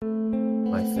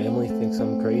My Family Thinks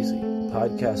I'm Crazy, a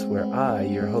podcast where I,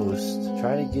 your host,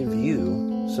 try to give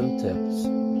you some tips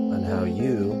on how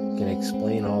you can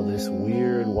explain all this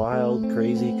weird, wild,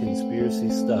 crazy conspiracy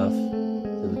stuff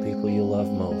to the people you love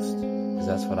most. Because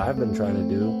that's what I've been trying to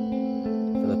do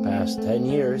for the past 10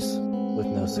 years with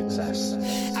no success.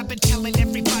 I've been telling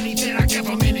everybody that our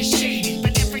government is shady,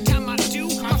 but every time I do,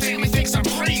 my family thinks I'm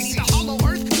crazy. The hollow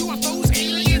earth, UFOs,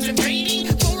 aliens invading,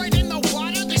 fluoride in the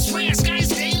water, they swear skies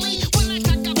daily. When I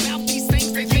talk about these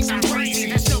things, they think I'm crazy.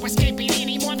 There's no escaping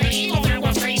anymore the evil that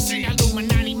we're facing.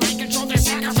 Illuminati mind control, they're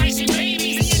sacrificing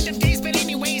babies. The end of days, but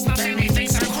anyways, my family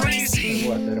thinks I'm crazy.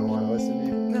 What, they don't want to listen to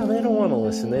you? No, they don't want to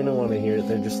listen. They don't want to hear it.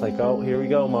 They're just like, oh, here we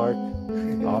go, Mark.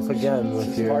 Off again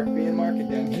with your... Mark being Mark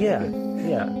again. Yeah.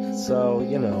 So,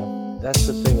 that's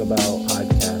the thing about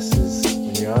podcasts is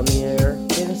when you're on the air,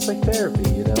 and it's like therapy,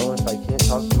 If I can't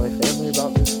talk to my family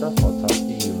about this stuff, I'll talk to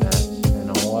you, Matt,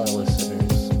 and all our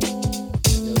listeners.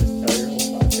 You'll just tell your whole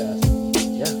podcast.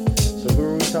 Yeah. So who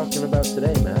are we talking about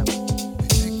today, Matt? They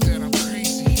think that I'm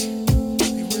crazy. They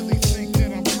really think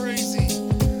that I'm crazy.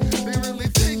 They really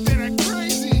think that I'm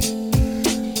crazy.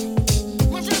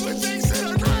 My family thinks that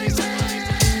I'm crazy.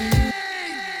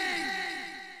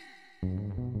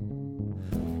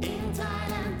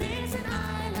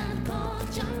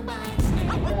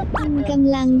คุณก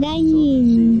ำลังได้ยิน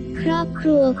ครอบค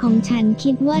รัวของฉัน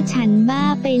คิดว่าฉันบ้า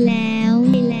ไปแล้ว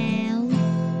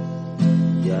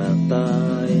อยากตา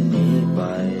ยหนีไป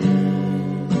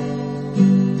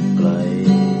ไกล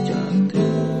จากเธ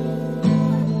อ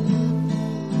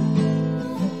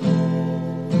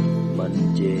มัน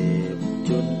เจ็บจ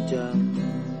นจ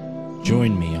ำ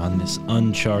Join me on this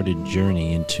uncharted journey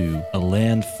into a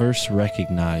land first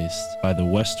recognized by the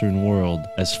Western world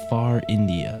as far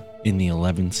India in the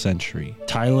 11th century.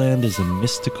 Thailand is a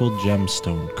mystical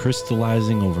gemstone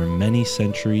crystallizing over many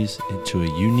centuries into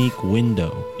a unique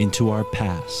window into our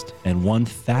past and one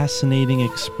fascinating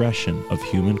expression of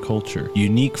human culture,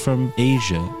 unique from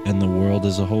Asia and the world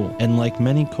as a whole. And like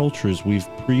many cultures we've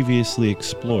previously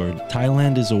explored,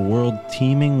 Thailand is a world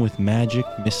teeming with magic,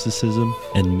 mysticism,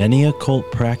 and many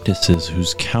occult practices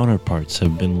whose counterparts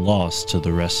have been lost to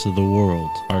the rest of the world.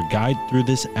 Our guide through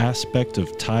this aspect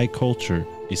of Thai culture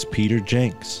is Peter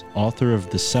Jenks, author of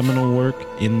the seminal work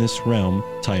in this realm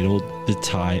titled The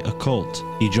Thai Occult.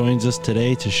 He joins us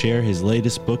today to share his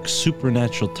latest book,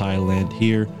 Supernatural Thailand,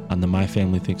 here on the My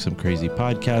Family Thinks I'm Crazy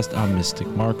podcast. I'm Mystic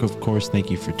Mark, of course. Thank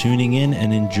you for tuning in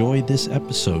and enjoy this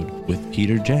episode with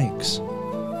Peter Jenks.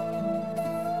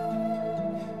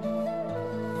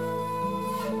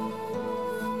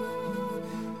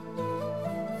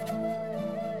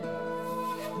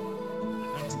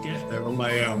 To get there on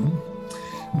my own,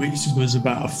 which was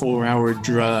about a 4-hour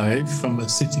drive from a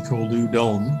city called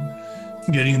Udon.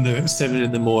 Getting there at 7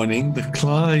 in the morning. The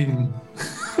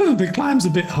climb's a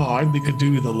bit hard. They could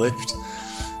do with a lift,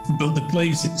 but the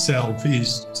place itself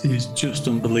is just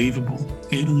unbelievable.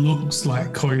 It looks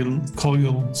like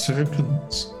coiled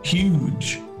serpents,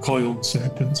 huge coiled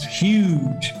serpents,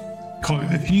 huge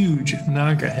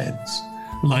naga heads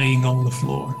lying on the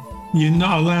floor. You're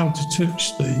not allowed to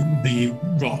touch the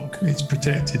rock. It's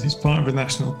protected. It's part of a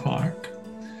national park.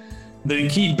 They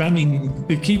keep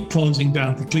closing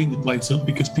down to clean the place up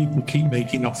because people keep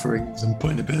making offerings and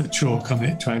putting a bit of chalk on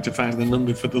it, trying to find the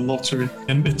number for the lottery.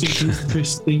 And but it is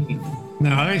pristine.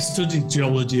 Now, I studied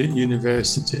geology at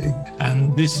university,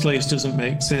 and this place doesn't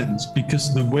make sense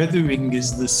because the weathering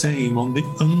is the same on the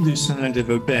underside of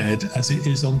a bed as it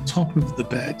is on top of the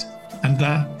bed. And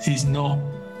that is not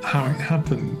how it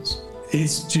happens.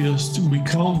 It's just, we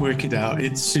can't work it out.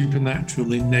 It's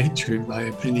supernatural in nature, in my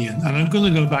opinion. And I'm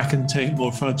going to go back and take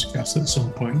more photographs at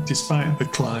some point, despite the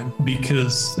climb,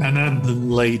 and add them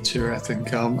later, I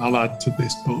think. I'll add to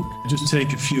this book. Just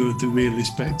take a few of the really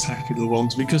spectacular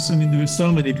ones, because, there were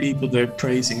so many people there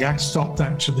praising. I stopped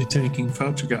actually taking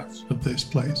photographs of this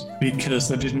place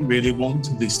because I didn't really want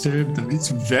to disturb them. It's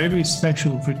very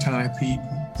special for Thai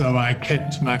people. So I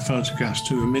kept my photographs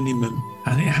to a minimum.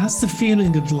 And it has the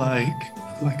feeling of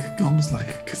almost like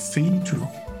a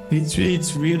cathedral.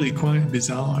 It's really quite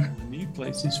bizarre. New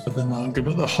places for the Naga,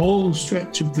 but the whole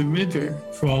stretch of the river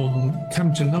from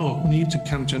Kamjanot, near to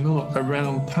Kamjanot,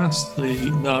 around past the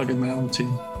Naga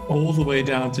mountain, all the way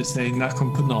down to, say,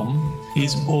 Nakhon Phanom,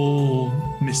 is all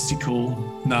mystical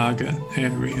Naga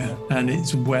area, and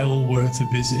it's well worth a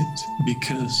visit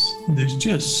because there's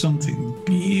just something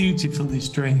beautifully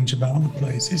strange about the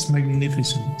place. It's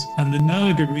magnificent. And the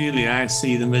Naga, really, I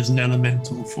see them as an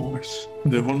elemental force.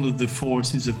 They're one of the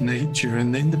forces of nature,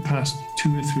 and in the past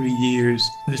 2 or 3 years,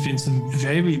 there's been some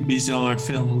very bizarre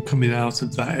film coming out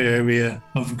of that area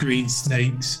of green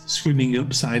snakes swimming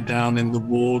upside down in the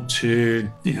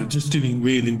water, just doing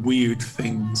really weird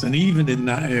things. And even in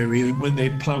that area, when they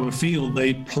plough a field,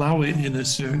 they plough it in a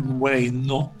certain way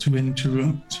not to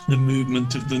interrupt the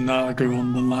movement of the Naga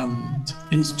on the land.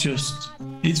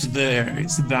 It's there,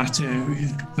 it's that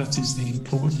area. That is the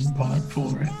important part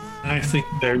for it. I think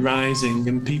they're rising,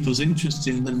 and people's interest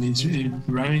in them is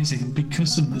rising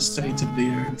because of the state of the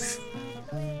earth.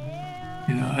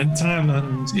 And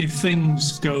Thailand, if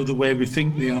things go the way we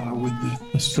think they are with the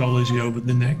astrology over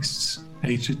the next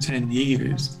 8 or 10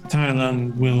 years,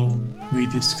 Thailand will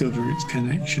rediscover its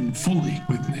connection fully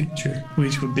with nature,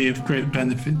 which would be of great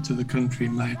benefit to the country,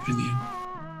 in my opinion.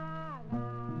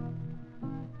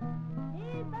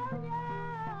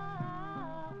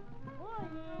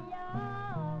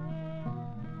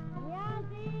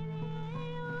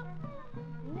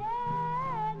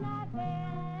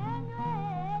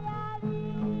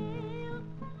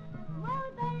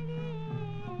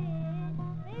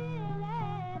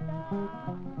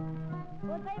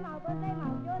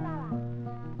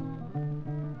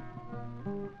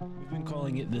 We've been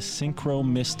calling it the Synchro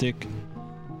Mystic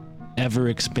Ever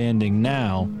Expanding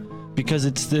Now because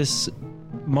it's this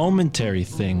momentary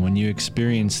thing when you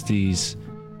experience these,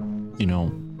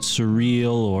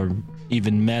 surreal or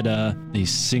even meta.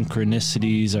 These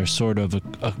synchronicities are sort of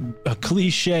a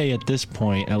cliche at this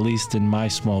point, at least in my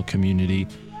small community.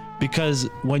 Because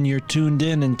when you're tuned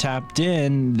in and tapped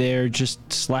in, they're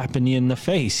just slapping you in the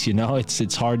face,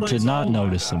 It's hard to not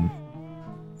notice them.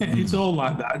 Yeah, it's all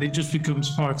like that. It just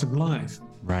becomes part of life.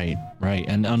 Right.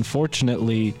 And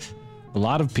unfortunately, a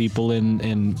lot of people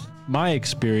in my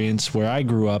experience where I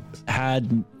grew up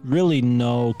had really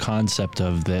no concept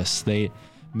of this. They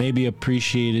maybe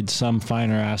appreciated some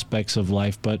finer aspects of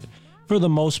life, but for the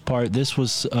most part, this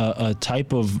was a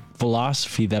type of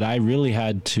philosophy that I really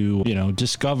had to,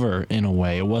 discover in a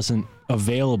way. It wasn't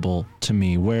available to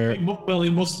me. It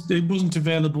wasn't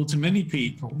available to many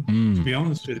people, to be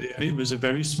honest with you. It was a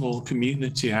very small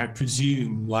community, I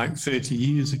presume, like 30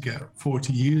 years ago,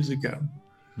 40 years ago.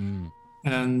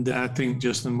 And I think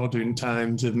just the modern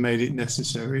times have made it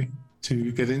necessary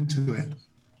to get into it.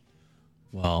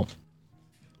 Well,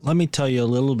 let me tell you a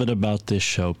little bit about this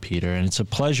show, Peter, and it's a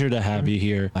pleasure to have you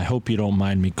here. I hope you don't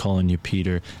mind me calling you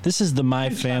Peter. This is the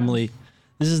My Family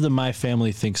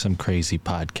Thinks I'm Crazy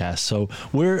podcast. So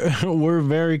we're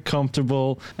very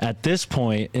comfortable at this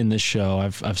point in the show.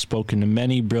 I've spoken to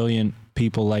many brilliant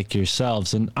people like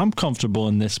yourselves, and I'm comfortable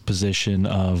in this position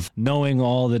of knowing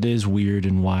all that is weird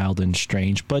and wild and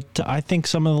strange. But I think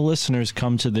some of the listeners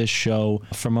come to this show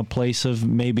from a place of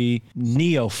maybe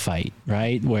neophyte,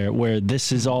 right? Where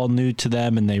this is all new to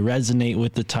them and they resonate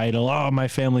with the title. Oh, my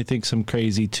family thinks I'm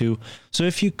crazy too. So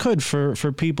if you could, for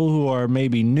people who are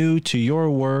maybe new to your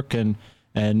work and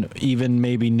even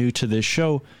maybe new to this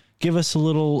show, give us a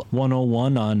little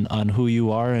 101 on who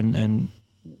you are and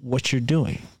what you're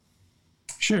doing.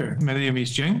 Sure. My name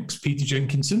is Peter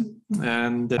Jenkinson,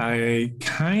 and I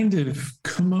kind of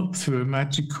come up through a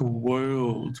magical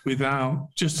world without,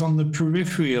 just on the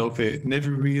periphery of it,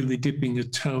 never really dipping a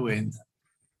toe in.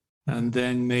 And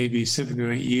then maybe 7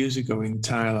 or 8 years ago in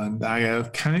Thailand, I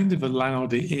have kind of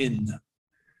allowed it in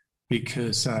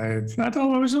because I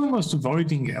was almost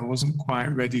avoiding it. I wasn't quite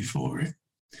ready for it.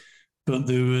 But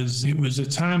it was a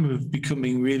time of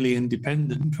becoming really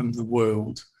independent from the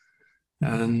world.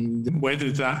 And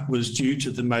whether that was due to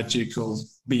the magical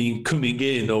being coming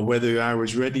in or whether I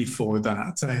was ready for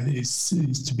that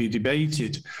is to be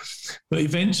debated. But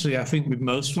eventually, I think with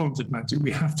most forms of magic,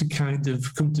 we have to kind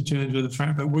of come to terms with the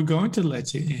fact that we're going to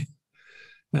let it in.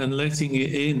 And letting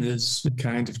it in has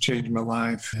kind of changed my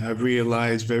life. I've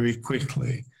realized very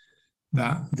quickly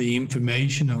that the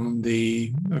information on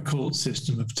the occult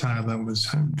system of Thailand was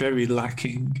very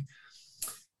lacking.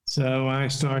 So I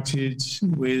started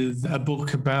with a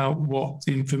book about what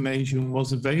information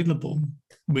was available,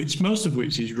 most of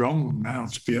which is wrong now,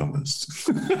 to be honest.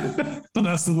 But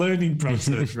that's the learning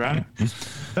process, right?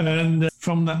 And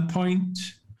from that point,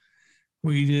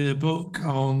 we did a book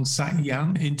on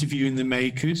Satyan, interviewing the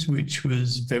makers, which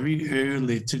was very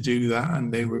early to do that,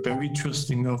 and they were very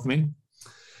trusting of me.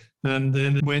 And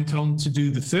then went on to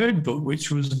do the third book,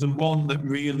 which was the one that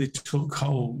really took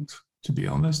hold. To be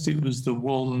honest, it was the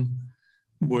one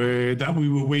that we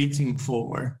were waiting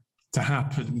for. to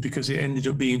happen because it ended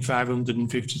up being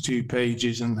 552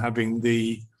 pages and having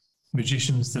the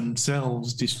magicians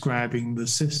themselves describing the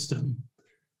system,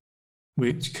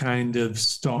 which kind of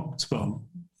stopped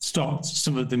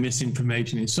some of the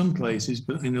misinformation in some places,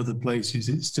 but in other places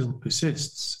it still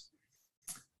persists.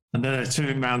 And then I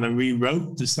turned around and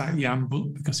rewrote the Satyam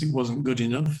book because it wasn't good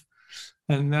enough.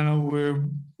 And now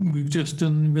we've just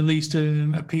released a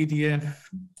PDF,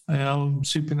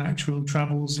 Supernatural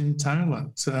Travels in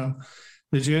Thailand. So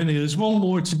there's one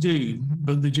more to do,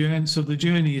 but the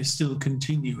journey is still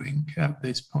continuing at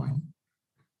this point.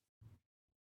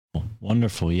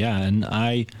 Wonderful, yeah. And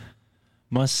I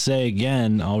must say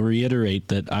again, I'll reiterate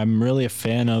that I'm really a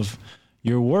fan of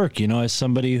your work, as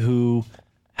somebody who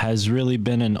has really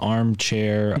been an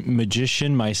armchair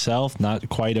magician myself, not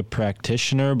quite a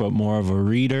practitioner, but more of a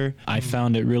reader. I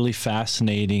found it really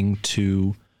fascinating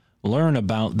to learn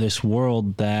about this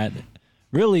world that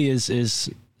really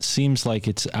seems like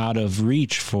it's out of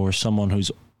reach for someone who's,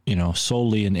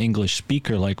 solely an English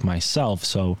speaker like myself.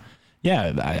 So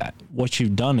yeah, what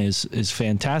you've done is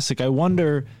fantastic. I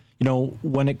wonder,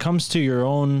 when it comes to your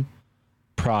own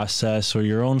process or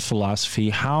your own philosophy,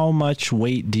 how much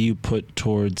weight do you put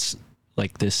towards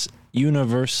like this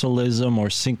universalism or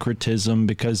syncretism?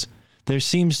 Because there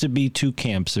seems to be two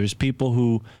camps. There's people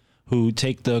who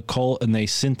take the cult and they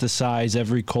synthesize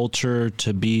every culture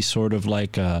to be sort of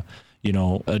like a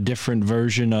different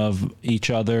version of each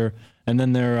other. And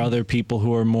then there are other people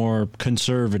who are more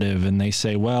conservative and they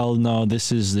say, well, no,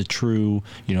 this is the true,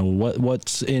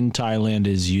 what's in Thailand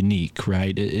is unique,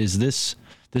 right? Is this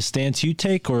the stance you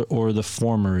take, or the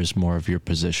former is more of your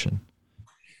position?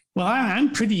 Well,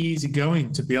 I'm pretty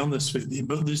easygoing, to be honest with you,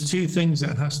 but there's two things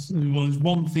there's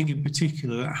one thing in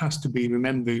particular that has to be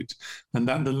remembered, and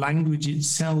that the language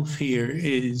itself here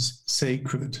is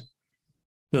sacred.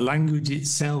 The language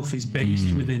itself is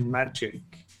based within magic.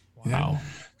 Wow. Yeah?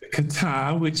 The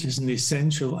kata, which is an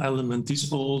essential element,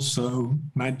 is also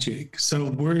magic. So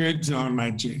words are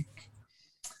magic.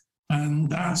 And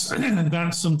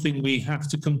that's something we have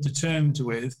to come to terms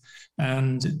with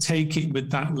and take it with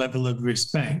that level of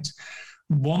respect.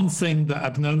 One thing that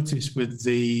I've noticed with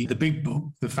the big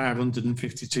book, the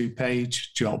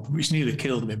 552-page job, which nearly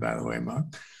killed me, by the way, Mark,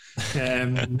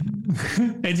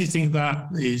 editing that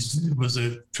was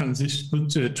a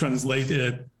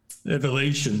translator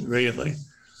revelation, really.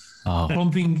 Oh. One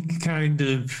thing kind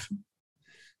of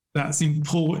that's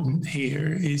important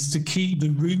here is to keep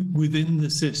the root within the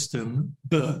system,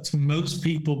 but most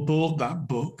people bought that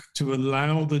book to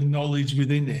allow the knowledge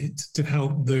within it to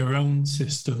help their own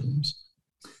systems.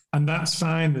 And that's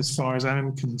fine as far as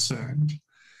I'm concerned.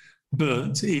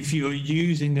 But if you're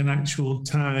using an actual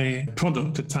Thai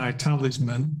product, a Thai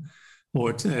talisman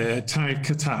or a Thai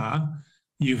kata,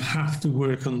 you have to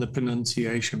work on the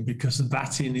pronunciation because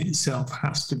that in itself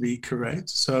has to be correct.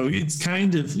 So it's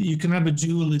kind of, you can have a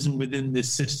dualism within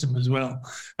this system as well.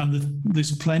 And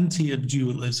there's plenty of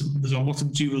dualism. There's a lot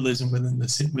of dualism within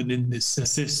this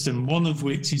system, one of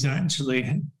which is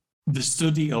actually the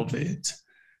study of it,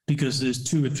 because there's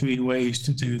 2 or 3 ways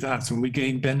to do that, and we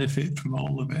gain benefit from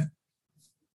all of it.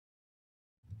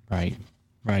 Right.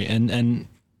 And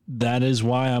that is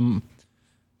why I'm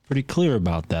pretty clear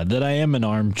about that I am an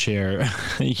armchair,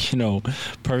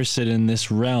 person in this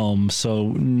realm. So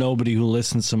nobody who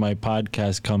listens to my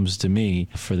podcast comes to me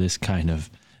for this kind of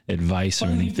advice or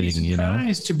anything,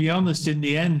 To be honest, in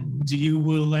the end, you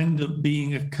will end up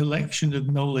being a collection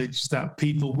of knowledge that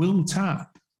people will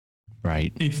tap.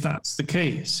 Right. If that's the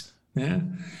case. Yeah.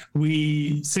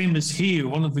 Same as here,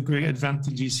 one of the great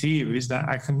advantages here is that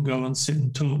I can go and sit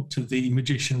and talk to the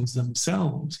magicians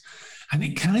themselves. And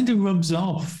it kind of rubs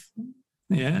off,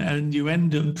 and you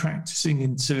end up practicing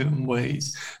in certain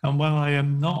ways. And while I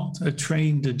am not a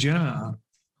trained Ajahn,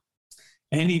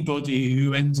 anybody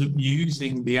who ends up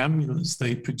using the amulets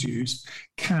they produce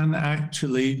can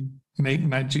actually make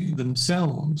magic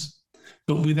themselves,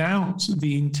 but without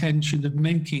the intention of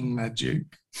making magic.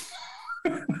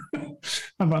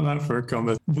 How about that for a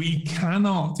comment? We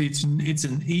cannot, it's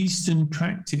an Eastern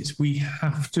practice. We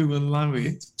have to allow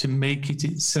it to make it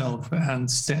itself and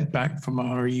step back from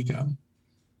our ego.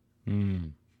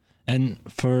 And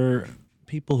for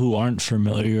people who aren't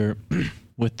familiar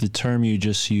with the term you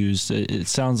just used, it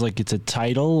sounds like it's a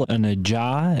title, an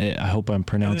Ajahn. I hope I'm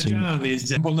pronouncing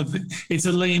it. It's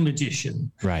a lay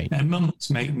magician. Right. And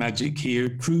monks make magic here.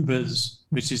 Krubas,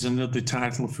 which is another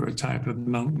title for a type of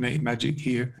monk, make magic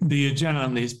here. The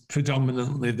Ajahn is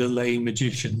predominantly the lay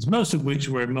magicians, most of which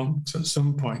were monks at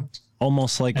some point.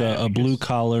 Almost like a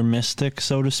blue-collar mystic,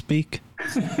 so to speak.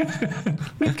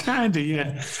 Kind of,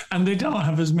 yeah. And they don't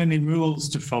have as many rules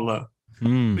to follow.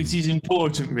 which is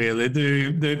important, really.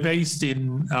 They're based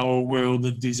in our world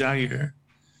of desire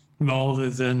rather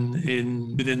than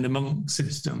within the monk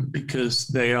system, because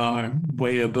they are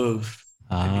way above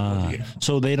everybody else.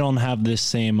 So they don't have this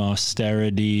same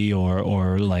austerity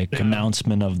or like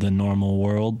announcement of the normal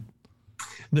world?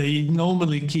 They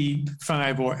normally keep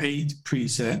 5 or 8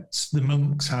 precepts. The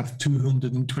monks have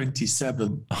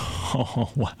 227.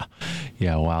 Oh, wow.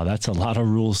 Yeah, wow. That's a lot of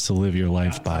rules to live your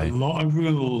life by. A lot of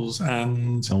rules,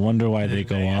 and I wonder why they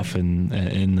go off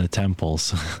in the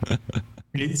temples.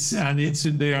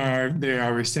 they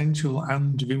are essential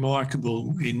and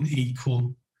remarkable in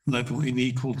equal level, in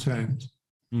equal terms.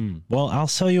 Well, I'll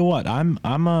tell you what.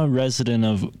 I'm a resident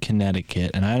of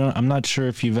Connecticut, and I'm not sure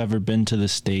if you've ever been to the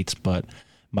States, but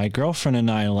my girlfriend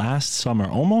and I last summer,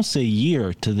 almost a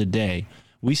year to the day,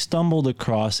 we stumbled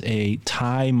across a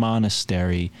Thai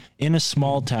monastery in a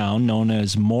small town known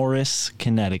as Morris,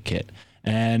 Connecticut.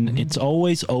 And it's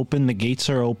always open. The gates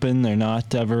are open. They're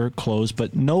not ever closed,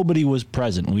 but nobody was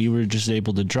present. We were just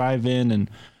able to drive in, and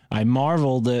I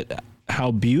marveled at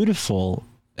how beautiful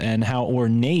and how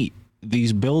ornate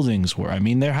these buildings were. I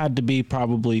mean, there had to be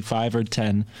probably 5 or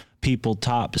 10 people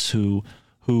tops who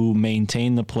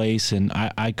maintain the place, and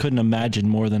I couldn't imagine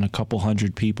more than a couple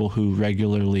hundred people who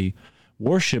regularly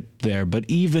worship there. But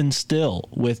even still,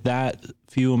 with that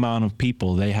few amount of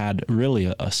people, they had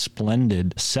really a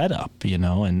splendid setup, you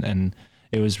know, and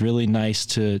it was really nice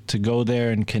to go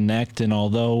there and connect. And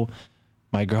although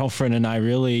my girlfriend and I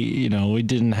really, you know, we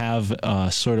didn't have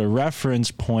a sort of reference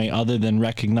point other than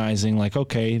recognizing, like,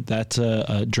 okay, that's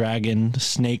a dragon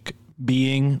snake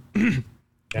being,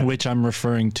 which I'm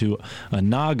referring to a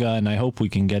Naga, and I hope we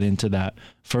can get into that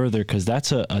further, because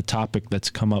that's a topic that's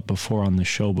come up before on the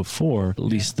show before, at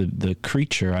least the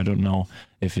creature. I don't know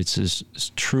if it's as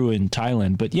true in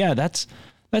Thailand, but yeah, that's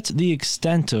the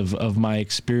extent of my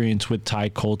experience with Thai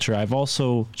culture. I've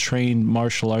also trained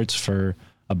martial arts for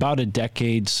about a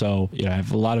decade, so I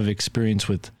have a lot of experience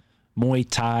with Muay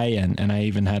Thai, and I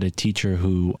even had a teacher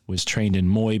who was trained in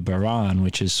Muay Baran,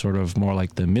 which is sort of more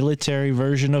like the military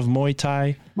version of Muay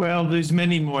Thai. Well, there's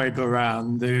many Muay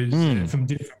Baran. There's from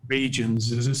different regions.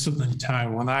 There's a southern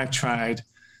Taiwan. I tried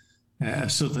a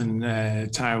southern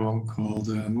Taiwan called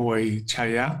Muay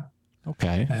Chaya.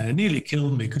 Okay. Nearly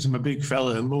killed me because I'm a big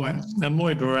fella.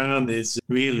 Muay Baran is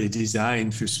really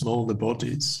designed for smaller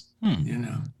bodies. You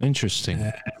know.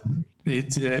 Interesting. But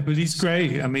it's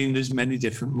great. I mean, there's many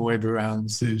different Muay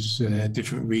Barans. There's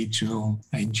different regional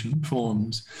ancient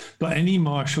forms. But any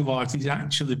martial art is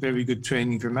actually very good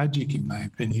training for magic, in my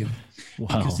opinion.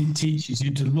 Wow. Because it teaches you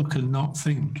to look and not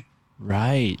think.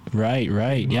 Right.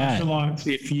 Yeah. Martial arts,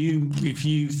 if you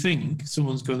think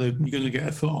you're gonna get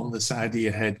a foot on the side of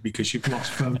your head because you've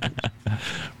lost focus.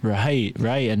 Right.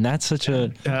 And that's such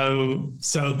a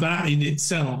so that in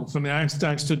itself. I mean, I've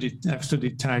studied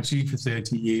Tai Chi for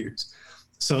 30 years.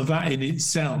 So that in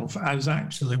itself is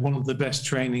actually one of the best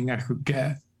training I could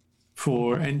get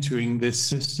for entering this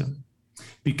system,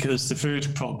 because the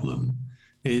first problem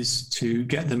is to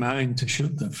get the mind to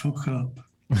shut the fuck up.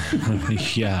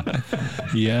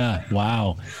 Yeah.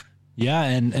 Wow. Yeah.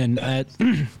 And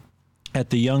at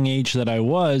the young age that I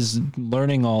was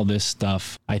learning all this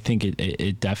stuff, I think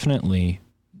it definitely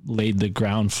laid the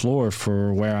ground floor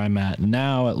for where I'm at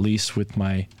now, at least with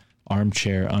my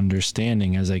armchair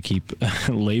understanding, as I keep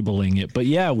labeling it. But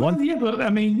yeah, but I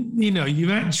mean,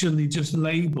 you actually just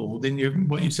labeled in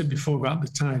what you said before about the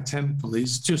Thai temple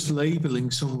is just labeling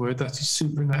somewhere that is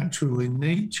supernatural in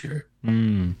nature.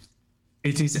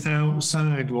 It is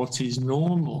outside what is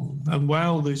normal. And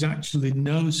while there's actually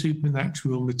no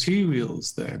supernatural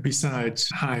materials there besides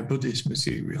high Buddhist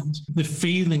materials, the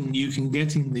feeling you can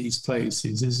get in these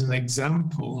places is an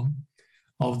example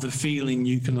of the feeling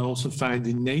you can also find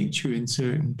in nature in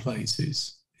certain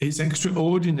places. It's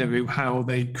extraordinary how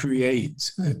they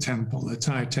create a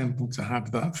Thai temple, to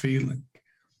have that feeling.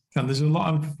 And there's a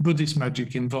lot of Buddhist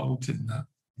magic involved in that.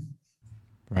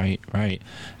 Right.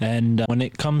 And when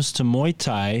it comes to Muay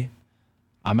Thai,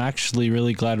 I'm actually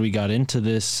really glad we got into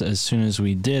this as soon as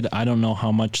we did. I don't know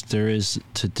how much there is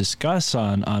to discuss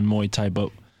on Muay Thai, but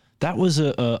that was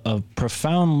a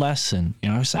profound lesson.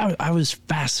 I was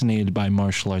fascinated by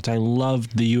martial arts. I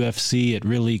loved the UFC. It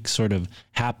really sort of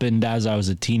happened as I was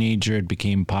a teenager. It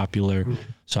became popular.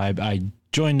 So I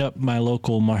joined up my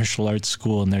local martial arts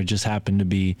school, and there just happened to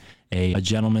be a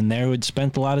gentleman there who had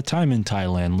spent a lot of time in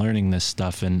Thailand learning this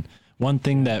stuff. And one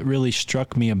thing that really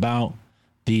struck me about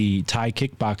the Thai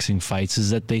kickboxing fights is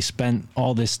that they spent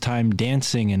all this time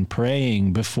dancing and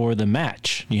praying before the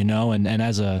match, and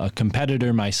as a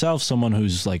competitor myself, someone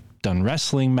who's like done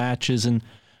wrestling matches, and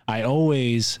I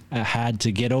always had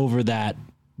to get over that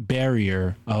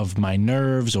barrier of my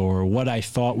nerves or what I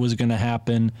thought was going to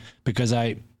happen, because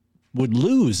I would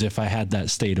lose if I had that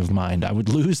state of mind. I would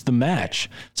lose the match.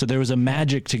 So there was a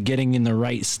magic to getting in the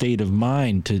right state of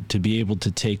mind to be able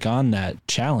to take on that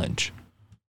challenge.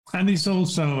 And it's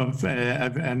also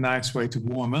a nice way to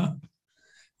warm up.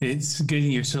 It's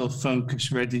getting yourself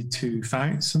focused, ready to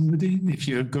fight somebody. If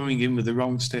you're going in with the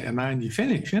wrong state of mind, you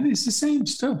finish. And it's the same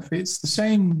stuff. It's the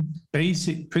same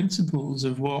basic principles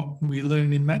of what we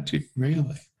learn in magic,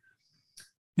 really.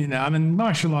 You know, I mean,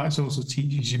 martial arts also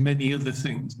teaches you many other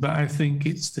things, but I think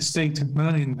it's the state of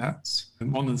mind that's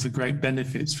one of the great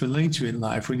benefits for later in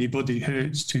life, when your body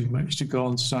hurts too much to go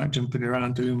and start jumping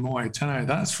around doing Muay Thai.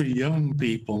 That's for young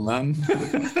people, man.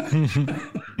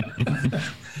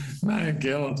 My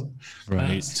God, Right.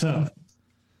 That's tough.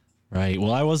 Right.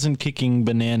 Well, I wasn't kicking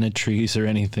banana trees or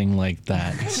anything like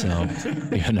that. So,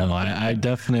 you know, I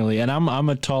definitely, and I'm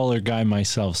a taller guy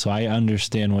myself, so I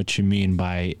understand what you mean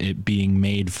by it being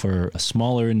made for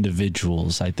smaller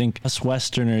individuals. I think us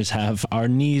Westerners have, our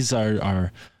knees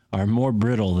are more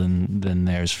brittle than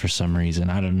theirs for some reason.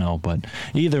 I don't know, but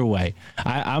either way,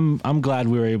 I'm glad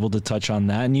we were able to touch on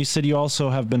that. And you said you also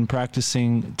have been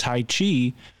practicing Tai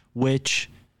Chi, which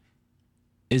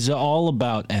is all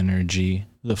about energy,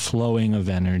 the flowing of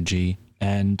energy,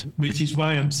 and Which is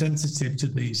why I'm sensitive to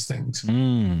these things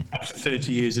after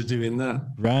 30 years of doing that.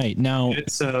 right now,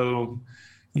 So,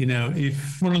 you know,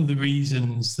 if one of the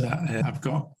reasons that I've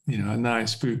got, you know, a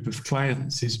nice group of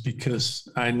clients is because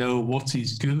I know what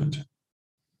is good.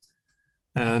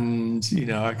 And, you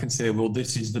know, I can say, well,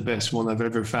 this is the best one I've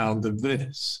ever found of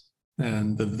this,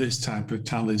 and of this type of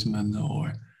talisman,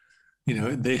 or, you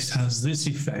know, this has this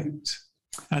effect.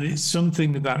 And it's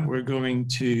something that we're going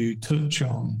to touch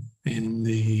on in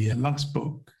the last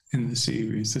book in the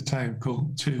series, The Time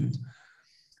Cult 2.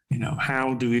 You know,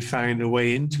 how do we find a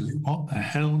way into it? What the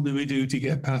hell do we do to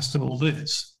get past all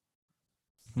this?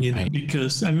 You know, Right.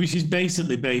 because, and which is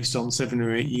basically based on 7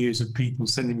 or 8 years of people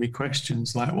sending me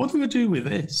questions like, what do I do with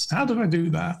this? How do I do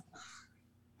that?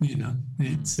 You know,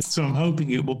 so I'm hoping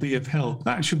it will be of help.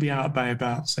 That should be out by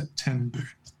about September.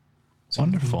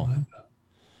 Something Wonderful. like that.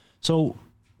 so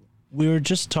we were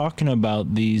just talking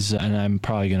about these, and I'm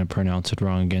probably going to pronounce it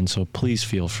wrong again, so please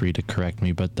feel free to correct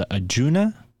me, but the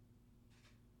Ajuna?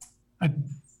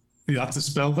 You have to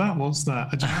spell that. What's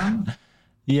that? Ajahn?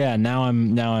 Yeah, now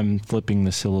I'm flipping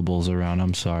the syllables around.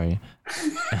 I'm sorry.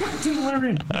 Don't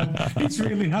worry. It's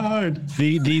really hard.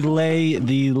 The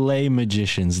lay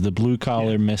magicians, the blue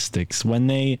collar mystics, when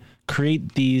they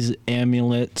create these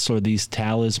amulets or these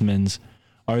talismans,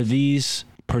 are these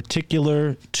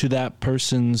particular to that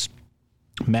person's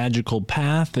magical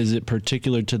path? Is it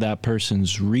particular to that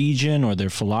person's region or their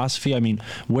philosophy? I mean,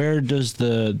 where does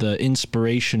the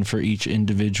inspiration for each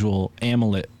individual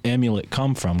amulet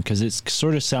come from? Because it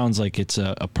sort of sounds like it's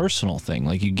a personal thing.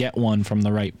 Like you get one from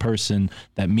the right person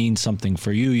that means something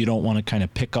for you. You don't want to kind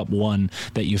of pick up one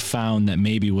that you found that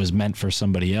maybe was meant for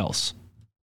somebody else.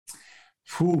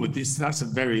 Ooh, that's a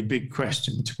very big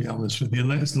question, to be honest with you.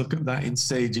 Let's look at that in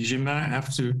stages. You might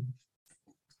have to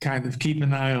kind of keep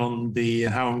an eye on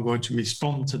how I'm going to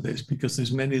respond to this, because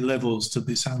there's many levels to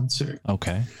this answer.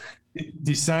 Okay.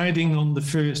 Deciding on the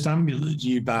first amulet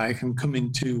you buy can come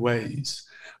in 2 ways.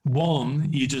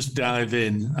 One, you just dive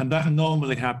in, and that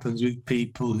normally happens with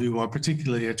people who are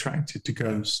particularly attracted to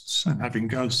ghosts and having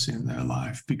ghosts in their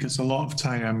life, because a lot of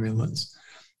Thai amulets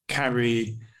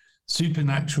carry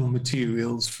supernatural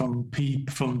materials from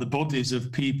the bodies of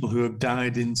people who have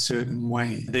died in certain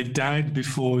ways. They've died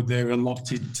before their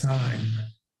allotted time.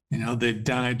 You know, they've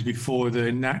died before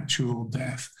their natural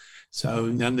death. So,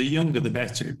 and the younger the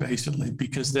better, basically,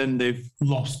 because then they've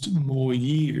lost more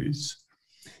years.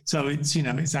 So it's, you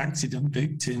know, it's accident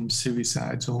victims,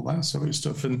 suicides, all that sort of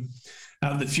stuff. And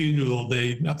at the funeral,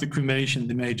 at the cremation,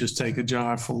 they may just take a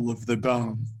jar full of the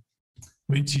bone,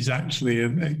 which is actually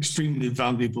an extremely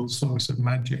valuable source of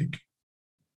magic.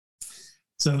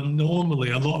 So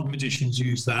normally a lot of magicians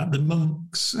use that. The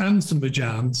monks and some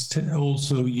Bhajans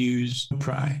also use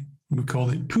prai. We call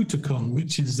it putakon,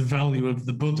 which is the value of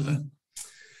the Buddha.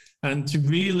 And to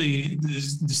really,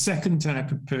 the second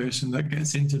type of person that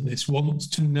gets into this wants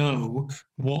to know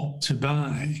what to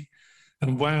buy.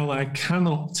 And while I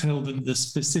cannot tell them the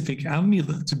specific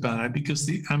amulet to buy, because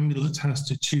the amulet has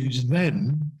to choose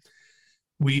them,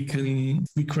 we can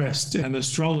request an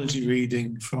astrology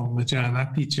reading from Ajahn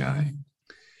Appichai,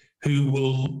 who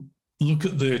will look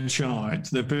at their chart,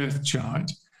 their birth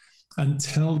chart, and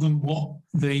tell them what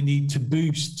they need to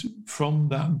boost from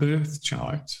that birth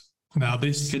chart. Now,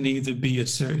 this can either be a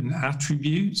certain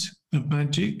attribute, of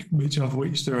magic, of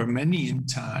which there are many in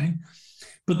Thai,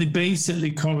 but they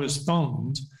basically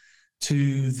correspond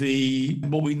to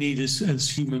what we need as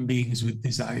human beings with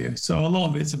desire. So a lot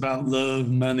of it's about love,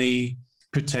 money,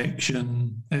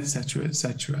 protection, etc.,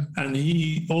 etc. And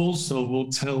he also will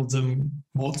tell them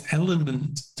what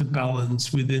element to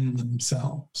balance within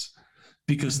themselves,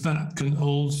 because that can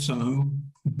also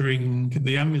bring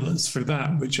the amulets for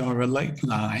that, which are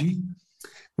electli,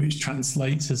 which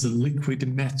translates as a liquid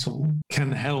metal,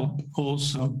 can help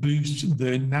also boost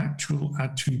the natural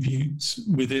attributes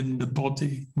within the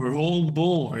body. We're all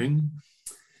born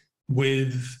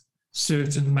with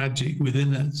certain magic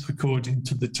within us, according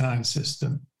to the Thai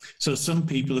system. So some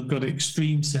people have got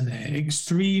extreme sine,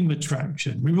 extreme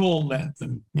attraction. We've all met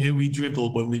them. Yeah, we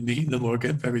dribble when we meet them or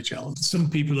get very jealous. Some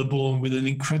people are born with an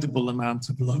incredible amount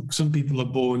of luck. Some people are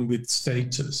born with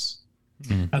status.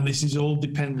 And this is all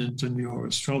dependent on your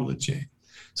astrology.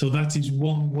 So that is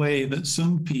one way that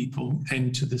some people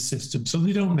enter the system, so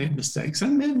they don't make mistakes.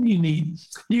 And then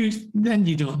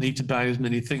you don't need to buy as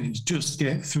many things. Just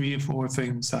get 3 or 4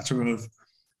 things that are of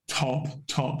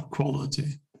top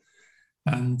quality,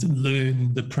 and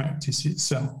learn the practice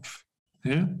itself.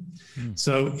 Yeah.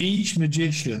 So each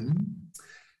magician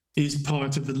is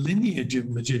part of a lineage of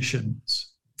magicians.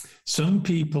 Some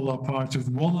people are part of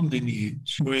one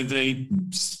lineage where they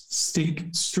stick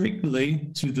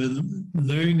strictly to the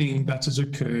learning that has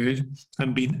occurred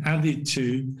and been added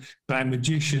to by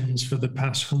magicians for the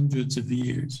past hundreds of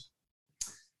years.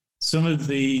 Some of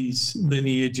these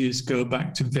lineages go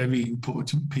back to very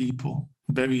important people,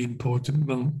 very important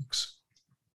monks.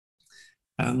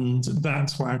 And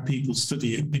that's why people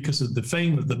study it, because of the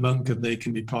fame of the monk, and they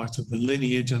can be part of the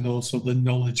lineage and also the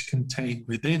knowledge contained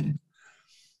within.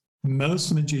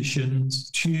 Most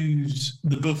magicians choose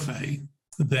the buffet.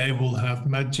 They will have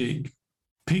magic,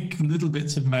 pick little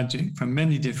bits of magic from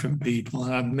many different people,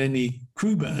 have many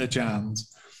Kruba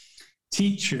Ajahns,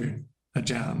 teacher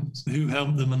Ajahns, who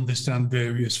help them understand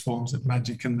various forms of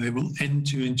magic, and they will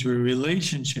enter into a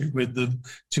relationship with them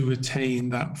to attain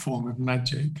that form of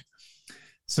magic.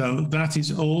 So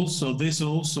this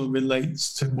also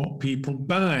relates to what people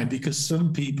buy, because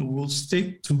some people will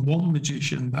stick to one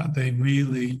magician that they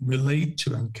really relate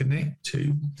to and connect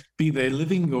to, be they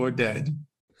living or dead.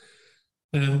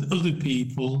 And other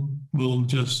people will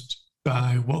just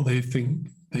buy what they think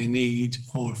they need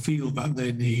or feel that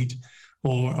they need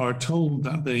or are told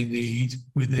that they need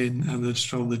within an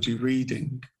astrology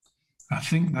reading. I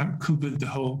think that covered the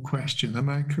whole question. Am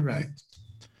I correct?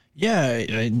 Yeah,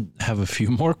 I have a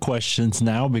few more questions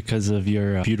now because of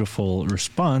your beautiful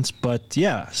response. But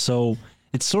yeah, so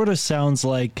it sort of sounds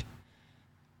like,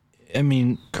 I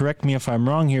mean, correct me if I'm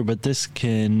wrong here, but this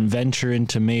can venture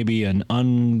into maybe an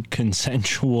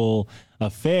unconsensual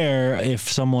affair if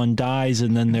someone dies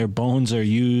and then their bones are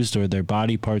used or their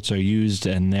body parts are used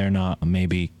and they're not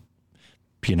maybe,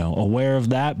 aware of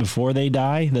that before they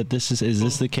die, that is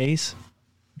this the case?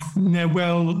 No,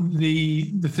 well,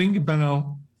 the thing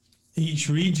about each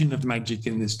region of magic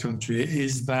in this country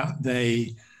is that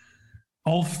they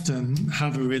often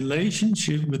have a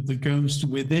relationship with the ghost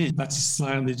within that is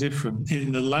slightly different.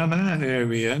 In the Lanna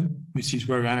area, which is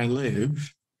where I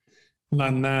live,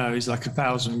 Lanna is like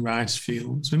 1,000 rice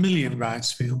fields, 1 million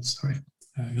rice fields, sorry.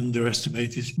 I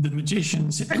underestimated. The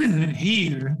magicians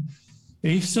here,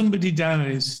 if somebody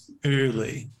dies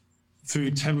early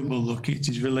through terrible luck, it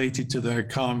is related to their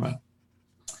karma.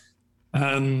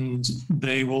 And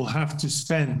they will have to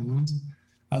spend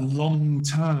a long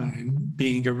time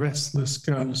being a restless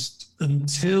ghost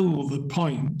until the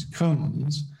point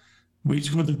comes,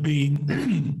 which would have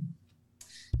been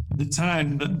the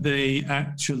time that they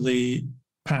actually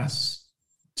pass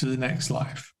to the next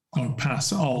life or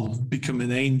pass on, become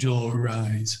an angel or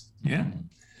rise. Yeah.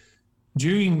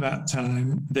 During that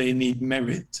time, they need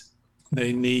merit.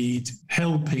 They need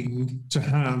helping to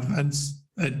have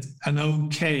an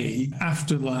okay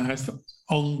afterlife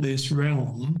on this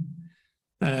realm.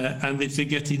 And if they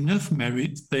get enough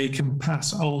merit, they can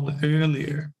pass on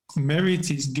earlier.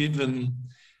 Merit is given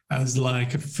as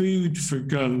like a food for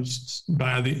ghosts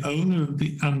by the owner of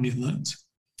the amulet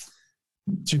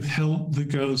to help the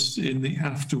ghosts in the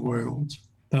afterworld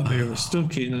that they are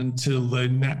stuck in until their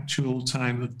natural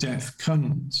time of death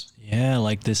comes. Yeah,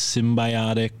 like this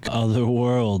symbiotic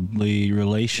otherworldly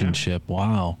relationship. Yeah.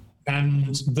 Wow.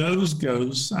 And those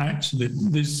ghosts, actually,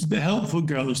 there's the helpful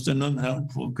ghost and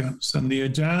unhelpful ghost. And the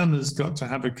Ajahn has got to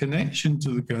have a connection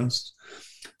to the ghost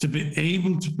to be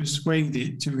able to persuade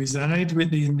it to reside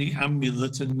within the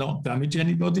amulet and not damage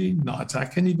anybody, not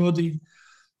attack anybody,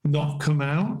 not come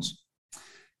out,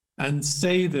 and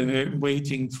stay there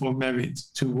waiting for merit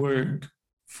to work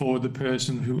for the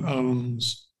person who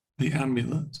owns the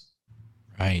amulet.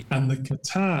 Right. And the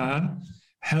katar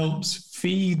helps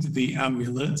feed the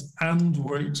amulet and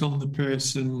works on the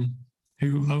person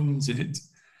who owns it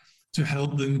to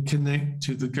help them connect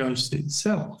to the ghost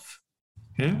itself.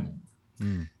 Yeah.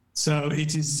 So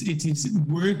it is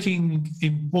working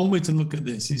in one way to look at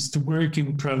this is to work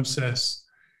in process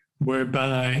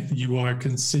whereby you are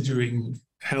considering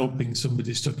helping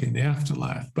somebody stuck in the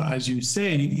afterlife. But as you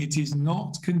say, it is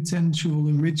not consensual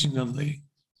originally.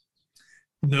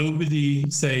 Nobody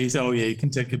says, oh yeah, you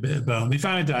can take a bit of bone. If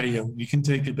I die young, you can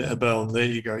take a bit of bone. There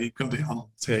you go. You've got it on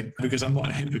tape. Because I'm not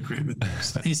a hypocrite with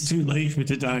this. It's too late for me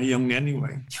to die young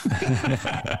anyway.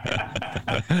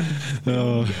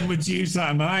 Would use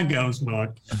that my ghost,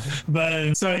 Mark.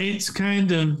 But so it's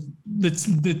kind of,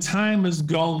 the time has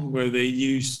gone where they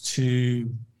used to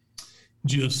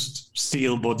just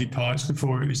steal body parts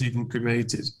before it was even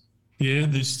cremated. Yeah,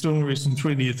 there's stories from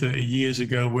 20 or 30 years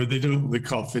ago where they'd open the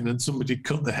coffin and somebody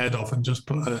cut the head off and just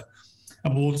put a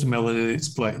watermelon in its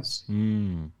place.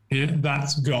 Yeah,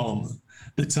 that's gone.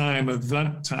 The time of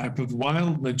that type of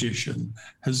wild magician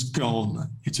has gone.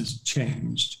 It has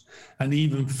changed. And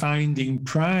even finding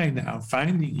pride now,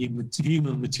 finding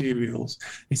human materials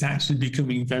is actually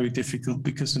becoming very difficult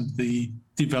because of the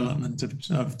development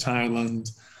of Thailand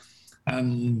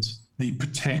and the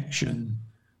protection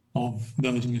of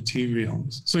those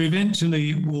materials. So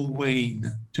eventually it will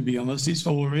wane, to be honest. It's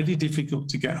already difficult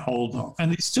to get hold of.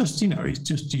 And it's just, it's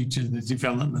just due to the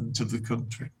development of the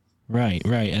country. Right.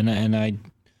 And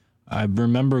I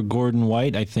remember Gordon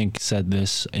White, I think, said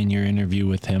this in your interview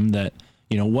with him, that,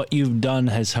 what you've done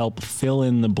has helped fill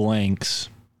in the blanks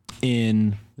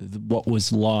in what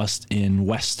was lost in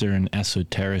Western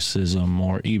esotericism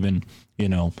or even,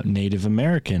 Native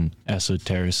American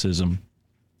esotericism.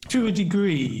 To a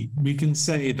degree, we can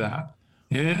say that.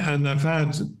 Yeah, and I've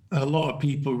had a lot of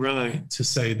people write to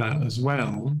say that as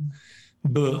well.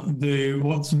 But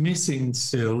what's missing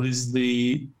still is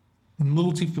the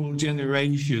multiple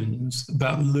generations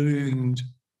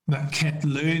that kept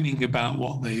learning about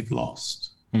what they've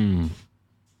lost.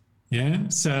 Yeah,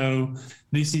 so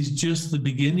this is just the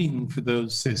beginning for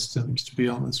those systems, to be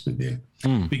honest with you.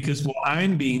 Because what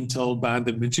I'm being told by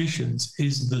the magicians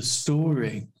is the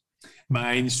story.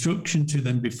 My instruction to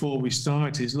them before we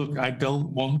start is, look, I don't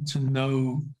want to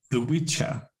know the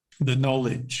witcher, the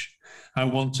knowledge. I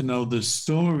want to know the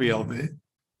story of it.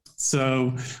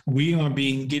 So we are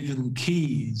being given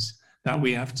keys that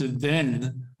we have to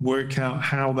then work out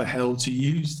how the hell to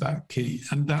use that key.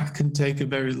 And that can take a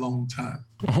very long time.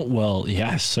 Well,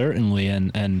 yeah, certainly.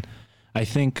 And I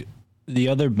think the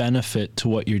other benefit to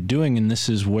what you're doing, and this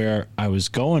is where I was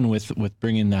going with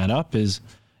bringing that up, is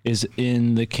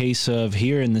in the case of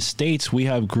here in the States, we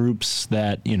have groups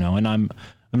that, and I'm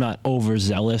not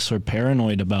overzealous or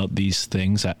paranoid about these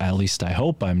things, at least I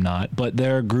hope I'm not, but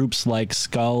there are groups like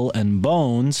Skull and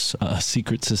Bones, a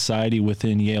secret society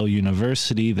within Yale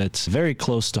University that's very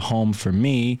close to home for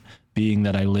me, being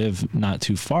that I live not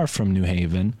too far from New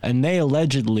Haven, and they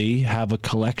allegedly have a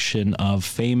collection of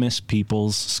famous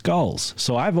people's skulls.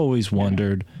 So I've always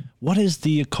wondered, what is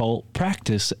the occult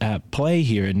practice at play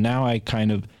here? And now I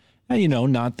kind of,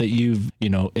 not that you've,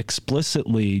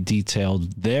 explicitly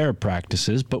detailed their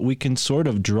practices, but we can sort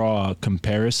of draw a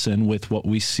comparison with what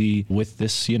we see with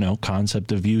this,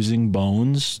 concept of using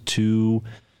bones to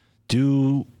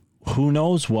do who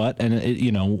knows what.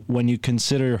 And, when you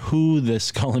consider who the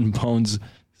Skull and Bones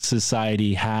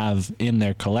Society have in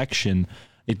their collection,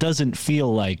 it doesn't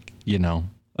feel like,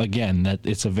 again, that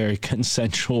it's a very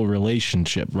consensual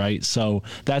relationship, right? So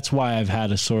that's why I've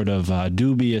had a sort of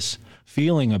dubious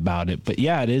feeling about it. But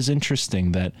yeah, it is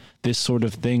interesting that this sort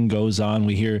of thing goes on.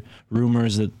 We hear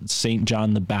rumors that St.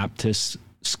 John the Baptist's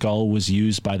skull was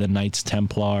used by the Knights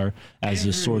Templar as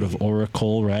a sort of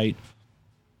oracle, right?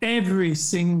 Every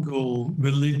single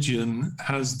religion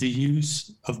has the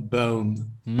use of bone.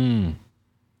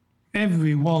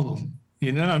 Every one.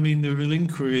 The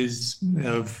relinquiries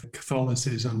of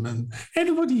Catholicism, and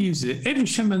everybody uses it. Every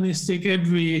shamanistic,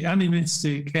 every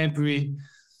animistic,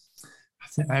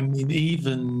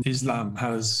 even Islam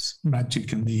has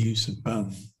magic and the use of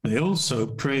bone. They also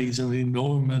praise an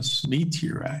enormous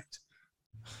meteorite,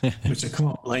 which I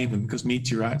can't blame them because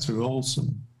meteorites are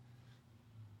awesome.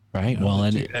 Right.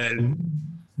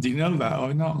 Do you know that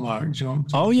or not, Mark?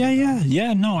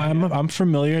 Yeah. No, I'm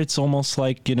familiar. It's almost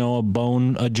like,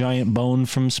 a giant bone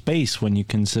from space when you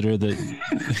consider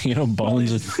that,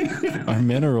 bones are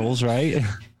minerals, right?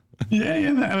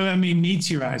 Yeah.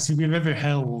 Meteorites, if you've ever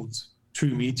held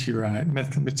true meteorite,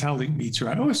 metallic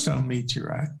meteorite or stone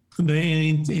meteorite,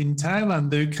 in Thailand,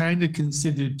 they're kind of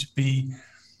considered to be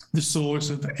the source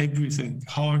of everything,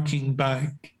 harking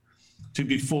back to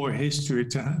before history,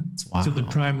 to the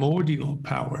primordial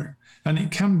power. And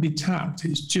it can be tapped.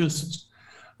 It's just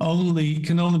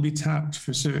can only be tapped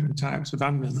for certain types of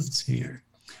amulets here.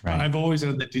 Right. I've always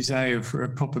had the desire for a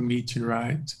proper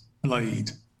meteorite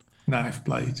blade, knife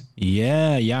blade.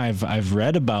 Yeah. I've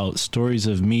read about stories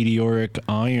of meteoric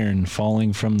iron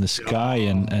falling from the sky,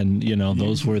 and you know,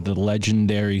 those were the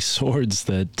legendary swords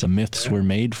that myths were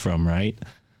made from, right?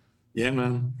 Yeah,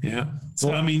 man. Yeah.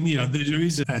 So, I mean, you know, there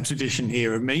is a tradition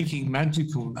here of making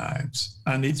magical knives,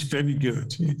 and it's very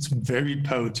good. It's very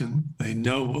potent. They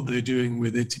know what they're doing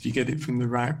with it if you get it from the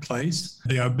right place.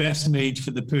 They are best made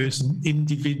for the person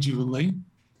individually.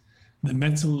 The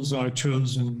metals are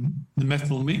chosen, the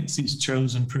metal mix is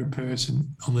chosen per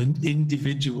person on an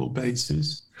individual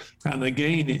basis. And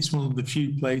again, it's one of the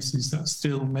few places that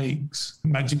still makes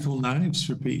magical knives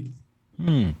for people.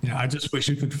 Yeah, I just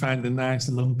wish I could find a nice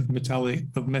lump of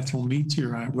metal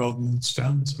meteorite rather than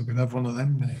stone, so I could have one of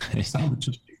them made. That would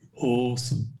just be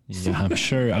awesome. Yeah, I'm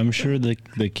sure the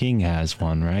king has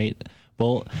one, right?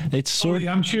 Well, it's sort.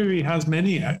 I'm sure he has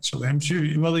many, actually. I'm sure.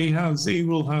 Well, he has. There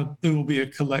will be a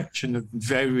collection of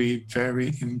very,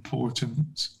 very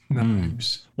important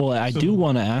knives. Well, I do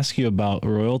want to ask you about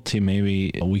royalty.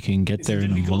 Maybe we can get there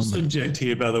in a moment. Subject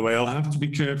here, by the way. I'll have to be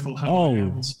careful how I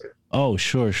answer. Oh,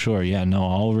 sure. Yeah, no,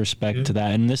 all respect to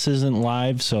that. And this isn't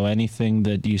live, so anything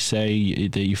that you say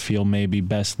that you feel may be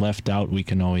best left out, we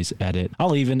can always edit.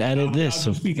 I'll even edit this.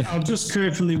 I'll just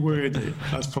carefully word it.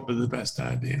 That's probably the best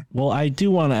idea. Well, I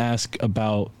do want to ask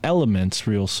about elements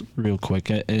real quick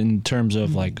in terms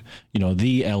of like, you know,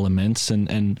 the elements.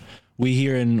 And we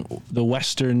hear in the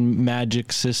Western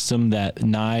magic system that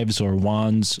knives have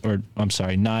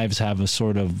a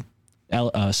sort of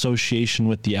association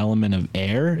with the element of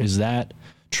air. Is that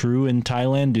true in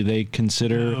Thailand? Do they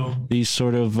consider these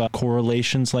sort of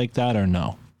correlations like that, or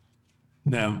no?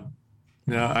 No,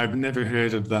 I've never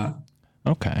heard of that.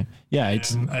 Okay, yeah,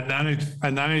 it's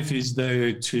a knife is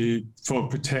there for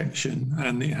protection,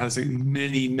 and it has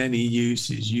many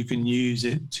uses. You can use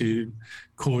it to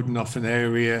cordon off an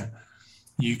area.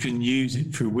 You can use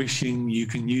it for wishing. You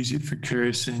can use it for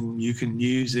cursing. You can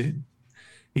use it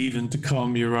even to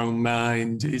calm your own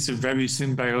mind. It's a very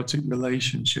symbiotic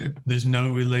relationship. There's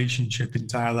no relationship in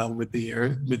Thailand with the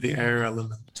air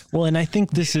element. Well, and I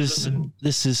think this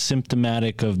is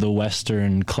symptomatic of the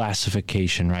Western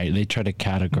classification, right? They try to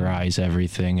categorize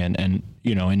everything, and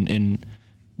you know, in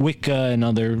Wicca and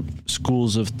other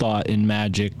schools of thought in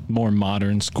magic, more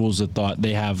modern schools of thought,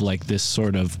 they have like this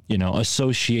sort of, you know,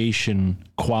 association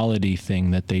quality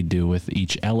thing that they do with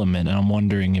each element. And I'm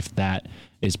wondering if that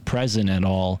is present at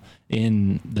all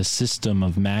in the system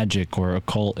of magic or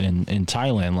occult in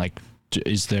Thailand. Like,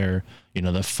 is there, you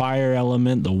know, the fire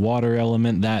element, the water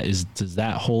element, does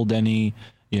that hold any,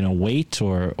 you know, weight,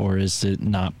 or is it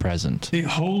not present? It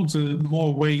holds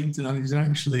more weight than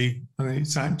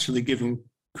it's actually given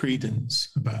credence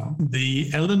about. The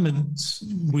elements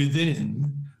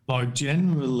within are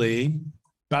generally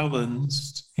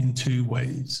balanced in two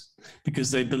ways, because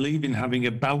they believe in having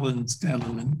a balanced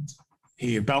element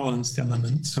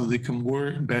so they can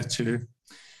work better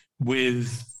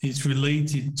with. It's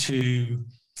related to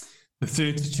the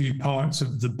 32 parts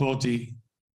of the body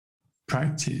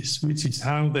practice, which is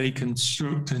how they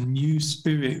construct a new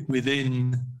spirit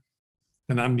within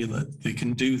an amulet. They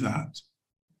can do that.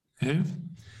 Yeah?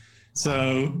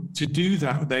 So to do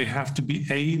that, they have to be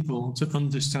able to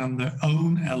understand their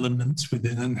own elements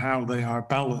within and how they are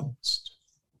balanced.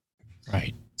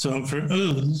 Right. So for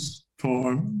us,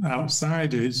 for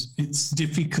outsiders, it's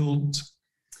difficult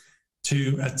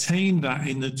to attain that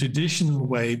in the traditional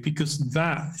way, because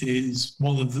that is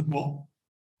one of what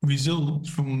results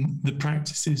from the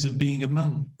practices of being a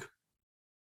monk.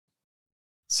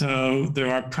 So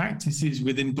there are practices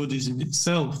within Buddhism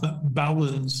itself that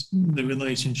balance the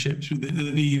relationships with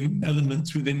the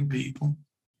elements within people.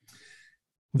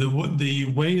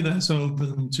 The way that's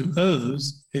open to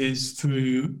us is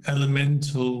through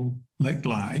elemental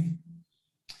leklai,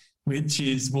 which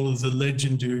is one of the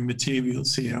legendary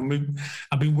materials here.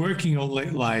 I've been working on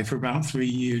leklai for about 3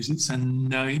 years. It's a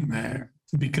nightmare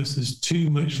because there's too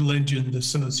much legend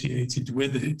associated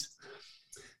with it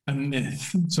and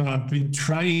myth. So I've been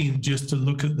trying just to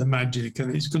look at the magic,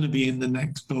 and it's going to be in the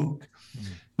next book.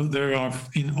 But there are,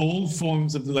 in all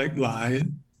forms of leklai,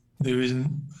 there is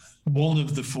one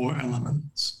of the 4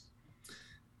 elements,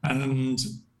 and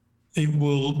it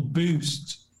will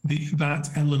boost that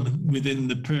element within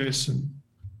the person.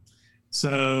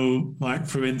 So, like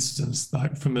for instance,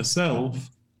 like for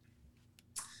myself,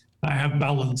 I have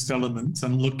balanced elements.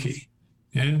 I'm lucky.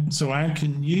 Yeah. So I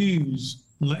can use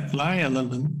Leklai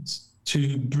elements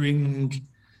to bring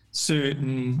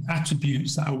certain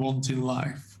attributes that I want in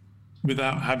life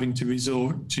without having to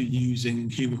resort to using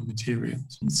human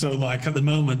materials. So like at the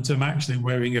moment, I'm actually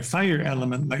wearing a fire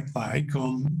element Leklai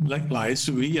called Leklai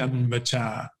Suriyan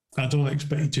Macha. I don't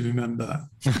expect you to remember that.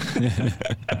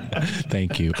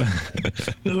 Thank you.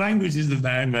 The language is the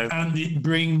nightmare, and it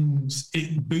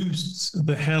boosts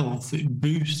the health, it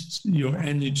boosts your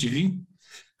energy,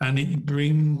 and it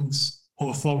brings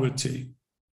authority.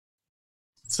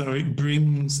 So it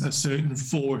brings a certain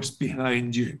force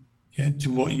behind you,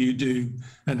 to what you do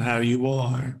and how you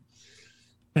are.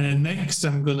 And next,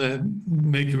 I'm going to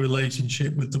make a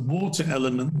relationship with the water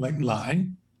element,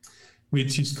 Leklai,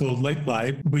 which is called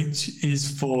Leklai, which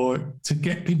is to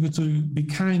get people to be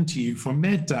kind to you, for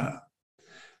metta,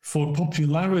 for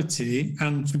popularity,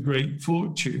 and for great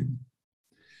fortune.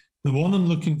 The one I'm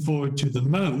looking forward to the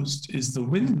most is the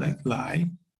wind Leklai,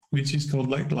 which is called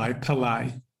Leklai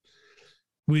Palai,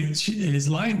 which is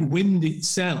like wind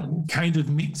itself, kind of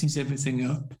mixes everything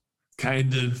up,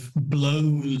 kind of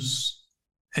blows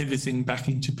everything back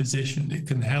into position. It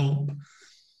can help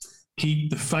keep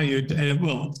the fire,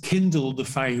 kindle the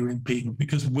fire in people,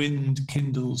 because wind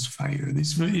kindles fire.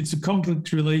 It's a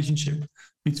complex relationship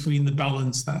between the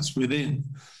balance that's within.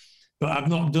 But I've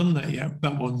not done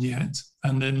that one yet.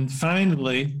 And then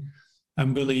finally,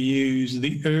 I'm going to use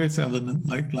the earth element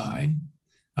Leklai,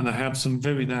 and I have some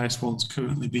very nice ones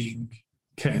currently being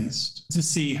cased to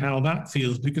see how that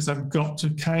feels, because I've got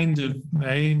to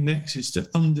my aim next is to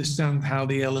understand how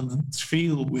the elements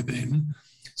feel within,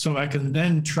 so I can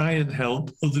then try and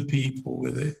help other people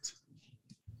with it.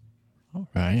 All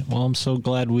right. Well, I'm so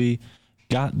glad we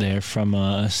got there from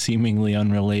a seemingly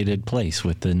unrelated place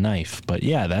with the knife. But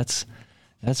yeah, that's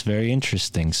very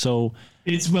interesting. So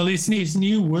it's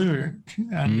new work,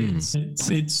 and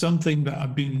it's something that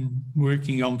I've been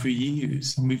working on for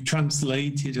years. And we've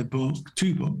translated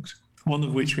two books, one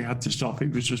of which we had to stop.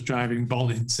 It was just driving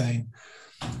Boll insane.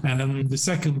 And then the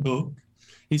second book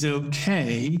is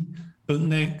okay.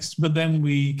 But then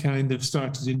we kind of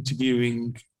started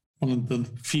interviewing one of the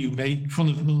few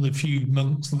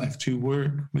monks left who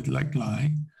work with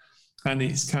Leklai, and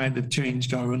it's kind of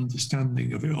changed our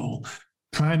understanding of it all,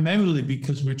 primarily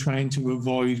because we're trying to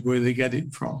avoid where they get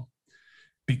it from,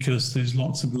 because there's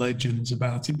lots of legends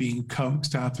about it being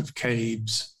coaxed out of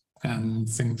caves and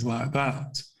things like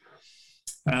that.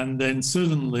 And then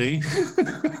suddenly,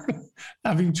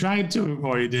 having tried to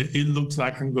avoid it, it looks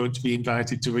like I'm going to be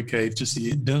invited to a cave to see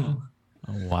it done.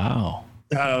 Oh, wow.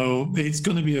 So it's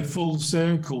going to be a full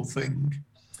circle thing,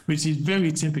 which is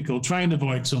very typical. Try and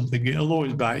avoid something, it'll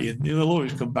always bite you. It'll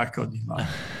always come back on you, man.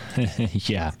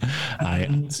 Yeah.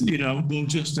 And, we'll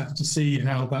just have to see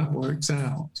how that works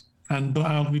out. But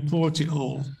I'll report it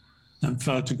all and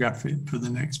photograph it for the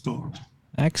next book.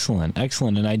 Excellent.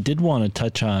 And I did want to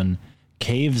touch on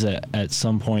caves at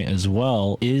some point as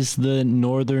well. Is the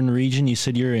northern region, you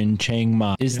said you're in Chiang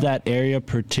Mai, is that area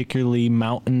particularly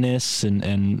mountainous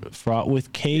and fraught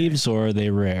with caves, or are they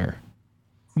rare?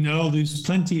 No, there's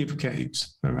plenty of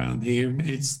caves around here.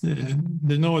 It's the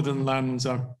northern lands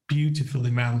are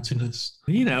beautifully mountainous,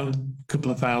 a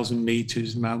couple of 1,000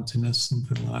 meters mountainous,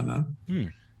 something like that.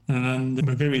 And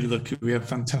we're very lucky. We have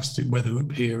fantastic weather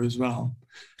up here as well.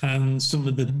 And some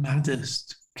of the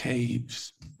maddest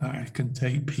caves that I can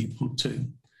take people to,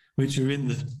 which are in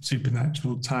the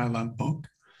Supernatural Thailand book.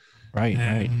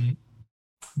 Right.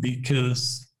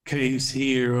 Because caves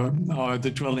here are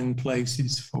the dwelling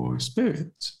places for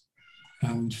spirits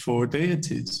and for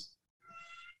deities.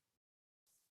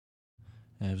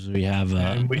 As we have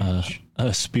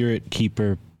a spirit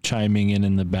keeper chiming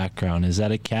in the background. Is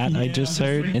that a cat I just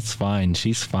heard? It's fine.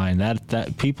 She's fine.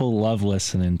 That people love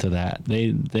listening to that.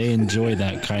 They enjoy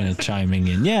that kind of chiming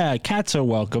in. Yeah, cats are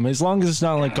welcome as long as it's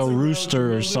not like a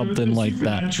rooster or something like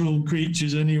that. Natural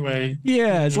creatures anyway.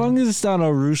 Yeah, as long as it's not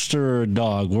a rooster or a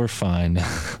dog, we're fine.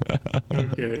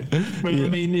 Okay. But I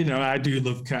mean, I do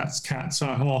love cats. Cats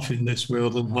are half in this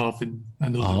world and half in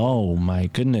another. Oh my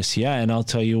goodness. Yeah, and I'll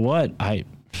tell you what,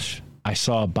 I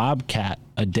saw a bobcat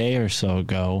a day or so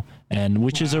ago, and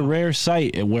which is a rare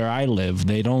sight where I live.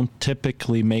 They don't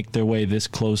typically make their way this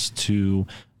close to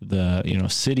the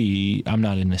city. I'm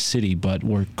not in a city, but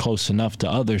we're close enough to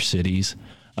other cities.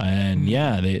 And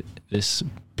this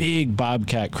big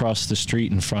bobcat crossed the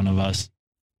street in front of us.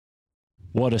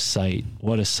 What a sight.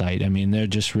 I mean, they're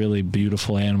just really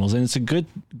beautiful animals. And it's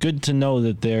good to know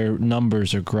that their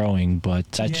numbers are growing, but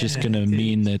that's just going to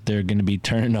mean that they're going to be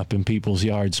turning up in people's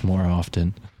yards more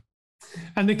often.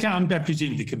 And they can, I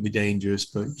presume they can be dangerous,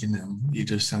 but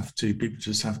people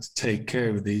just have to take care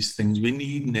of these things. We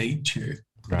need nature.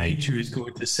 Right. Nature is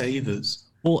going to save us.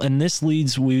 Well, and this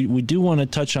leads, we do want to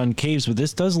touch on caves, but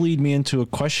this does lead me into a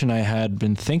question I had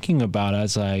been thinking about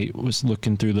as I was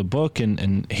looking through the book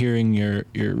and hearing your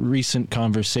recent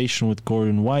conversation with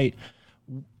Gordon White.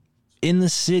 In the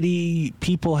city,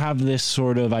 people have this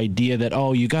sort of idea that,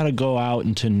 oh, you got to go out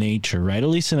into nature, right? At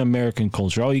least in American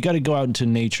culture. Oh, you got to go out into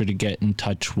nature to get in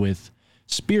touch with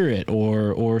spirit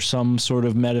or some sort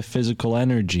of metaphysical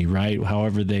energy, right?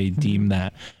 However they deem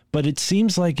that. But it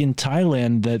seems like in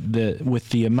Thailand that with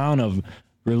the amount of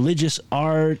religious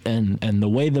art and the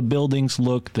way the buildings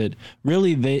look, that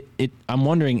really I'm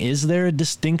wondering, is there a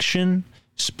distinction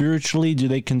spiritually? Do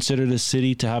they consider the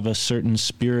city to have a certain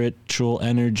spiritual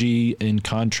energy in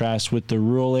contrast with the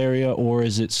rural area, or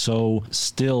is it so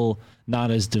still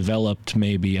not as developed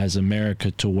maybe as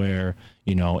America to where,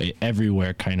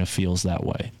 everywhere kind of feels that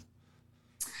way?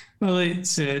 Well,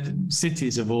 it's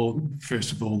cities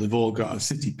first of all, they've all got a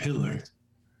city pillar,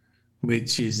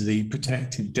 which is the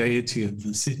protective deity of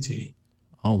the city.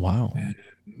 Oh, wow.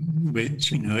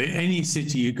 Which, any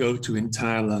city you go to in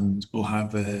Thailand will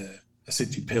have a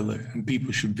city pillar, and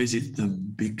people should visit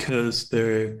them because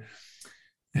they're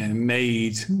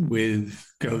made with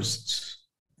ghosts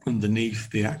underneath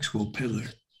the actual pillar.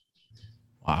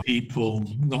 Wow. People,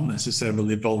 not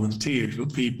necessarily volunteers,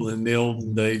 but people in the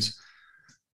olden days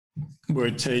were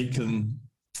taken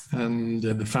and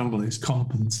the families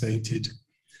compensated,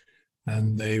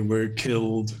 and they were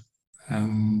killed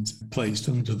and placed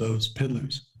under those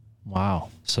pillars. Wow.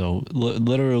 So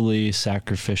literally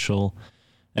sacrificial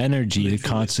energy to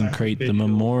consecrate the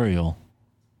memorial.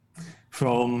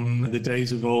 From the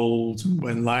days of old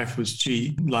when life was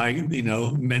cheap,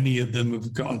 many of them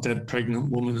have got a dead pregnant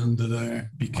woman under there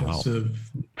because of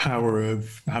power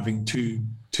of having two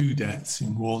deaths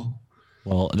in one.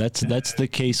 Well, that's the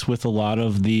case with a lot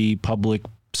of the public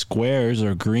squares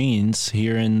or greens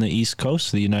here in the East Coast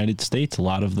of the United States. A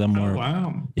lot of them were,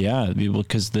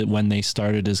 because when they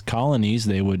started as colonies,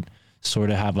 they would sort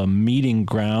of have a meeting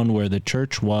ground where the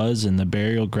church was, and the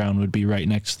burial ground would be right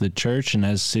next to the church. And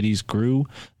as cities grew,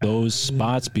 those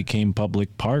spots became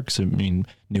public parks. I mean,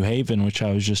 New Haven, which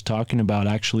I was just talking about,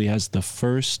 actually has the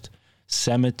first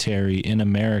cemetery in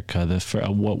America,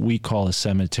 what we call a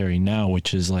cemetery now,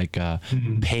 which is like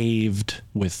paved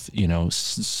with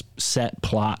set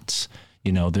plots.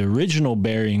 The original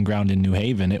burying ground in New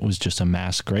Haven, it was just a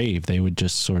mass grave. They would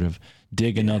just sort of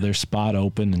dig another spot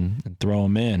open and throw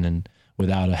them in, and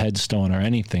without a headstone or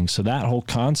anything. So that whole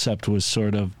concept was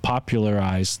sort of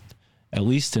popularized, at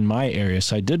least in my area.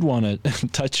 So I did want to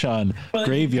touch on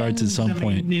graveyards at some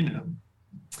point.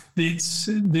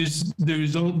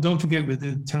 Don't forget with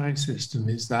the Thai system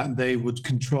is that they would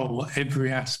control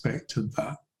every aspect of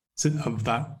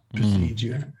that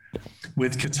procedure.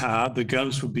 With Qatar, the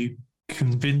ghost would be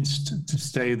convinced to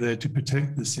stay there to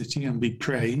protect the city and be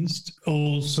praised.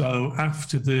 Also,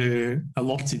 after the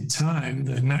allotted time,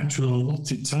 the natural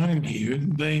allotted time here,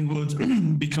 they would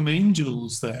become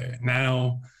angels there.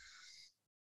 Now,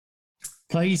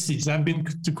 places, I've been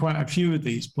to quite a few of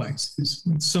these places.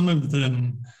 Some of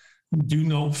them do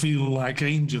not feel like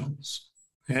angels.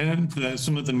 Yeah?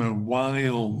 Some of them are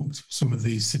wild, some of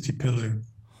these city pillar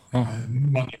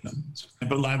monuments.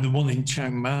 But like the one in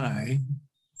Chiang Mai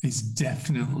is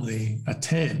definitely a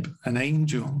tib, an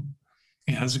angel.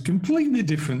 It has a completely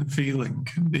different feeling.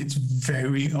 It's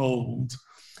very old,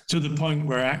 to the point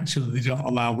where actually they don't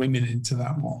allow women into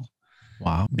that one.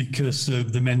 Wow. Because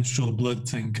of the menstrual blood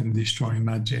thing can destroy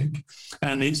magic.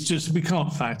 And it's just, we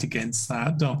can't fight against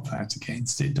that. Don't fight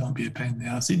against it. Don't be a pain in the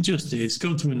ass. It just is.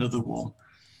 Go to another one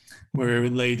where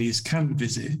ladies can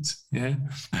visit. Yeah.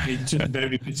 It's just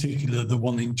very particular, the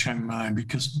one in Chiang Mai,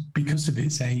 because of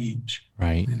its age.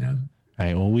 Right.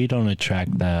 Right. Well, we don't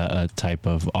attract the type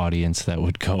of audience that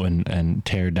would go and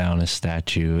tear down a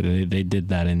statue. They did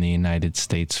that in the United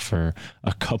States for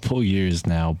a couple years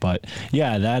now. But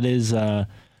yeah, that is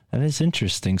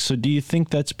interesting. So do you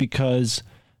think that's because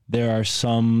there are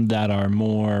some that are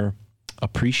more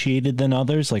appreciated than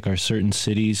others? Like, are certain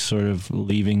cities sort of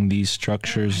leaving these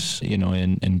structures,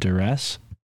 in duress?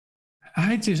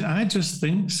 I just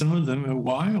think some of them are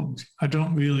wild. I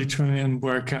don't really try and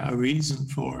work out a reason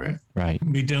for it. Right.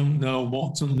 We don't know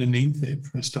what's underneath it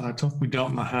for a start off. We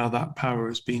don't know how that power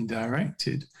has been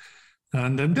directed.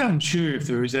 And I'm damn sure if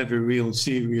there was ever real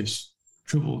serious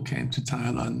trouble came to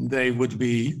Thailand, they would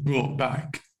be brought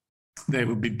back. They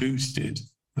would be boosted,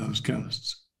 those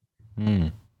ghosts,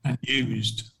 and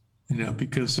used,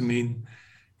 because,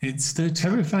 they're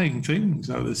terrifying things,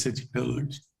 the city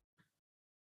pillars.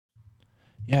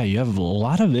 Yeah, you have a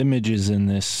lot of images in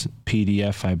this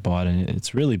PDF I bought, and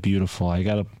it's really beautiful. I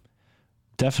gotta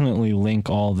definitely link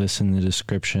all this in the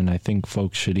description. I think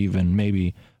folks should even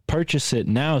maybe purchase it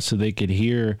now so they could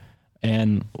hear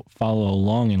and follow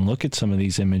along and look at some of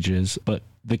these images. But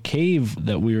the cave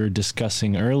that we were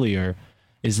discussing earlier,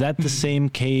 is that the same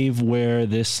cave where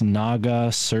this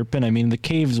Naga serpent? I mean, the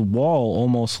cave's wall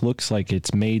almost looks like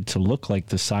it's made to look like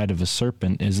the side of a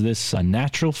serpent. Is this a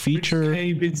natural feature?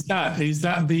 Cave is that? Is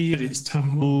that the? It's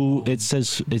Tamil. It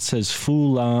says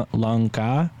Fu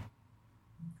Lanka.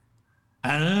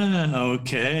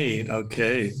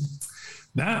 Okay.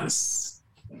 That's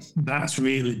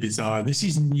really bizarre. This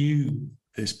is new,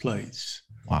 this place.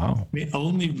 Wow. It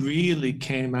only really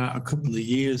came out a couple of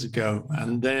years ago,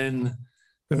 and then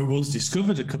it was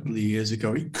discovered a couple of years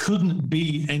ago. It couldn't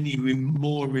be any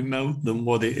more remote than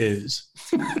what it is.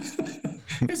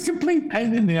 It's a complete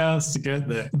pain in the ass to get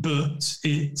there, but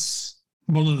it's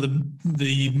one of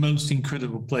the most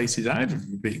incredible places I've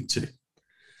ever been to.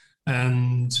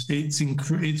 And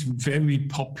it's very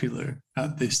popular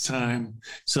at this time.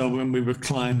 So when we were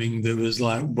climbing, there was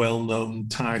like well-known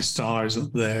Thai stars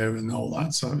up there and all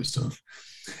that sort of stuff.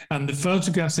 And the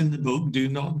photographs in the book do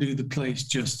not do the place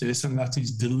justice, and that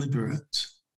is deliberate.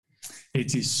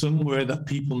 It is somewhere that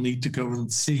people need to go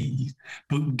and see,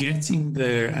 but getting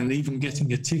there and even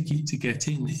getting a ticket to get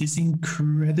in is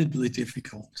incredibly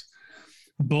difficult.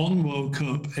 Bon woke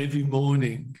up every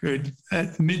morning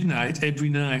at midnight every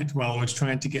night while I was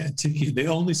trying to get a ticket. They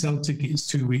only sell tickets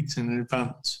 2 weeks in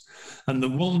advance. And the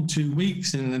 1-2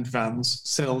 weeks in advance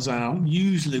sells out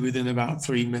usually within about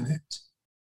 3 minutes.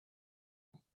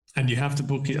 And you have to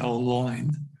book it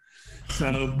online.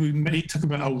 So it took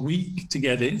about a week to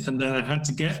get it. And then I had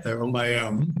to get there on my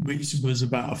own, which was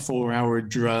about a 4-hour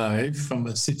drive from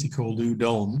a city called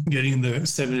Udon. Getting there at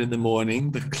 7 in the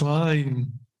morning. The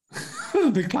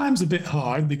climb's a bit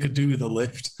hard. They could do with a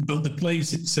lift, but the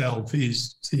place itself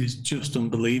is just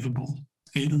unbelievable.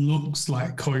 It looks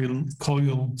like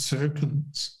coiled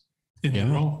serpents in the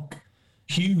rock.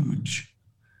 Huge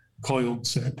coiled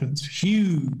serpents,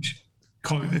 huge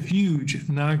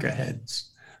naga heads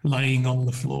lying on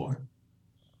the floor.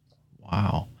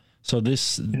 Wow. So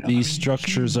these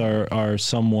structures are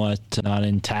somewhat not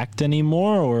intact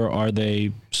anymore, or are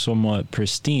they somewhat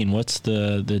pristine? What's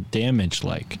the damage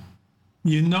like?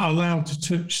 You're not allowed to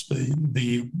touch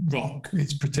the rock.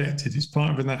 It's protected. It's part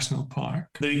of a national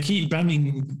park. They keep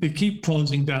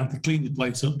closing down to clean the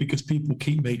place up because people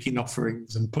keep making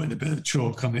offerings and putting a bit of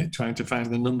chalk on it, trying to find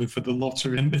the number for the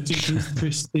lottery. But it is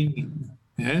pristine.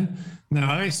 Yeah.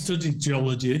 Now, I studied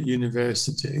geology at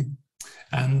university,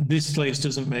 and this place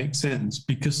doesn't make sense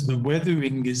because the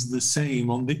weathering is the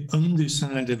same on the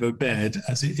underside of a bed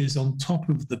as it is on top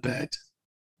of the bed.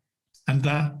 And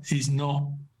that is not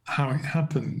how it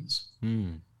happens.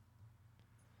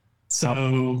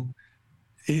 So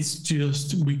it's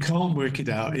just, we can't work it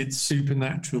out. It's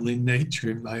supernatural in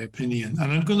nature, in my opinion.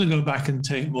 And I'm going to go back and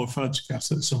take more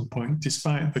photographs at some point,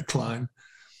 despite the climb,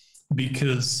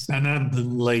 and add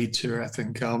them later. I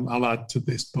think I'll add to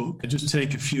this book. I just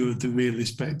take a few of the really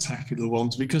spectacular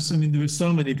ones because, there were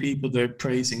so many people there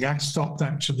praising. I stopped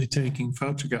actually taking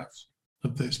photographs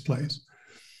of this place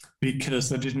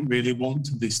because I didn't really want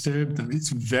to disturb them. It's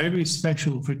very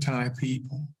special for Thai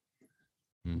people.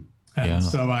 And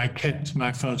so I kept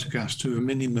my photographs to a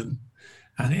minimum.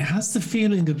 And it has the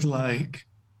feeling of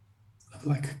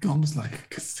almost like a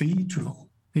cathedral.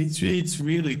 It's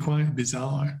really quite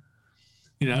bizarre.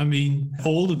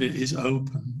 All of it is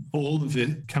open. All of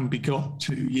it can be got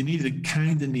to. You need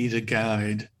a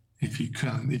guide if you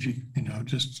can,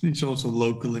 it's also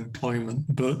local employment.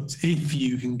 But if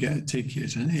you can get a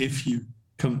ticket and if you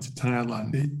come to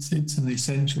Thailand, it's an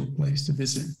essential place to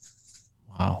visit.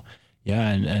 Wow.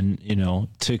 Yeah. And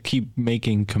to keep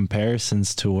making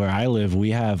comparisons to where I live,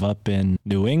 we have up in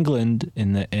New England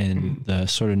in the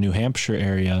sort of New Hampshire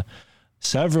area,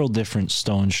 several different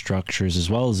stone structures, as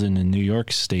well as in the New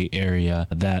York State area,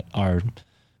 that are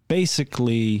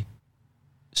basically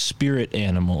spirit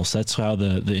animals. That's how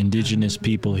the indigenous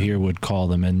people here would call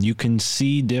them. And you can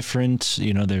see different,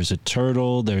 there's a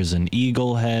turtle, there's an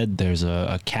eagle head, there's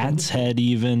a cat's head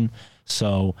even.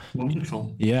 So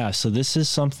wonderful. Yeah, so this is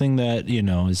something that,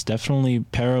 is definitely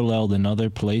paralleled in other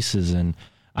places. And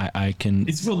I can...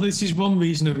 This is one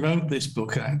reason I wrote this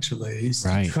book, actually, is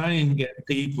to try and get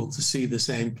people to see the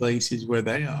same places where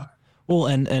they are. Well,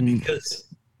 and because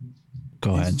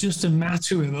go ahead. It's just a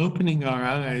matter of opening our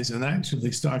eyes and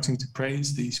actually starting to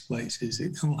praise these places.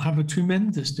 It will have a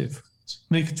tremendous difference,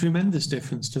 make a tremendous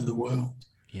difference to the world.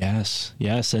 Yes,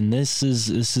 yes, and this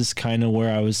is kind of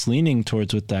where I was leaning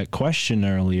towards with that question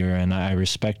earlier, and I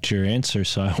respect your answer,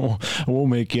 so I won't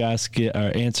make you ask it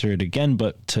or answer it again.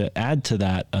 But to add to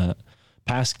that,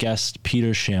 past guest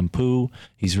Peter Shampoo,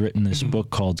 he's written this book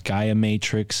called Gaia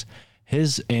Matrix.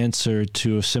 His answer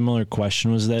to a similar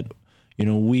question was that,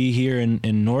 we here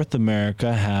in North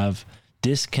America have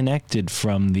disconnected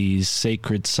from these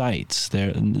sacred sites.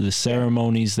 The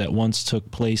ceremonies that once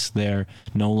took place there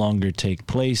no longer take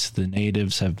place. The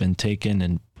natives have been taken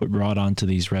and brought onto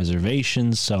these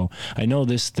reservations. So I know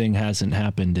this thing hasn't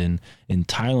happened in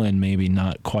Thailand, maybe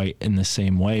not quite in the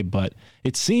same way, but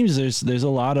it seems there's a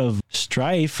lot of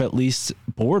strife, at least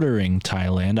bordering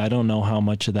Thailand. I don't know how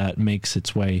much of that makes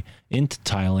its way into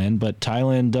Thailand, but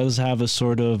Thailand does have a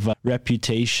sort of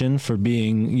reputation for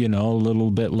being, a little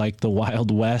bit like the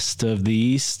Wild West of the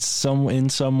East in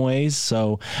some ways.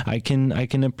 So I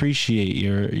can appreciate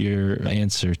your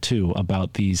answer too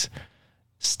about these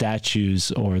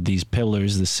statues or these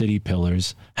pillars, the city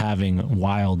pillars, having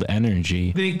wild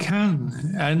energy. They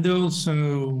can. And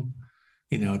also,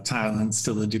 Thailand's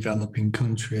still a developing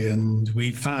country, and we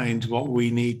find what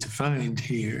we need to find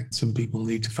here. Some people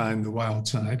need to find the wild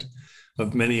side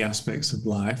of many aspects of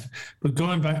life. But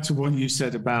going back to what you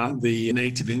said about the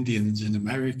native Indians in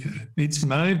America, it's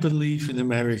my belief in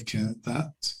America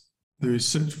that there is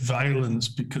such violence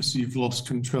because you've lost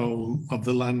control of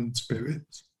the land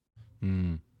spirits.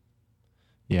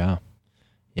 Yeah.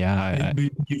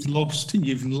 You've lost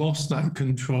that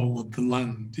control of the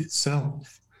land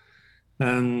itself.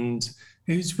 And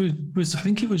it was I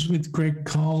think it was with Greg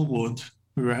Carlwood.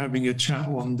 We were having a chat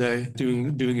one day,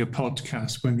 doing a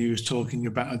podcast, when he was talking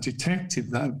about a detective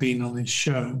that had been on his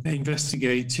show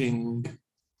investigating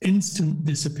instant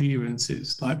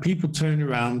disappearances. Like, people turn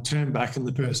around, turn back, and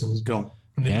the person's gone.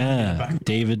 Yeah,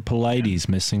 David Paulides,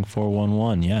 Missing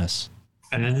 411, yes.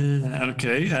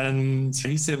 Okay, and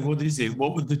he said, what is it?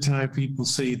 What would the Thai people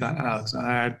see that as? I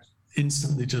had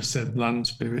instantly just said land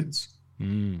spirits.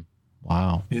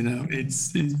 Wow.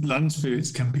 It's land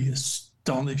spirits can be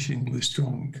astonishingly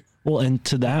strong. Well, and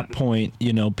to that point,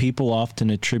 people often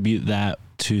attribute that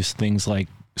to things like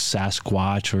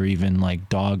Sasquatch or even like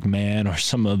Dogman or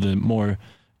some of the more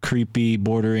creepy,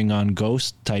 bordering on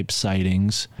ghost type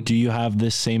sightings. Do you have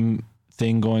this same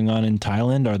thing going on in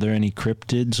Thailand? Are there any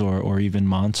cryptids or even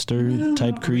monster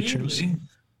type creatures? Really.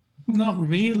 Not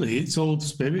really. It's all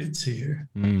spirits here.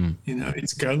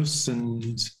 It's ghosts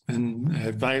and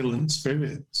violent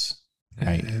spirits.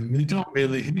 Right. We don't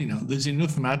really, there's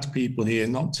enough mad people here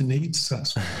not to need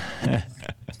Sasquatch.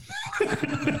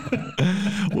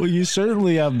 Well, you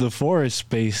certainly have the forest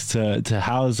space to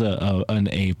house an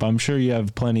ape. I'm sure you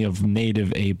have plenty of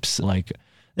native apes. Like,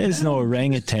 there's no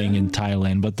orangutan in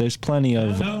Thailand, but there's plenty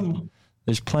of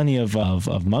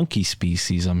monkey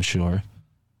species, I'm sure.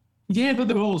 Yeah, but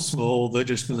they're all small. They're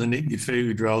just going to nick your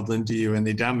food rather than do you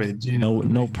any damage.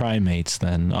 No primates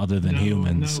then, other than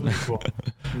humans.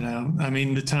 No, I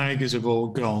mean, the tigers have all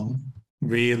gone.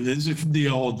 Really, there's the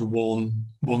odd one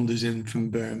wanders in from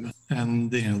Burma,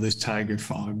 and there's tiger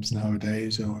farms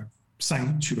nowadays, or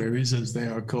sanctuaries as they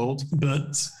are called.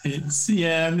 But they're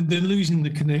losing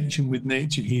the connection with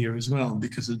nature here as well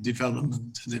because of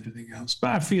development and everything else.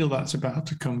 But I feel that's about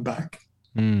to come back.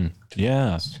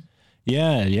 Yeah.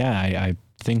 I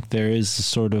think there is a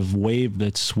sort of wave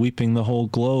that's sweeping the whole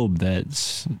globe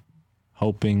that's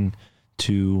hoping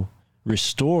to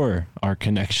restore our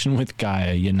connection with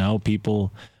Gaia.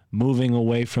 People moving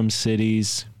away from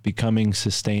cities, becoming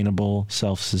sustainable,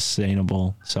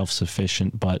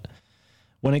 self-sufficient. But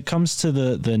when it comes to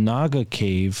the Naga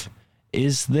cave,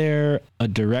 is there a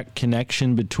direct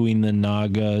connection between the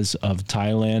Nagas of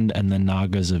Thailand and the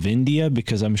Nagas of India?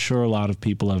 Because I'm sure a lot of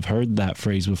people have heard that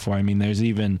phrase before. I mean, there's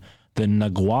even the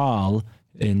Nagual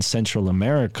in Central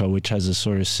America, which has a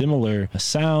sort of similar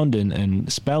sound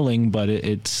and spelling, but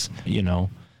it's,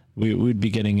 we'd be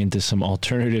getting into some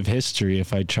alternative history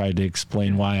if I tried to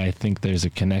explain why I think there's a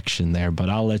connection there. But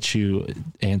I'll let you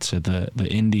answer the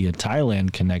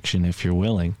India-Thailand connection if you're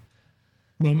willing.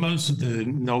 Well, most of the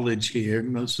knowledge here,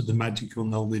 most of the magical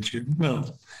knowledge,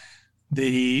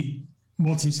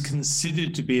 what is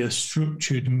considered to be a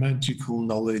structured magical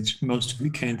knowledge, most of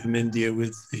it came from India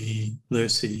with the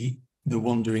Lursi, the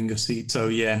wandering Assi. So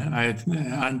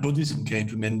and Buddhism came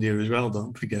from India as well,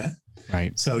 don't forget.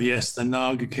 Right. So yes, the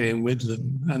Naga came with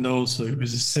them. And also it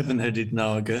was a 7-headed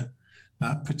Naga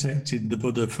that protected the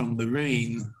Buddha from the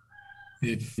rain,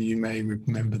 if you may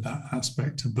remember that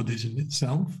aspect of Buddhism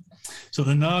itself. So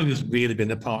the Naga's really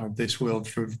been a part of this world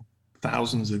for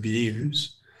thousands of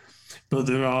years. But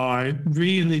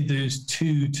there's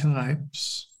two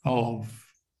types of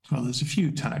Well, there's a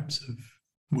few types of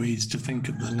ways to think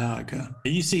of the Naga.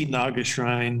 You see Naga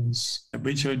shrines,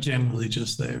 which are generally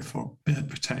just there for bit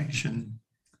protection,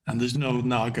 and there's no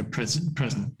Naga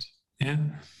present. Yeah,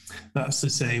 that's the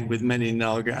same with many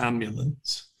Naga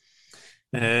amulets.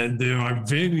 There are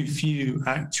very few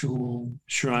actual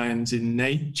shrines in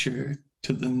nature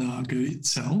to the Naga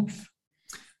itself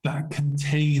that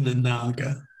contain a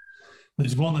Naga.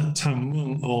 There's one at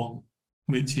Tamwung,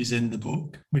 which is in the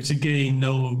book, which again,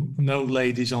 no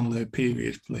ladies on their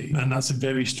period, please. And that's a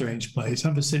very strange place.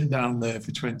 Have a sit down there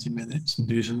for 20 minutes and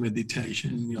do some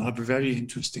meditation, and you'll have a very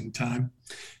interesting time.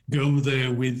 Go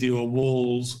there with your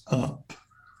walls up,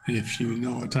 if you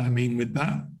know what I mean with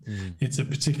that. It's a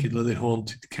particularly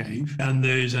haunted cave. And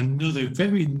there's another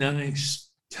very nice,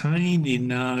 tiny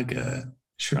Naga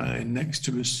shrine next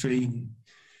to a stream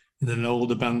in an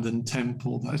old abandoned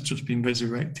temple that's just been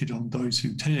resurrected on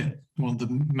Doisu Te, one of the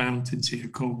mountains here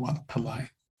called Wat Palab,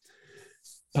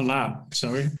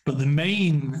 sorry. But the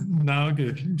main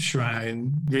Naga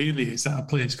shrine really is at a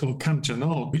place called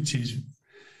Kamchanok, which is,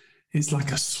 it's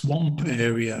like a swamp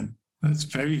area that's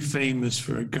very famous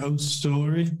for a ghost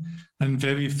story and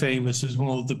very famous as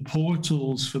one of the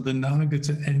portals for the Naga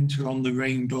to enter on the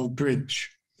Rainbow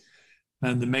Bridge.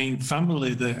 And the main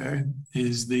family there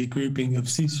is the grouping of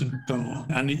Sisuto.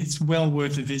 And it's well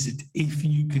worth a visit if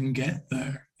you can get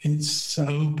there. It's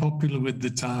so popular with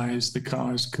the Thais, the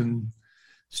cars can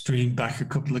stream back a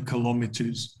couple of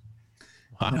kilometers.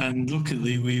 Wow. And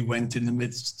luckily we went in the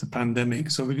midst of the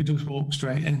pandemic, so we could just walk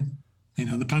straight in. You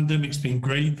know, the pandemic's been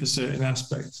great for certain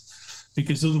aspects,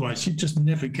 because otherwise you'd just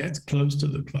never get close to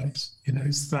the place. You know,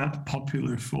 it's that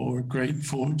popular for great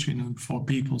fortune and for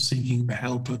people seeking the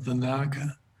help of the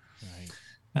Naga. Right.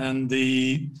 And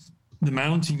the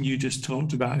mountain you just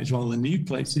talked about is one of the new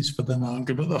places for the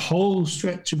Naga, but the whole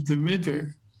stretch of the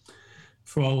river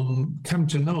from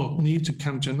Kamchanok, near to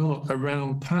Kamchanok,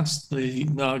 around past the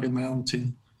Naga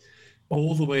mountain,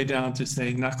 all the way down to,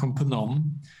 say, Nakhon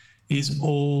Phanom, is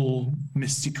all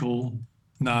mystical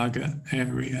Naga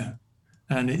area.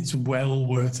 And it's well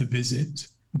worth a visit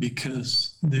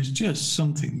because there's just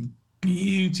something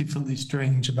beautifully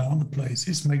strange about the place.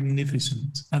 It's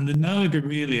magnificent. And the Naga,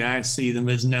 really, I see them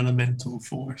as an elemental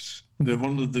force. They're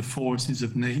one of the forces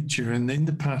of nature. And in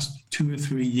the past 2 or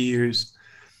 3 years,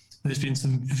 there's been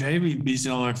some very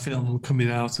bizarre film coming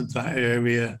out of that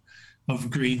area of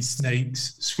green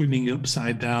snakes swimming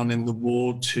upside down in the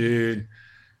water,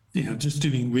 you know, just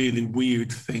doing really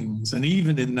weird things. And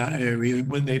even in that area,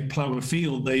 when they plow a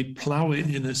field, they plow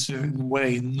it in a certain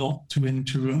way not to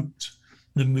interrupt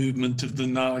the movement of the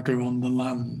Naga on the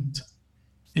land.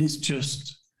 It's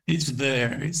just, it's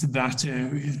there. It's that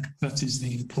area that is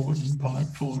the important part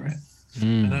for it.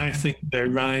 And I think they're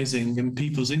rising, and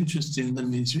people's interest in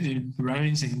them is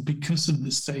rising because of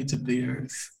the state of the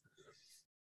earth.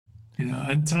 You know,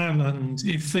 and Thailand,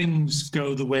 if things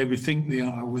go the way we think they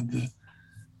are with the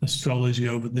astrology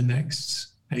over the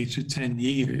next 8 or 10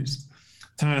 years,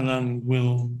 Thailand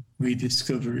will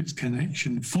rediscover its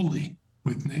connection fully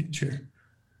with nature,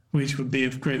 which would be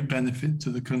of great benefit to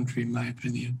the country, in my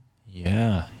opinion.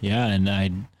 Yeah,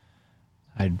 and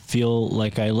I'd feel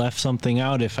like I left something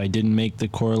out if I didn't make the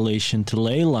correlation to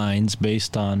ley lines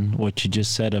based on what you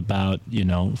just said about, you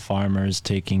know, farmers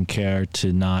taking care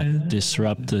to not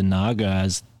disrupt the Naga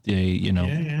as they, you know,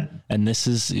 and this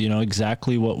is, you know,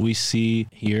 exactly what we see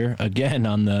here again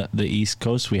on the East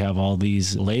Coast. We have all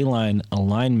these ley line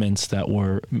alignments that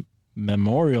were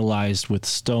memorialized with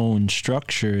stone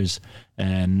structures,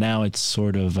 and now it's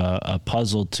sort of a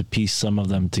puzzle to piece some of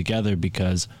them together,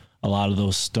 because a lot of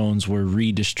those stones were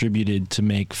redistributed to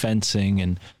make fencing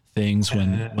and things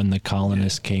when the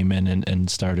colonists came in and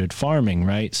started farming,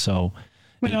 right? So,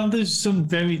 well, there's some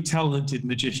very talented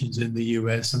magicians in the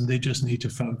US, and they just need to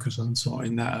focus on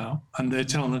sorting that out. And they're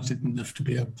talented enough to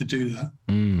be able to do that.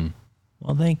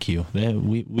 Well, thank you.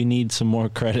 We need some more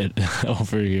credit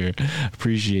over here.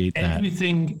 Appreciate that.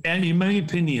 Everything, and in my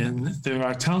opinion, there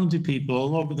are talented people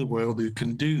all over the world who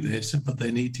can do this, but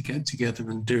they need to get together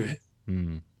and do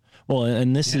it. Well,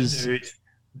 and this is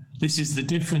the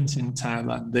difference in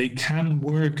Thailand. They can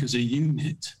work as a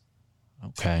unit.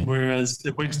 Okay. Whereas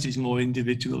the West is more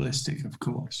individualistic, of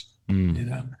course. You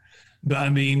know, but I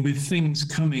mean, with things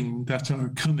coming that are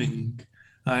coming,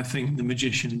 I think the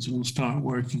magicians will start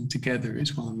working together.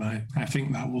 Is one of my. I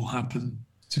think that will happen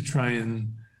to try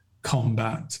and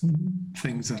combat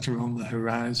things that are on the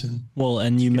horizon. Well,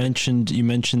 and you mentioned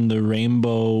the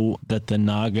rainbow that the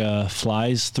Naga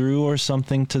flies through, or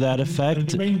something to that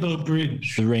effect. The Rainbow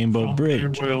Bridge. The Rainbow from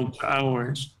Bridge. Their world to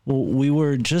ours. Well, we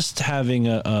were just having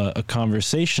a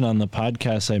conversation on the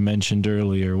podcast I mentioned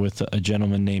earlier with a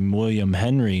gentleman named William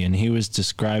Henry, and he was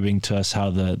describing to us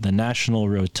how the National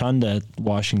Rotunda at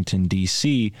Washington,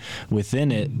 D.C.,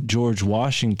 within it, George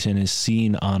Washington is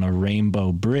seen on a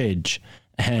rainbow bridge.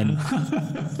 And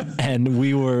and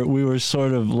we were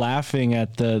sort of laughing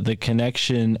at the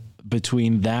connection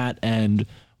between that and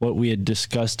what we had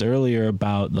discussed earlier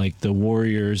about like the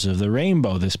warriors of the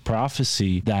rainbow, this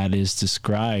prophecy that is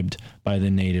described by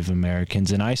the Native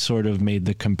Americans. And I sort of made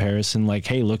the comparison like,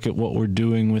 hey, look at what we're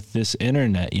doing with this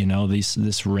internet. You know,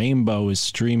 this rainbow is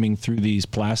streaming through these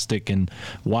plastic and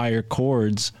wire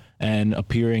cords and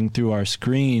appearing through our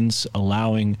screens,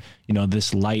 allowing, you know,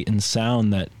 this light and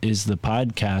sound that is the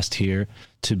podcast here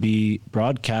to be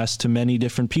broadcast to many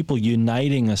different people,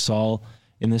 uniting us all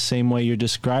in the same way you're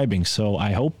describing. So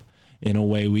I hope in a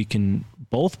way we can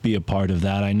both be a part of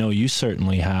that. I know you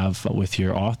certainly have with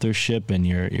your authorship and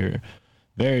your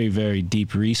very, very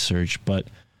deep research. But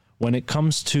when it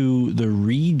comes to the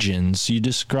regions, you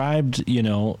described, you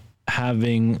know,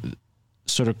 having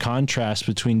sort of contrast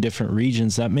between different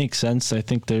regions. That makes sense. I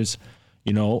think there's,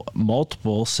 you know,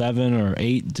 multiple 7 or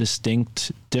 8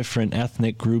 distinct different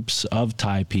ethnic groups of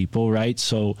Thai people, right?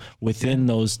 So within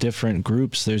those different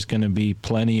groups, there's going to be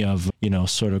plenty of, you know,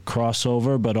 sort of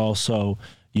crossover, but also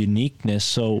uniqueness.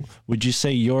 So would you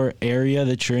say your area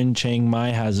that you're in, Chiang Mai,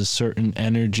 has a certain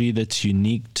energy that's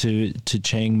unique to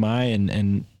Chiang Mai?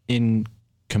 And in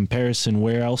comparison,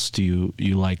 where else do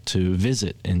you like to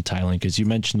visit in Thailand? Because you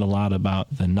mentioned a lot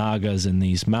about the Nagas and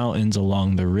these mountains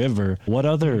along the river. What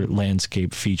other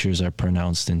landscape features are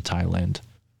pronounced in Thailand?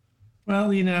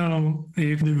 Well, you know,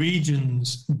 if the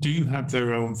regions do have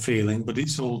their own feeling, but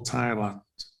it's all Thailand.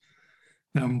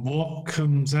 And what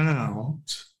comes out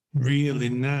really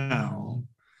now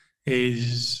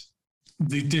is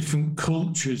the different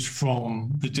cultures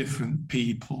from the different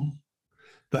people.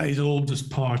 That is all just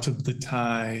part of the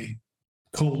Thai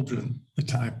cauldron, the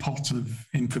Thai pot of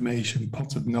information,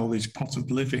 pot of knowledge, pot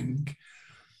of living.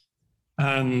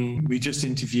 And we just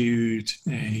interviewed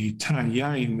a Thai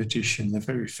Yai magician, a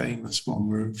very famous one.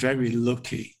 We're very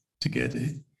lucky to get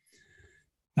it.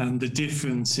 And the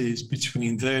differences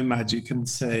between their magic and,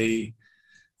 say,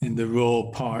 in the raw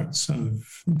parts of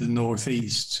the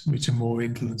Northeast, which are more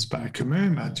influenced by Khmer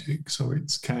magic, so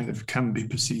it's kind of can be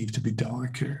perceived to be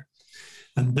darker.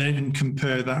 And then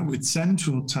compare that with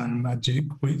Central Thai magic,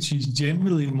 which is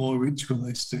generally more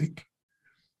ritualistic.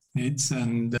 It's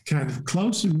kind of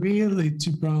closer really to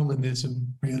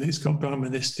Brahmanism, really. It's got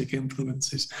Brahmanistic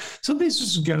influences. So this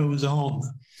just goes on.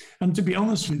 And to be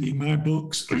honest with you, my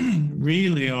books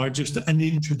really are just an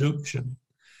introduction.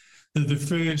 They're the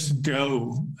first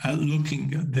go at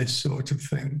looking at this sort of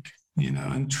thing, you know,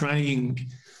 and trying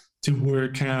to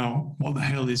work out what the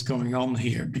hell is going on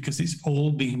here, because it's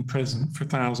all been present for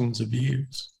thousands of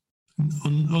years,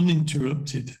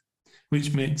 uninterrupted,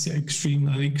 which makes it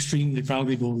an extremely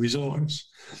valuable resource.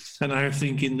 And I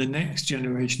think in the next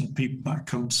generation of people that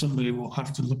come, somebody will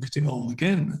have to look at it all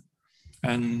again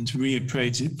and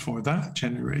reappraise it for that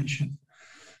generation.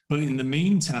 But in the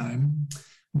meantime,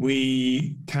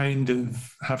 we kind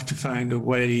of have to find a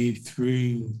way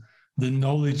through the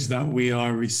knowledge that we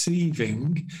are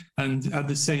receiving and at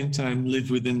the same time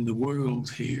live within the world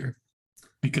here.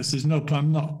 Because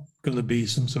I'm not going to be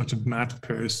some sort of mad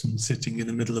person sitting in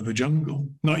the middle of a jungle.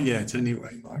 Not yet,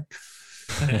 anyway, Mark.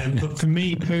 But for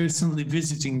me personally,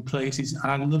 visiting places,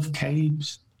 I love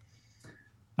caves.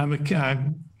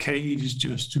 Caves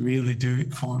just really do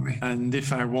it for me. And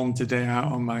if I want a day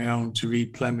out on my own to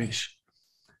replenish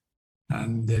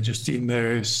and just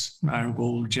immerse, I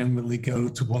will generally go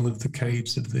to one of the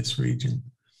caves of this region.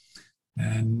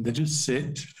 And they just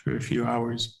sit for a few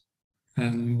hours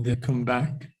and they come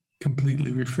back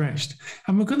completely refreshed.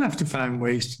 And we're going to have to find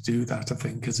ways to do that, I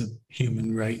think, as a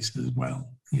human race as well.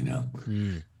 You know,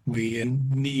 we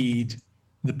need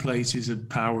the places of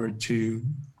power to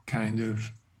kind of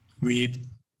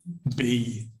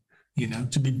be, you know,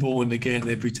 to be born again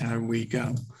every time we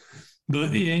go.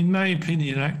 But in my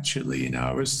opinion, actually, you know,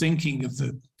 I was thinking of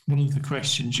one of the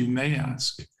questions you may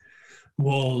ask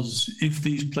was, if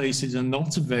these places are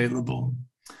not available,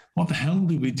 what the hell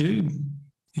do we do?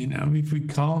 You know, if we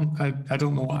can't, I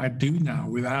don't know what I'd do now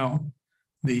without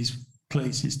these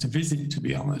places to visit, to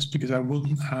be honest, because I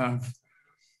wouldn't have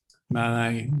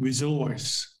my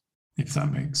resource, if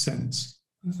that makes sense,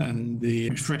 and the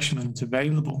refreshment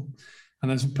available.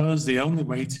 And I suppose the only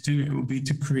way to do it would be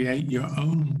to create your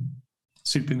own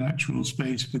supernatural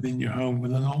space within your home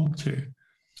with an altar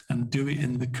and do it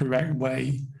in the correct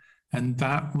way. And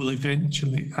that will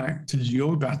eventually act as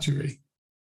your battery.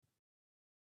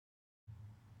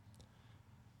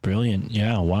 Brilliant.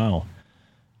 Yeah. Wow.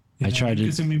 You I know, tried to.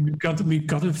 because I mean we've got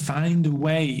to find a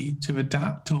way to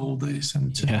adapt all this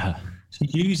and to, Yeah. to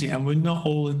use it. And we're not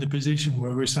all in the position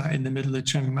where we're sat in the middle of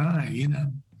Chiang Mai, you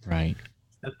know. Right.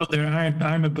 But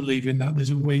I'm a believer in that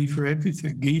there's a way for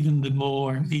everything, even the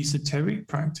more esoteric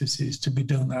practices to be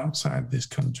done outside this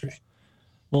country.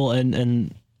 Well,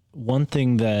 and one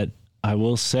thing that I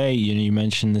will say, you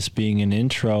mentioned this being an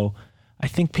intro. I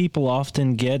think people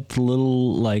often get a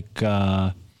little like,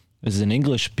 as an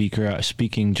English speaker,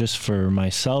 speaking just for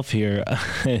myself here,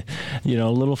 a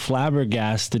little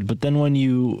flabbergasted. But then when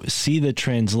you see the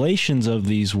translations of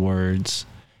these words,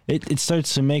 it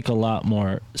starts to make a lot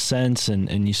more sense,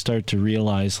 and you start to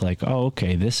realize like, oh,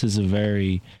 okay, this is a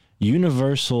very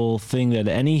universal thing that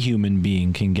any human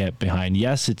being can get behind.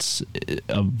 Yes, it's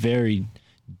a very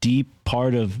deep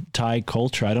part of Thai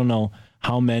culture. I don't know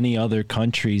how many other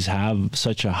countries have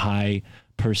such a high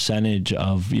percentage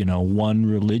of, one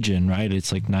religion, right?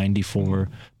 It's like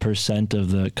 94%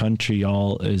 of the country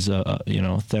all is,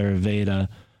 Theravada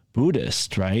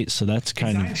Buddhist, right? So that's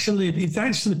it's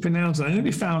actually pronounced, I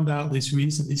only found out this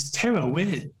recently, it's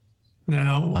Theravada.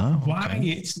 Now, why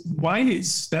it's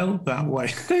spelled that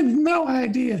way, I have no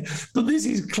idea. But this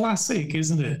is classic,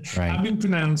 isn't it? Right. I've been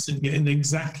pronouncing it in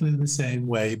exactly the same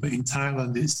way, but in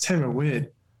Thailand it's Theravada.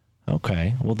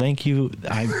 Okay. Well, thank you.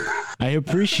 I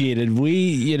appreciate it.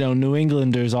 We, New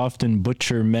Englanders often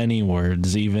butcher many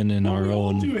words, even in our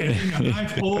own.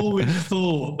 I've always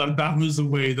thought that was the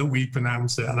way that we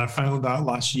pronounce it. And I found out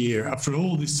last year, after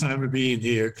all this time of being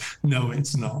here, no,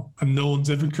 it's not. And no one's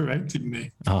ever corrected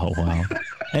me. Oh, wow.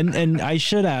 And I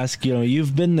should ask,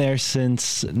 you've been there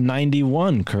since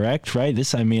 91, correct? Right?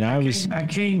 I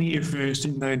came here first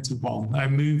in 91. I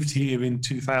moved here in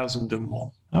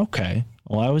 2001. Okay.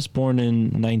 Well, I was born in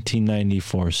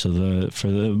 1994, so for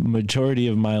the majority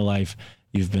of my life,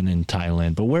 you've been in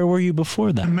Thailand. But where were you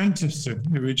before that? Manchester,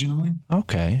 originally.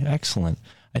 Okay, excellent.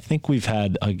 I think we've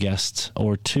had a guest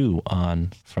or two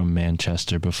on from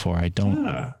Manchester before. I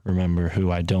don't remember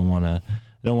who. I don't want to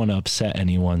upset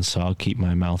anyone, so I'll keep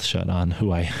my mouth shut on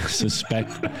who I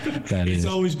suspect that is.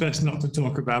 It's always best not to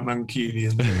talk about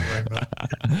Mancunians.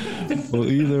 Well,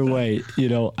 either way,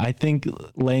 I think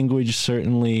language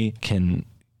certainly can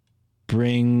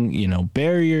bring,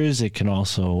 barriers. It can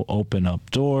also open up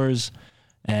doors.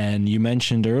 And you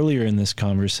mentioned earlier in this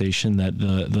conversation that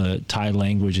the Thai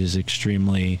language is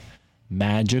extremely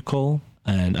magical.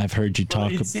 And I've heard you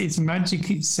talk about it's magic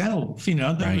itself.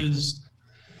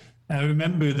 I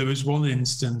remember there was one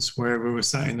instance where we were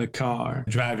sat in the car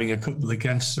driving a couple of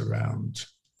guests around,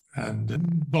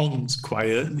 and Bond's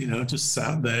quiet, just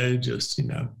sat there, just,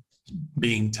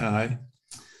 being Thai.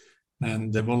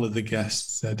 And one of the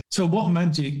guests said, "So what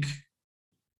magic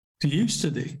do you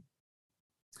study?"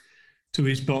 To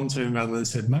which Bond turned around and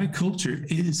said, "My culture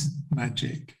is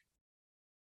magic.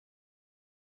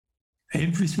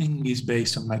 Everything is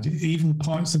based on magic. Even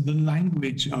parts of the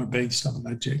language are based on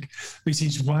magic, which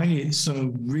is why it's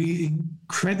so really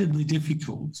incredibly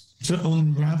difficult to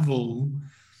unravel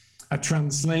a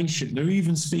translation or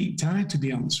even speak Thai, to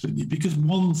be honest with you, because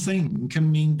one thing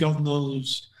can mean God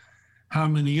knows how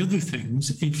many other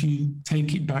things if you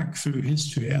take it back through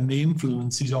history and the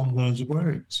influences on those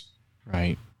words."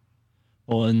 Right.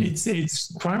 Well, and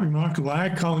it's quite remarkable. I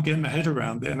can't get my head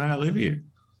around it, and I live here.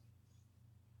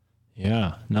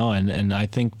 Yeah, no, and I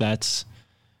think that's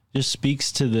just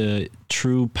speaks to the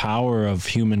true power of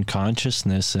human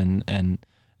consciousness, and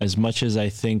as much as I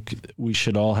think we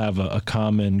should all have a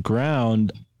common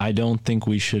ground, I don't think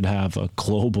we should have a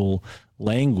global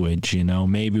language.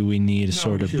 Maybe we need a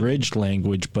sort of bridged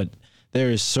language, but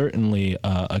there is certainly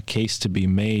a case to be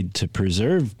made to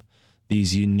preserve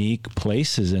these unique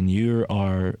places, and you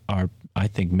are I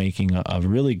think making a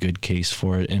really good case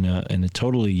for it in a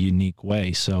totally unique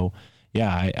way. So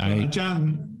yeah,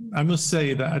 I must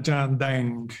say that Ajahn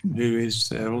Dang, who is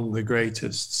one of the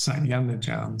greatest Sakyana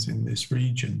Ajahns in this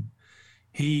region,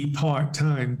 he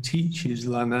part-time teaches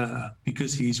Lana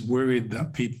because he's worried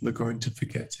that people are going to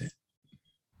forget it.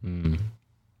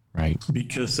 Right.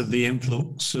 Because of the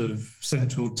influx of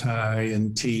Central Thai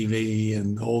and TV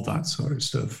and all that sort of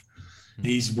stuff.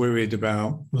 He's worried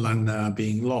about Lana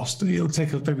being lost. It'll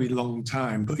take a very long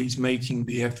time, but he's making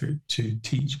the effort to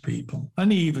teach people.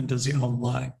 And he even does it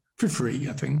online for free,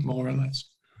 I think, more or less.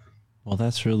 Well,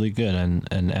 that's really good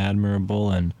and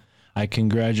admirable. And I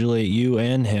congratulate you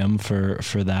and him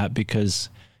for that, because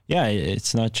yeah,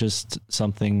 it's not just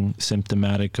something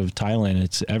symptomatic of Thailand.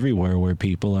 It's everywhere where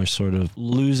people are sort of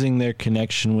losing their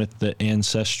connection with the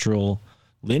ancestral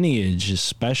lineage,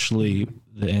 especially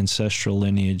the ancestral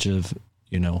lineage of,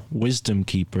 wisdom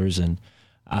keepers. And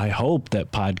I hope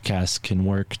that podcasts can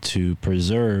work to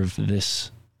preserve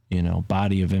this,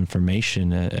 body of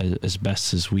information as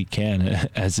best as we can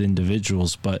as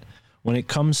individuals. But when it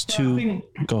comes to,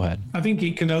 go ahead. I think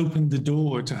it can open the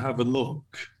door to have a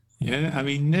look. Yeah, I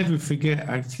mean, never forget,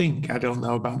 I don't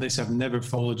know about this, I've never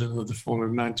followed another form of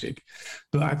magic,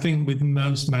 but I think with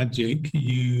most magic,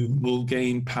 you will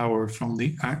gain power from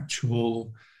the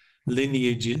actual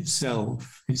lineage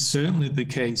itself. It's certainly the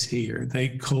case here.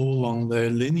 They call on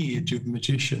their lineage of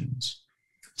magicians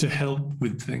to help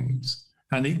with things,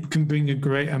 and it can bring a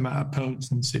great amount of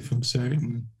potency from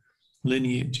certain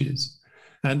lineages.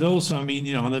 And also, I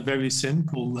mean, on a very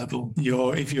simple level,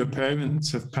 if your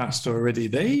parents have passed already,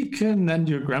 and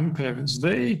your grandparents,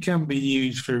 they can be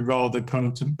used for rather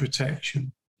potent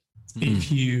protection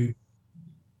if you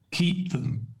keep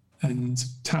them and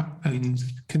tap and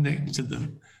connect to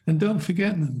them. And don't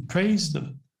forget them, praise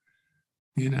them.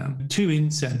 2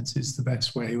 incense is the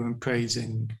best way when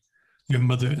praising your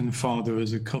mother and father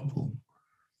as a couple.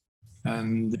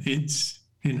 And it's,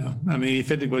 I mean, if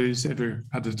anybody's ever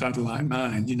had a dad like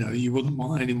mine, you wouldn't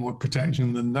want any more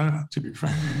protection than that, to be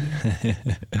frank.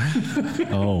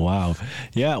 Oh, wow.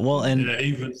 Yeah, well, and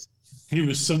he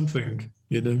was something,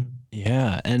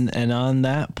 Yeah, and on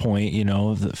that point,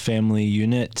 the family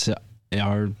unit,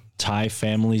 are Thai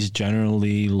families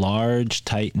generally large,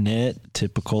 tight-knit,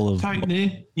 typical of...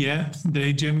 Tight-knit, yeah.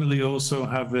 They generally also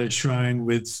have a shrine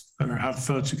or have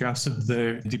photographs of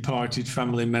their departed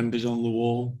family members on the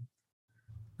wall.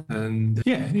 And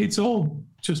yeah, it's all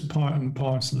just part and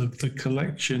parcel of the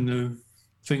collection of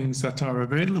things that are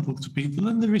available to people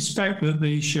and the respect that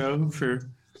they show for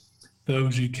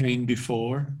those who came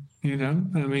before. I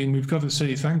mean, we've got to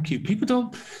say thank you.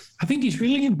 I think it's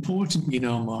really important,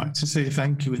 Mark, to say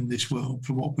thank you in this world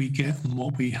for what we get and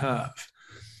what we have.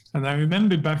 And I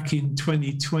remember back in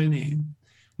 2020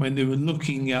 when they were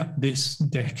looking at this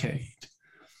decade,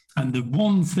 and the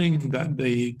one thing that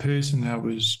the person I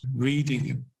was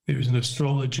reading, it was an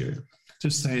astrologer,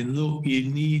 just saying, look, you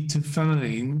need to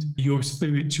find your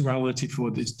spirituality for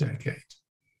this decade.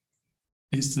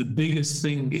 It's the biggest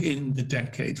thing in the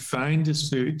decade. Find a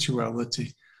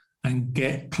spirituality and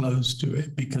get close to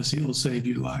it, because it will save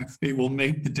your life. It will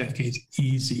make the decade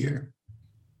easier.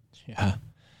 Yeah.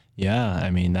 Yeah.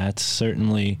 I mean, that's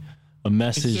certainly a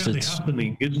message that's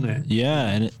happening, isn't it? Yeah.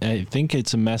 And I think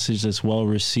it's a message that's well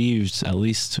received, at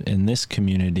least in this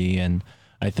community. And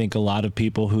I think a lot of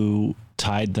people who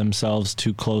tied themselves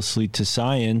too closely to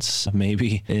science,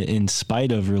 maybe in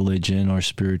spite of religion or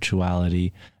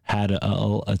spirituality, had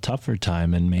a tougher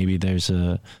time. And maybe there's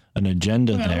an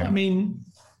agenda there. I mean,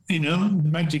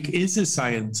 magic is a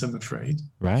science, I'm afraid.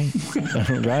 Right.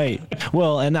 Right.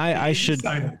 Well, and I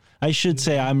should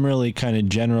say I'm really kind of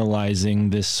generalizing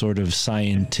this sort of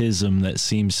scientism that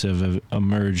seems to have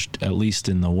emerged, at least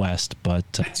in the West.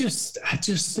 But I just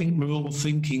think we're all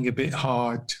thinking a bit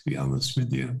hard, to be honest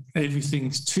with you.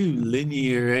 Everything's too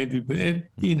linear.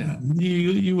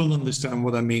 You will understand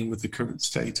what I mean with the current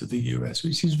state of the US,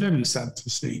 which is very sad to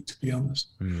see, to be honest.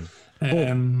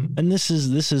 And this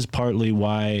is partly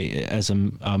why, as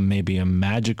maybe a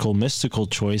magical, mystical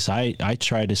choice, I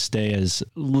try to stay as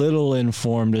little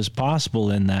informed as possible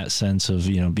in that sense of,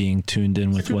 being tuned in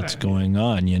with what's going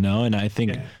on, and I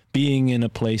think being in a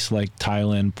place like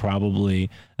Thailand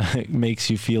probably makes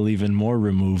you feel even more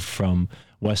removed from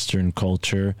Western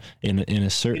culture in a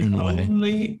certain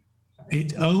way.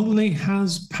 It only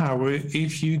has power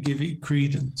if you give it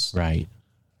credence. Right.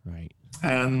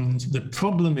 And the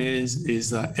problem is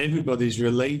that everybody's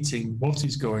relating what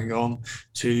is going on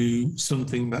to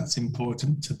something that's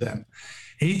important to them.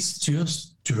 It's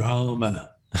just drama.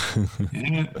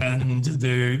 And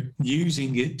they're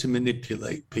using it to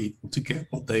manipulate people to get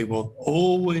what they want.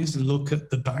 Always look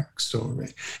at the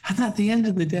backstory. And at the end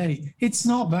of the day, it's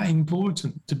not that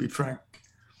important, to be frank.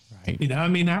 Right. I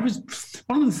mean,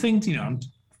 one of the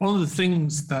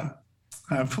things that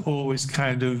I've always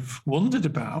kind of wondered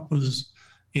about was,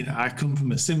 I come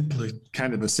from a simpler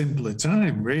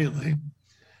time, really.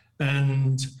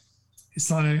 And it's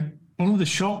like, one of the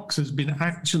shocks has been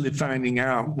actually finding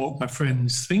out what my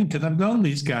friends think. And I've known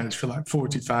these guys for like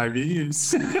 45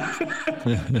 years.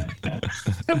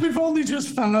 And we've only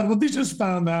just found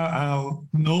out how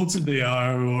naughty they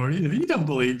are, or, you don't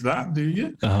believe that, do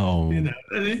you? Oh.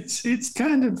 It's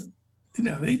kind of,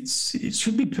 it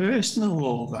should be personal,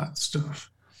 all that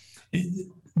stuff.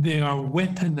 they are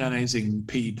weaponizing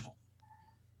people.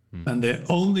 And they're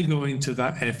only going to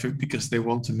that effort because they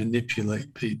want to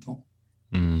manipulate people.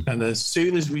 And as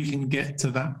soon as we can get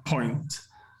to that point,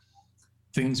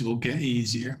 things will get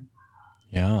easier.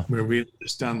 Yeah. Where we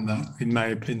understand that, in my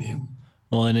opinion.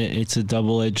 Well, and it's a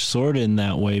double-edged sword in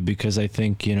that way, because I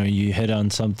think, you hit on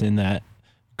something that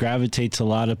gravitates a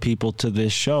lot of people to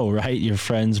this show, right? Your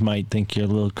friends might think you're a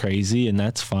little crazy, and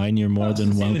that's fine. You're more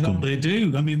than welcome. They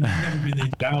do. I mean, they've never been in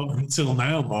doubt until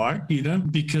now, Mark,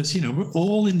 because, we're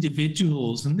all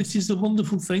individuals, and this is the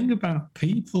wonderful thing about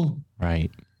people.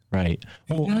 Right.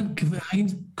 Well,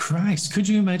 Christ, could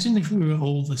you imagine if we were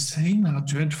all the same? How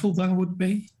dreadful that would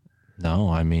be. No,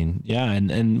 I mean, yeah,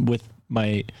 and with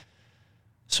my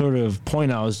sort of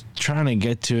point I was trying to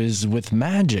get to is with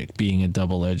magic being a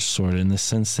double-edged sword, in the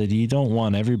sense that you don't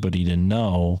want everybody to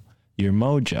know your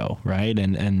mojo, right?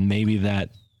 And maybe that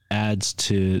adds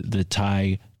to the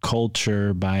Thai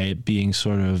culture by it being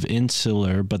sort of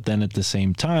insular, but then at the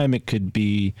same time it could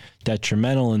be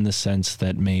detrimental in the sense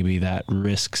that maybe that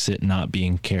risks it not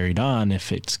being carried on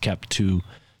if it's kept too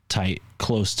tight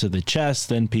close to the chest.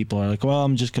 Then people are like, well,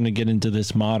 I'm just going to get into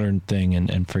this modern thing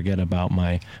and forget about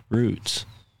my roots.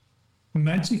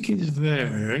 Magic is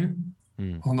there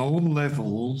on all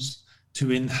levels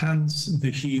to enhance the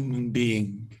human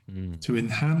being, to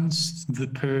enhance the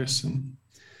person.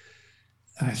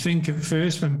 I think at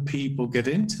first when people get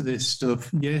into this stuff,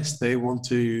 yes, they want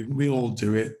to, we all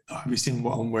do it. Have you seen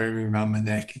what I'm wearing around my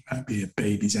neck? It might be a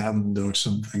baby's hand or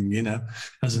something,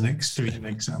 as an extreme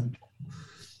example.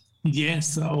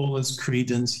 Yes, that all has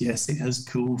credence. Yes, it has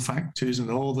cool factors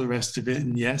and all the rest of it.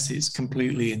 And yes, it's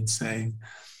completely insane.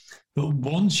 But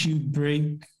once you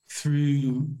break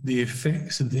through the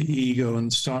effects of the ego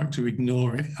and start to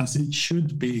ignore it as it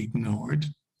should be ignored,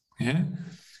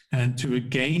 and to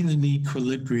regain an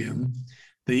equilibrium,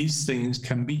 these things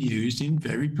can be used in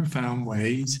very profound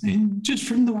ways, just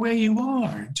from the way you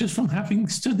are, just from having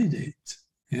studied it,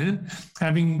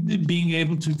 being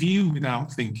able to view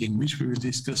without thinking, which we were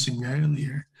discussing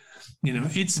earlier.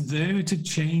 It's there to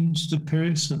change the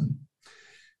person.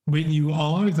 When you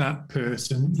are that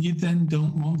person, you then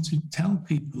don't want to tell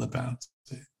people about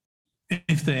it.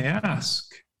 If they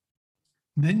ask,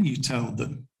 then you tell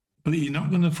them, but you're not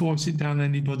going to force it down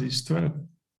anybody's throat.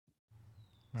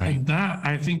 Right. And that,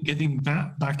 I think, getting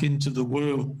that back into the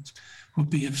world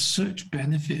would be of such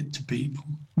benefit to people.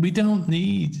 We don't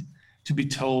need to be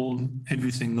told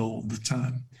everything all the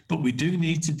time, but we do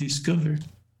need to discover.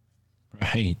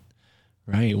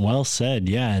 Right. Well said.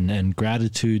 Yeah. And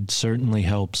gratitude certainly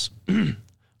helps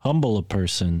humble a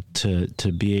person to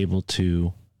be able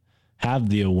to have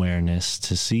the awareness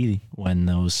to see when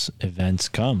those events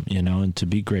come, and to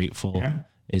be grateful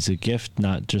is a gift,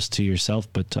 not just to yourself,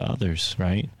 but to others.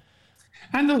 Right.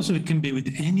 And also it can be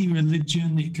with any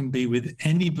religion. It can be with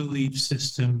any belief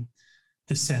system,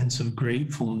 the sense of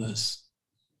gratefulness.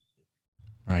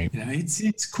 Right.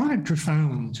 It's quite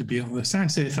profound, to be honest. I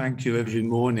say thank you every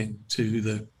morning to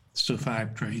the stuff I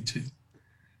pray to.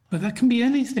 But that can be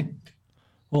anything.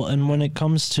 Well, and when it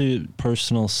comes to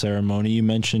personal ceremony, you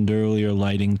mentioned earlier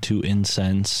lighting 2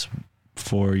 incense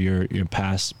for your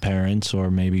past parents or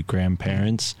maybe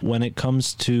grandparents. When it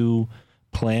comes to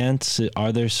plants,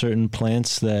 are there certain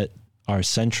plants that are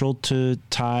central to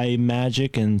Thai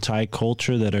magic and Thai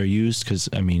culture that are used? Because,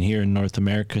 here in North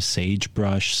America,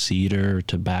 sagebrush, cedar,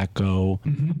 tobacco,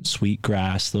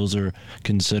 sweetgrass, those are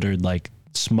considered like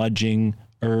smudging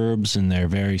herbs, and they're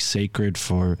very sacred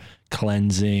for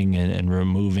cleansing and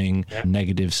removing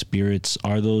negative spirits.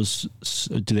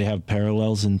 Do they have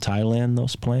parallels in Thailand,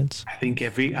 those plants? I think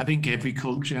every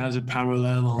culture has a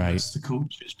parallel, unless the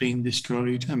culture is being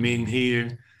destroyed.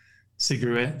 Here,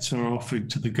 cigarettes are offered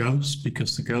to the ghosts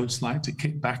because the ghosts like to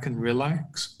kick back and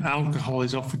relax. Alcohol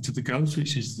is offered to the ghosts,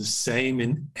 which is the same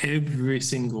in every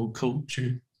single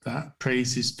culture that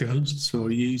praises ghosts or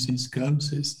uses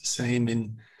ghosts. It's the same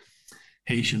in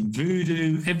Haitian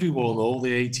voodoo, everyone, all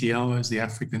the ATRs, the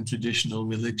African traditional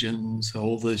religions,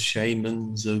 all the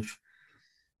shamans of,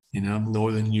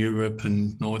 Northern Europe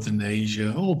and Northern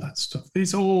Asia, all that stuff.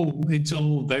 It's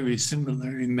all very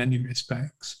similar in many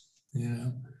respects.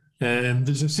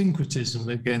 There's a syncretism,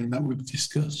 again, that we've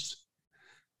discussed.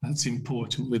 That's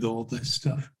important with all this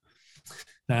stuff.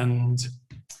 And,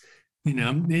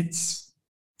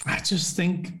 I just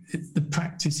think the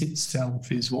practice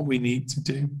itself is what we need to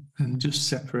do, and just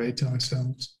separate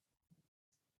ourselves.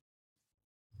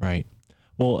 Right.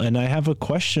 Well, and I have a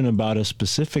question about a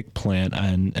specific plant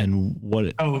and what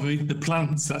it, Oh, the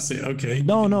plants. That's it. Okay.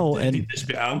 No, Edit and this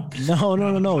bit out.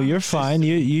 no, you're fine.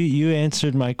 You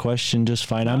answered my question just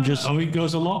fine. I'm just Oh, it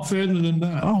goes a lot further than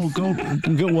that. Oh, go.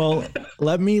 Well,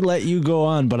 let you go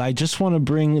on, but I just want to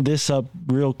bring this up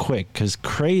real quick because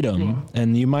kratom,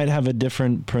 and you might have a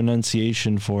different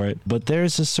pronunciation for it, but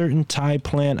there's a certain Thai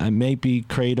plant. I may be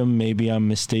kratom, maybe I'm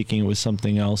mistaking it with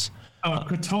something else. Oh,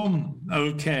 kratom.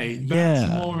 Okay. That's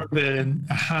Yeah. more of a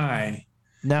high.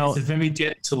 Now, It's a very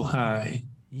gentle high.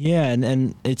 yeah,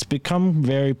 and it's become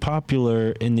very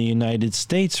popular in the United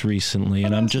States recently,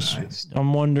 and Nice.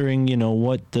 I'm wondering,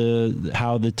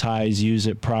 how the Thais use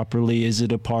it properly. Is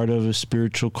it a part of a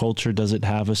spiritual culture? Does it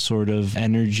have a sort of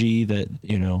energy that,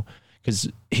 because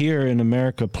here in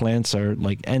America, plants are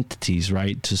like entities,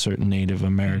 right? To certain Native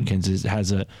Americans, it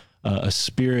has a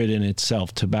spirit in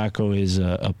itself. Tobacco is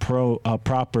a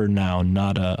proper noun,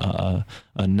 not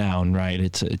a noun, right?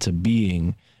 It's a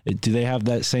being. Do they have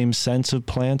that same sense of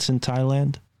plants in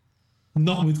Thailand?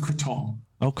 Not with kratom.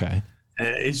 Okay.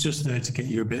 It's just there to get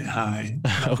you a bit high.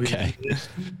 Okay.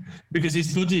 Because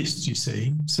it's Buddhist, you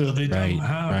see, so they don't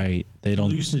have They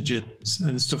don't. hallucinogens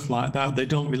and stuff like that. They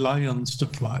don't rely on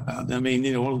stuff like that. I mean,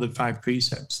 one of the 5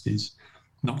 precepts is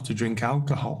not to drink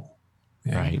alcohol.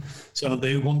 Yeah. Right. So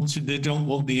they don't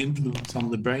want the influence on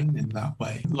the brain in that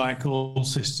way. Like all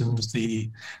systems,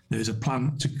 there's a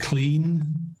plant to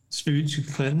spiritually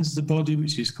cleanse the body,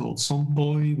 which is called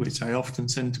Sompoi, which I often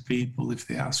send to people if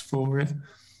they ask for it.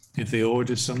 If they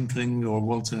order something or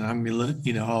want an amulet,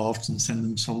 I'll often send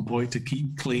them Sompoi to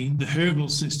keep clean. The herbal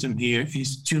system here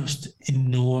is just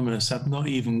enormous. I've not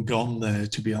even gone there,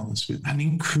 to be honest with you, and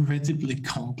incredibly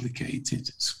complicated.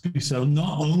 So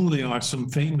not only are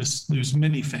there's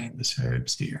many famous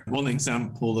herbs here. One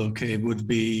example, would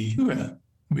be Hura,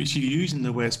 which you use in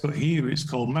the West, but here it's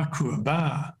called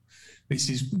Makrua, which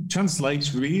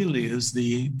translates really as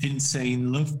the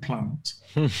insane love plant.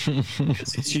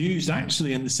 Because it's used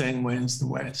actually in the same way as the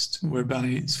West, whereby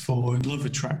it's for love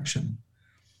attraction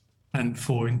and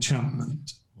for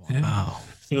enchantment. Wow.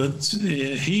 But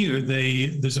here,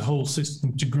 there's a whole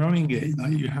system to growing it.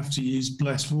 Like you have to use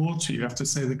blessed water. You have to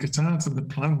say the katha to the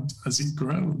plant as it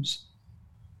grows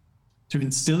to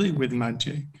instill it with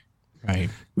magic. Right.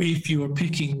 If you are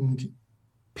picking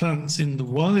plants in the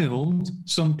wild,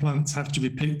 some plants have to be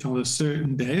picked on a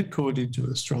certain day according to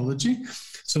astrology.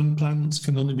 Some plants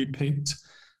can only be picked,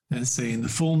 let's say, in the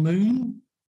full moon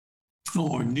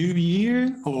or New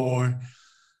Year, or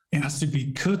it has to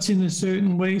be cut in a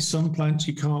certain way. Some plants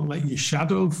you can't let your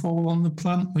shadow fall on the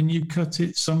plant when you cut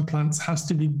it. Some plants has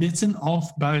to be bitten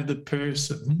off by the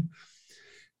person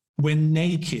when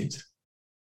naked.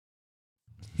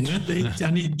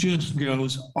 And it just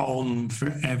goes on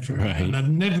forever. Right. And I've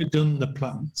never done the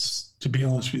plants, to be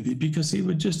honest with you, because it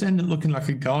would just end up looking like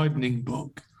a gardening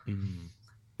book.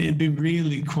 It'd be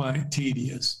really quite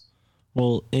tedious.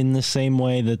 Well, in the same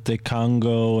way that the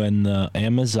Congo and the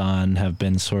Amazon have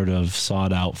been sort of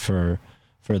sought out for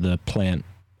the plant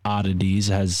oddities,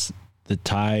 has the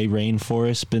Thai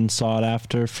rainforest been sought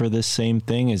after for this same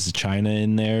thing? Is China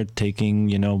in there taking,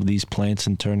 these plants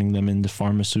and turning them into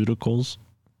pharmaceuticals?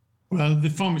 Well, the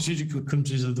pharmaceutical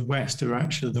countries of the West are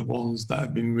actually the ones that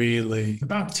have been really...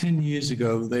 About 10 years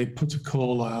ago, they put a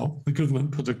call out, the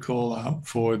government put a call out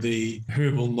for the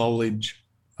herbal knowledge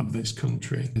of this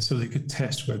country so they could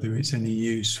test whether it's any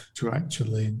use to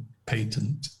actually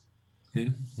patent.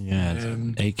 Yeah,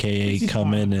 AKA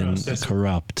come in and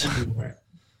corrupt. Everywhere.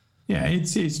 Yeah,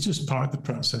 it's just part of the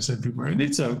process everywhere, and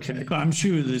it's okay. I'm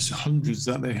sure there's hundreds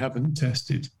that they haven't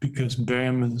tested because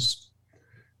Burma's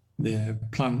the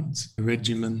plant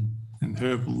regimen and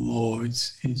herbal law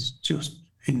is just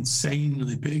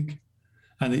insanely big,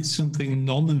 and it's something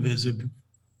none of us have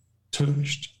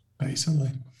touched, basically.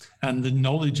 And the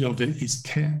knowledge of it is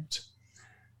kept.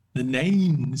 The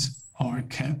names are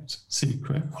kept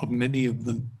secret of many of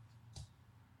them.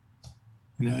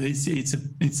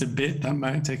 It's a bit that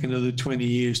might take another 20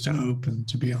 years to open,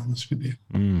 to be honest with you.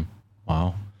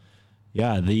 Wow.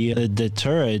 Yeah, the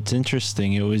datura, it's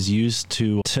interesting. It was used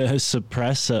to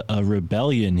suppress a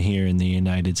rebellion here in the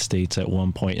United States at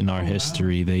one point in our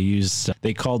history.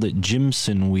 They called it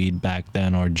Jimson weed back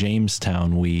then, or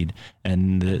Jamestown weed,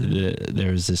 and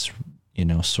there was this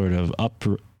sort of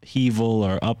upheaval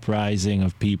or uprising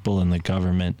of people in the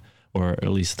government, or at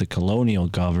least the colonial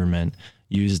government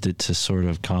used it to sort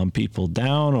of calm people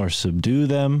down or subdue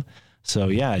them. So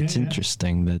yeah, it's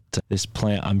interesting that this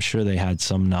plant, I'm sure they had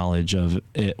some knowledge of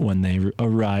it when they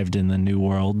arrived in the New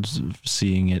World,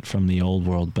 seeing it from the Old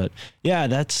World. But yeah,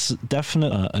 that's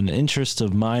definitely an interest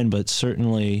of mine, but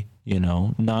certainly,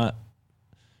 not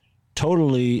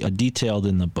totally detailed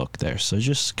in the book there. So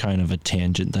just kind of a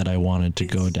tangent that I wanted to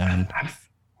go down.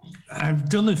 I've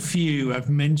done a few. I've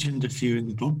mentioned a few in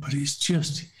the book, but it's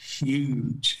just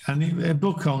huge. And a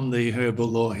book on the herbal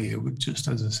law here would just,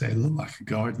 as I say, look like a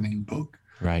gardening book.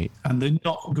 Right. And they're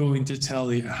not going to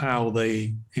tell you how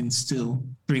they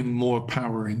bring more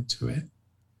power into it.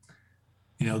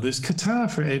 You know, there's kata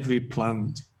for every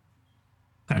plant,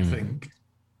 I think,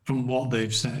 from what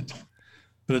they've said.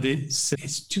 But it's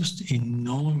just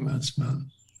enormous, man.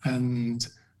 And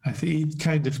I think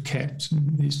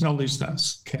it's knowledge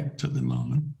that's kept at the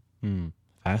moment.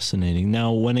 Fascinating.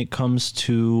 Now, when it comes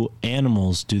to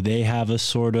animals, do they have a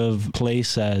sort of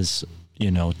place as,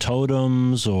 you know,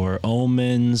 totems or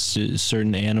omens? Do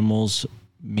certain animals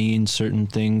mean certain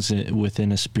things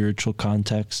within a spiritual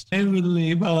context?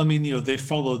 Well, I mean, you know, they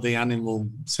follow the animal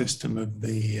system of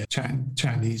the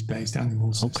Chinese-based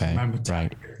animal system. Okay, I'm a right.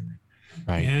 tiger.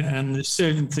 Right. Yeah, and there's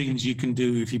certain things you can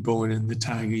do if you're born in the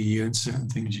tiger year and certain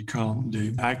things you can't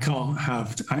do. I can't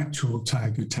have actual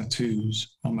tiger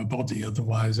tattoos on my body,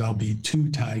 otherwise I'll be too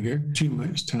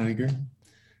much tiger.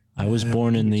 I was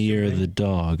born in the year of the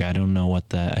dog. I don't know what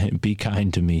that... Be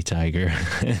kind to me, tiger.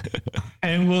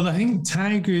 And well, I think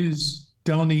tigers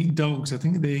don't eat dogs. I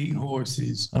think they eat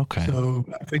horses. Okay. So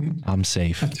I think I'm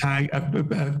safe.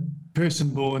 a person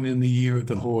born in the year of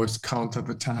the horse can't have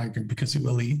a tiger because it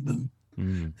will eat them.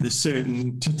 There's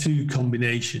certain tattoo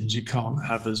combinations you can't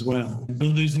have as well.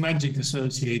 But there's magic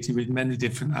associated with many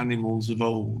different animals of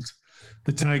old.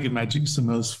 The tiger magic's the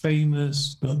most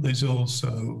famous, but there's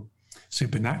also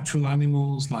supernatural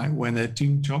animals like when a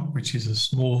dinchok, which is a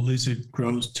small lizard,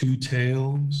 grows 2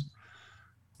 tails.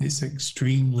 It's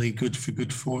extremely good for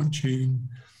good fortune.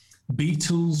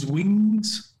 Beetles'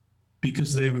 wings,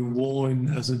 because they were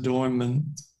worn as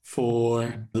adornment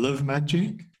for love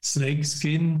magic. Snake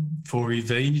skin for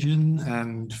evasion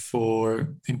and for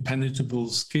impenetrable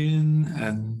skin,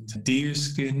 and deer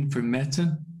skin for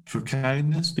metta, for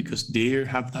kindness, because deer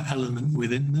have that element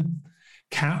within them.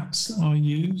 Cats are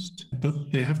used,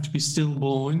 but they have to be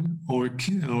stillborn or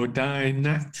die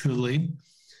naturally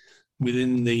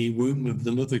within the womb of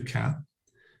the mother cat.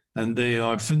 And they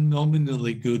are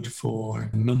phenomenally good for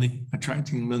money,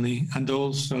 attracting money, and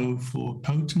also for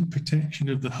potent protection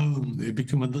of the home. They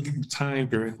become a little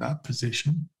tiger in that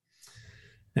position.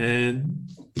 And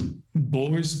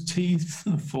boar's teeth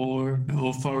for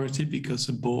authority, because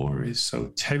a boar is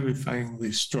so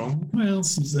terrifyingly strong. What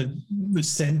else is there? The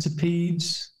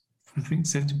centipedes. I think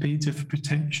centipedes are for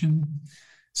protection.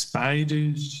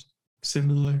 Spiders,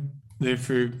 similar. They're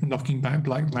for knocking back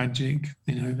black magic.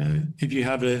 You know, if you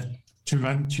have a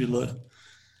tarantula,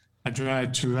 a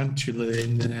dried tarantula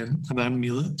in an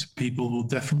amulet, people will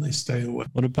definitely stay away.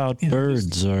 What about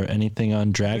birds or anything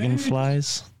on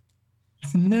dragonflies?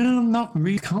 No, not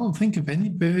really. Can't think of any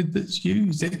bird that's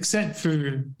used, except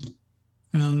for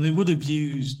they would have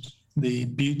used the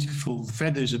beautiful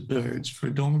feathers of birds for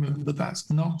adornment, but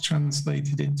that's not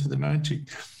translated into the magic.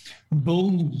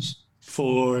 Bulls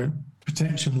for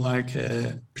protection, like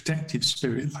a protective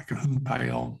spirit, like a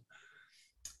humpayon,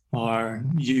 are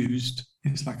used.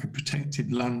 It's like a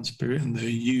protected land spirit, and they're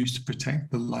used to protect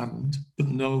the land. But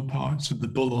no parts of the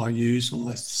bull are used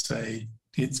unless, say,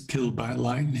 it's killed by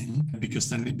lightning, because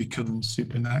then it becomes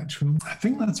supernatural. I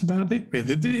think that's about it,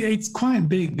 really. It's quite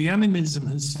big. The animism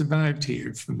has survived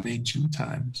here from ancient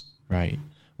times. Right.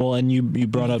 Well, and you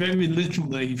brought up... Very little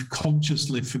they've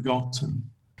consciously forgotten.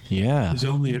 Yeah. There's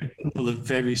only a couple of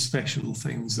very special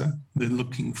things that they're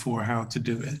looking for how to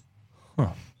do it.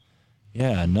 Huh.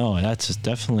 Yeah, no, that's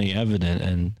definitely evident,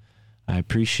 and I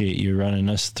appreciate you running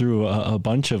us through a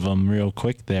bunch of them real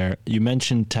quick there. You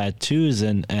mentioned tattoos,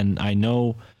 and I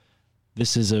know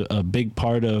this is a big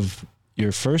part of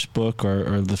your first book,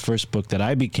 or the first book that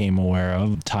I became aware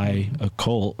of, Thai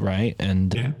Occult, right?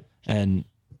 And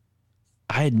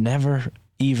I had never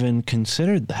even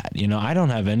considered that. You know, I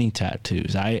don't have any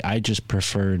tattoos. I just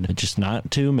preferred just not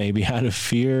to, maybe out of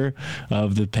fear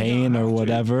of the pain or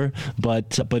whatever.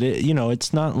 But it, you know,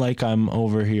 it's not like I'm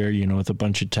over here, you know, with a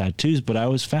bunch of tattoos, but I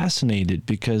was fascinated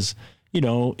because, you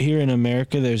know, here in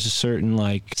America, there's a certain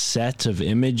like set of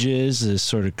images, this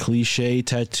sort of cliche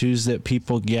tattoos that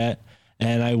people get.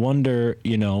 And I wonder,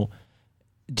 you know,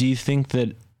 do you think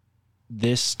that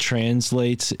this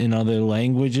translates in other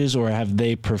languages, or have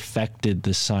they perfected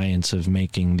the science of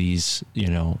making these, you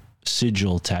know,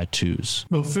 sigil tattoos?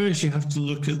 Well, first you have to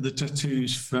look at the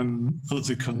tattoos from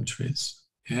other countries,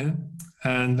 yeah?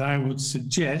 And I would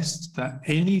suggest that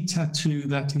any tattoo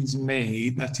that is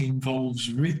made that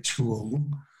involves ritual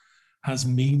has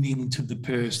meaning to the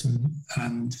person,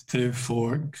 and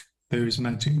therefore there is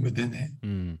magic within it.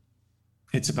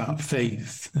 It's about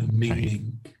faith and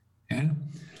meaning. Yeah.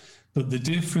 But the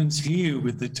difference here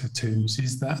with the tattoos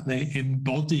is that they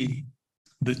embody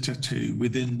the tattoo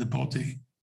within the body.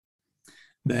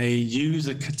 They use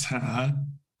a kata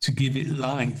to give it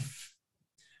life.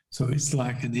 So it's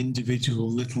like an individual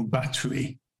little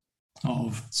battery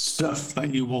of stuff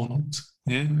that you want,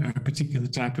 yeah, a particular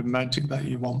type of magic that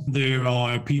you want. There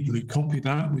are people who copy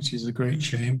that, which is a great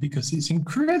shame because it's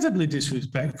incredibly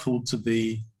disrespectful to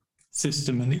the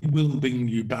system and it will bring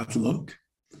you bad luck.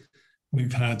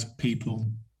 We've had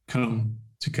people come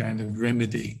to kind of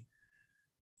remedy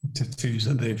tattoos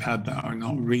that they've had that are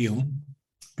not real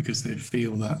because they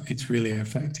feel that it's really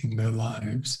affecting their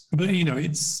lives. But, you know,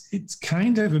 it's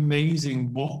kind of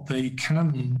amazing what they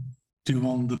can do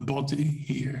on the body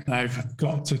here. I've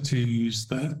got tattoos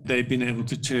that they've been able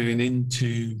to turn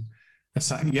into a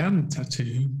Satyan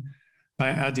tattoo by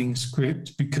adding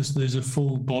script because there's a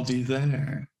full body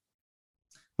there.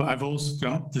 But I've also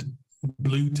got the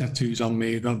blue tattoos on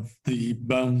me of the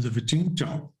bones of a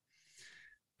chinchok.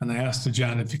 And I asked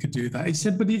Ajahn if he could do that. He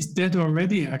said, but it's dead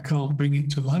already. I can't bring it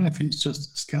to life. It's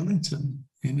just a skeleton,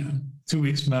 you know. To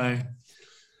which my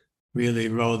really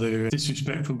rather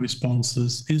disrespectful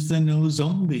responses, is there no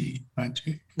zombie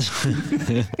magic?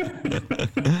 I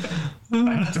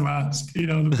have to ask, you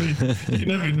know, you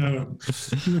never know.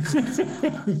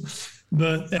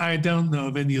 But I don't know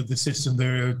of any other system.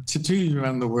 There are tattoos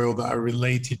around the world that are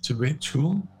related to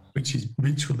ritual,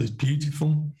 ritual is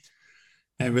beautiful.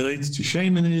 Related to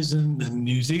shamanism and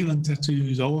New Zealand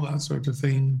tattoos, all that sort of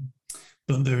thing.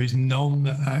 But there is none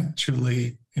that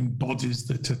actually embodies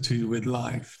the tattoo with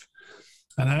life.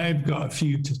 And I've got a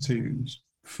few tattoos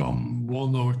from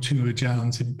one or two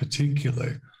Ajahns in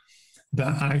particular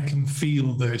that I can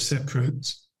feel their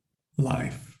separate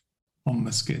life on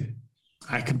my skin.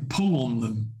 I can pull on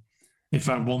them if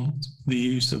I want the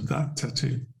use of that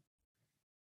tattoo.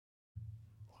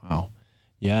 Wow.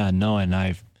 Yeah, no, and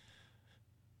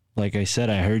like I said,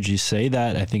 I heard you say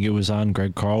that. I think it was on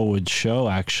Greg Carlwood's show,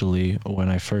 actually, when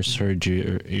I first heard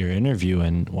your interview.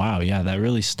 And wow, yeah, that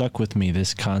really stuck with me,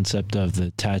 this concept of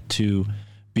the tattoo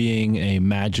being a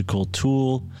magical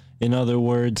tool, in other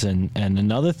words. And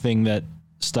another thing that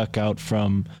stuck out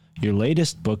from your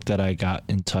latest book that I got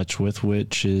in touch with,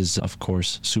 which is, of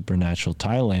course, Supernatural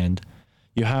Thailand,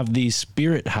 you have these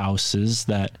spirit houses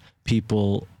that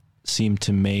people seem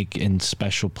to make in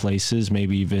special places,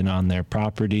 maybe even on their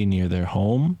property near their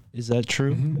home. Is that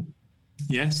true? Mm-hmm.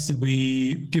 Yes,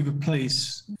 we give a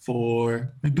place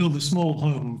we build a small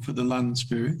home for the land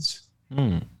spirits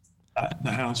that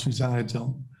the house resides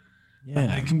on.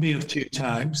 Yeah. They can be of two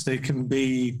types. They can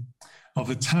be of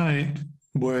a type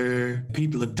where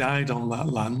people have died on that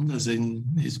land, as in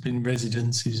it's been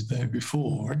residences there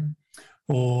before,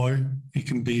 or it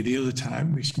can be the other type,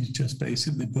 which is just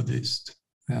basically Buddhist.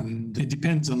 And it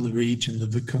depends on the region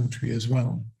of the country as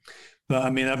well. But I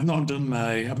mean, I've not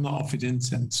offered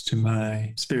incense to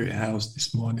my spirit house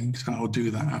this morning, so I'll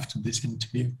do that after this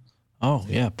interview. Oh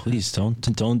yeah, please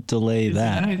don't delay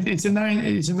that. It's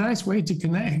a nice way to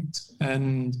connect,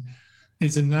 and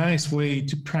it's a nice way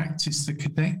to practice the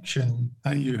connection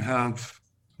that you have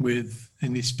with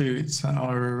any spirits that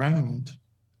are around.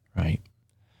 Right.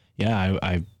 Yeah,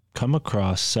 I've come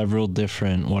across several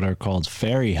different what are called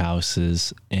fairy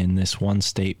houses in this one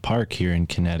state park here in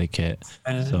Connecticut.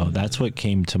 So that's what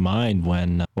came to mind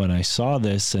when I saw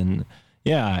this. And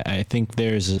yeah, I think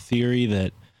there's a theory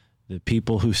that the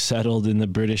people who settled in the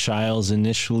British Isles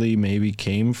initially maybe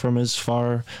came from as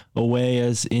far away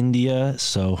as India.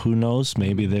 So who knows?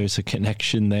 Maybe there's a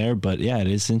connection there. But yeah, it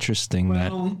is interesting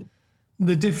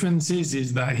the difference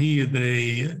is that here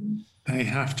they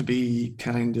have to be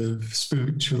kind of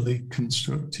spiritually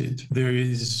constructed. There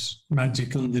is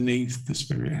magic underneath the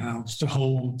spirit house to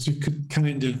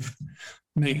kind of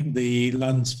make the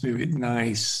land spirit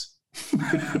nice.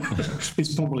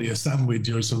 It's probably a sandwich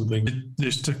or something.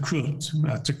 There's takrut.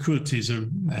 Takrut is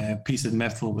a piece of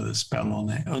metal with a spell on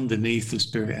it underneath the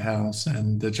spirit house,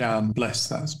 and the Ajahn bless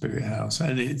that spirit house,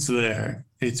 and it's there.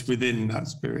 It's within that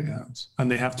spirit house,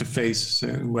 and they have to face a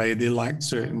certain way. They like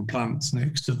certain plants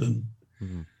next to them.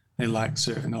 Mm-hmm. They like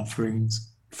certain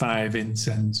offerings, 5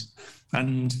 incense.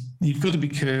 And you've got to be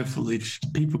careful if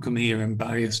people come here and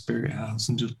buy a spirit house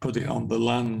and just put it on the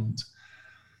land.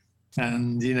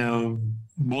 And, you know,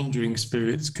 wandering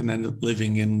spirits can end up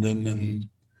living in them. And,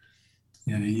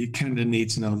 you know, you kind of need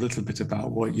to know a little bit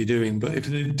about what you're doing. But if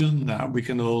they've done that, we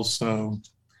can also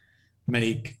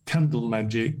make candle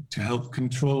magic to help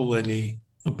control any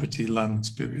uppity land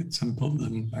spirits and put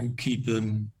them and keep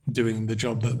them doing the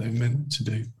job that they're meant to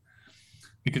do.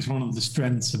 because one of the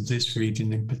strengths of this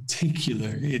region in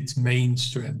particular, its main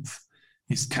strength,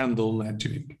 is candle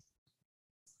magic.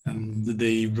 And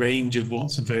the range of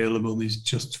what's available is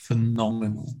just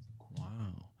phenomenal.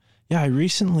 Wow. Yeah, I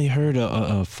recently heard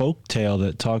a folk tale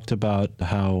that talked about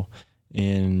how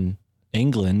in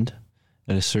England,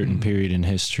 at a certain period in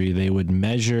history, they would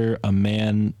measure a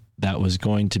man that was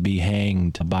going to be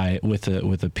hanged with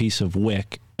a piece of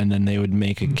wick, and then they would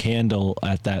make a candle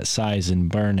at that size and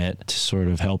burn it to sort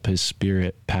of help his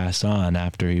spirit pass on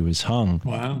after he was hung.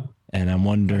 Wow. And I'm I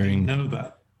wondering, didn't know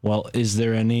that. well, is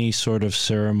there any sort of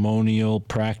ceremonial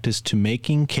practice to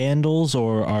making candles,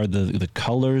 or are the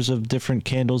colors of different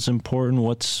candles important?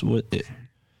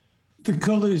 The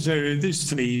colours there's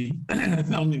three,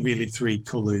 only really three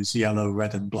colours, yellow,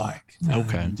 red and black.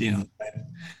 Okay. And,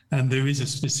 and there is a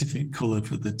specific colour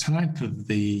for the type of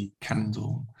the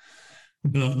candle.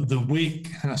 The wick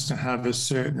has to have a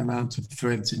certain amount of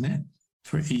threads in it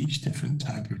for each different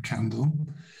type of candle.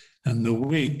 And the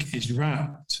wick is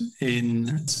wrapped in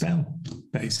a spell,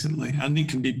 basically. And it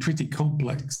can be pretty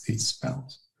complex, these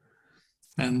spells.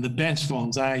 And the best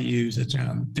ones I use are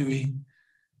Jan Dewey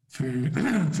for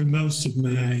most of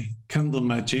my candle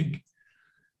magic.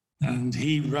 And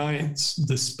he writes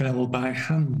the spell by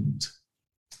hand,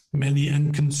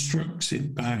 and constructs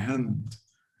it by hand,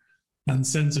 and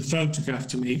sends a photograph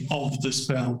to me of the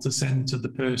spell to send to the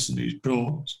person who's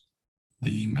brought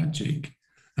the magic,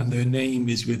 and their name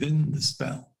is within the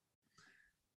spell.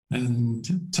 And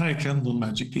Thai candle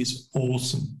magic is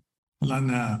awesome.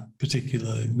 Lana,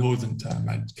 particular Northern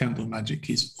Thai candle magic,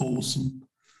 is awesome.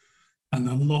 And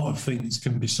a lot of things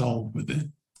can be solved with it.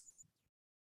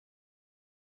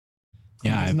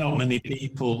 Yeah, There's not many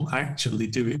people actually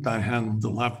do it by hand.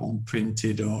 They'll have one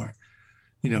printed, or,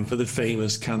 for the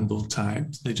famous candle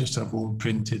types, they just have one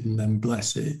printed and then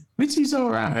bless it, which is all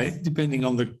right, depending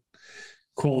on the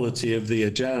quality of the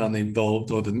ajan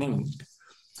involved or the monk.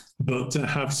 But to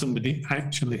have somebody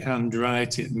actually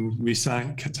handwrite it and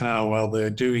recite kata while they're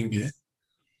doing it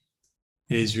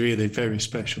is really very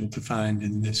special to find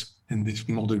in this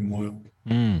modern world.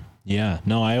 Yeah.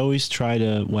 No, I always try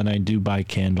to, when I do buy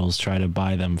candles, try to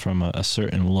buy them from a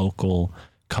certain local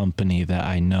company that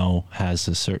I know has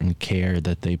a certain care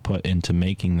that they put into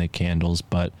making the candles.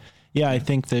 But yeah, I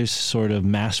think there's sort of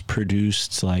mass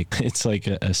produced, it's like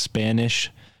a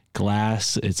Spanish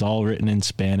glass. It's all written in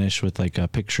Spanish with like a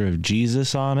picture of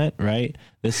Jesus on it, right?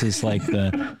 This is like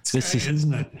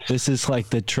Isn't it? this is like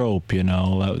the trope,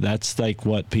 that's like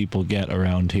what people get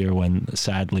around here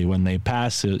sadly when they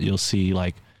pass it. You'll see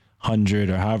like 100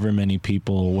 or however many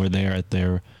people were there at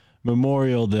their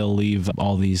memorial. They'll leave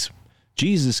all these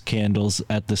Jesus candles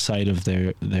at the site of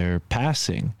their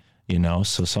passing.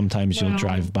 So sometimes you'll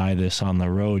drive by this on the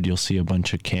road, you'll see a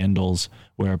bunch of candles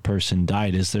where a person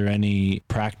died. Is there any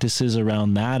practices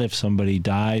around that if somebody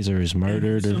dies or is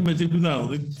murdered?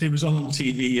 It was on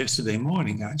TV yesterday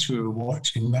morning, actually. We were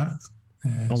watching that.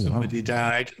 Somebody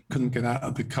died, couldn't get out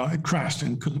of the car, it crashed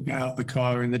and couldn't get out of the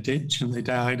car in the ditch, and they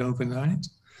died overnight.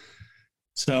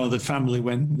 So the family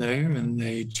went there and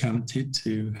they chanted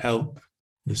to help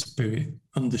the spirit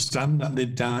understand that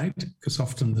they've died, because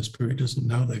often the spirit doesn't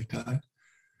know they've died,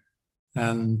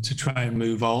 and to try and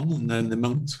move on. And then the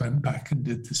monks went back and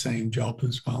did the same job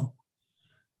as well,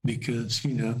 because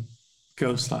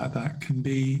ghosts like that can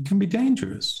be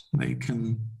dangerous. They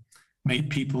can make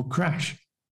people crash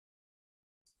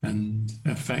and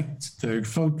affect their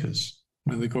focus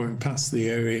when they're going past the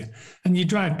area. And you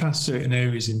drive past certain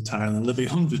areas in Thailand, there'll be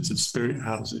hundreds of spirit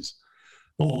houses,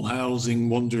 all housing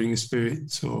wandering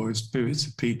spirits or spirits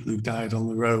of people who died on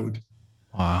the road.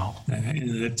 Wow. In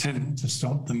an attempt to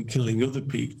stop them killing other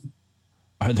people.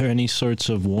 Are there any sorts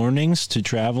of warnings to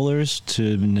travelers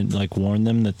to warn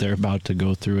them that they're about to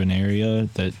go through an area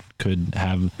that could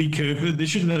have... Be careful. They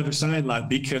should have a sign like,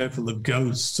 be careful of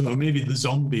ghosts, or maybe the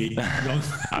zombie.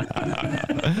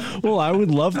 Well, I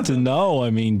would love to know. I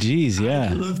mean, geez,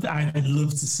 yeah. I'd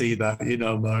love to see that,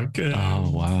 Mark. Oh,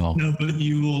 wow. No, but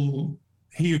you will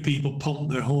hear people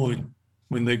pump their horn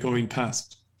when they're going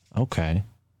past. Okay.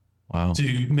 Wow.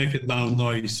 To make a loud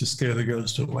noise to scare the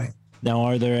ghost away. Now,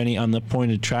 are there any, on the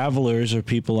point of travelers or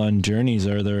people on journeys,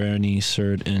 are there any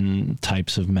certain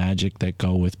types of magic that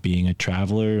go with being a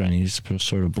traveler? Any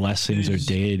sort of blessings or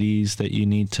deities that you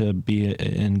need to be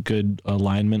in good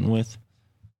alignment with?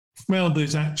 Well,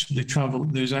 there's actually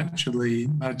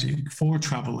magic for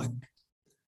traveling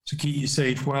to keep you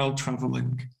safe while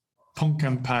traveling.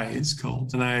 Pongkampai it's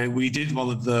called, and we did one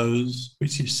of those,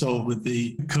 which is sold with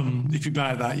if you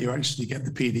buy that, you actually get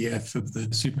the PDF of the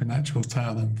Supernatural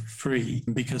Thailand for free,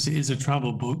 because it is a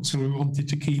travel book, so we wanted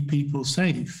to keep people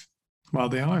safe. while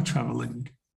they are traveling,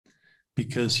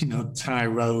 because, Thai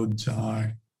roads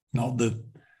are not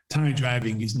Thai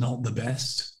driving is not the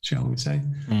best, shall we say,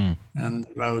 and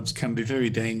roads can be very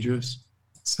dangerous.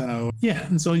 So,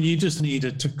 and so you just need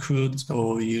a takrut,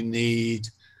 or you need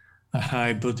a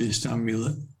high Buddhist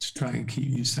amulet to try and keep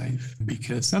you safe,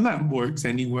 and that works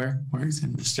anywhere. Works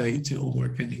in the States, it'll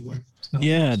work anywhere.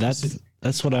 Yeah,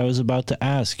 that's what I was about to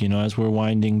ask. As we're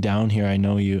winding down here, I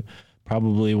know you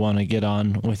probably want to get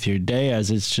on with your day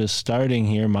as it's just starting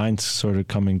here. Mine's sort of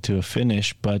coming to a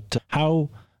finish, but how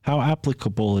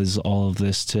applicable is all of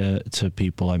this to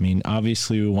people? I mean,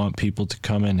 obviously we want people to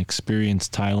come and experience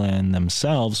Thailand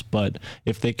themselves, but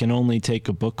if they can only take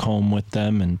a book home with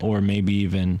them or maybe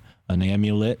even an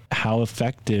amulet, how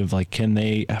effective, can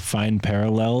they find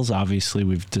parallels? Obviously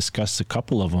we've discussed a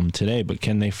couple of them today, but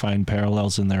can they find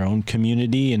parallels in their own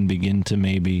community and begin to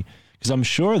maybe, because I'm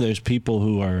sure there's people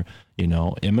who are,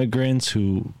 immigrants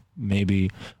who maybe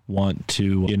want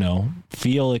to,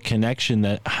 feel a connection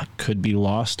that could be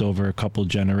lost over a couple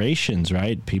generations,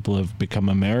 right? People have become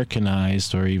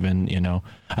Americanized, or even,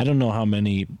 I don't know how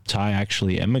many Thai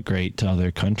actually emigrate to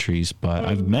other countries, but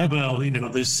I've met. Well, the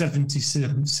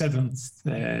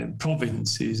 77th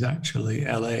province is actually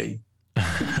LA.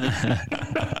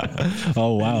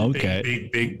 Oh, wow.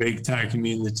 Okay. Big Thai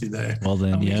community there. Well,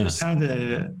 then, we just had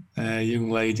a young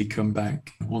lady come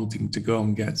back wanting to go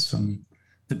and get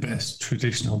the best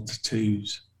traditional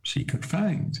tattoos she could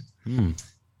find,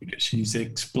 because she's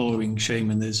exploring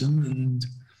shamanism, and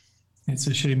it's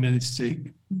a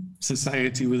shamanistic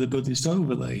society with a Buddhist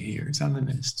overlay here. It's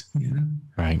animist,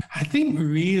 Right. I think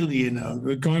really,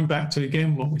 we're going back to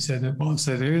again what I said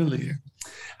earlier.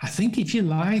 I think if you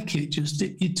like it, just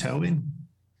dip your toe in.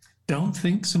 Don't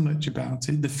think so much about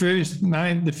it. The first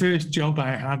job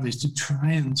I have is to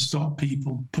try and stop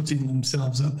people putting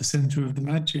themselves at the center of the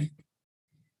magic.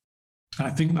 I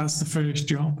think that's the first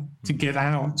job, to get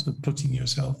out of putting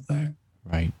yourself there.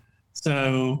 Right.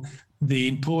 So the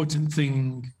important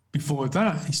thing before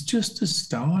that is just to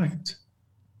start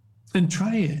and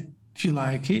try it. If you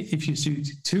like it, if you're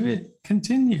suited to it,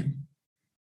 continue.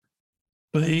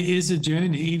 But it is a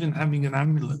journey. Even having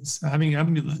amulets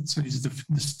is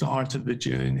the start of a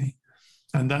journey.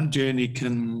 And that journey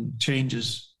can change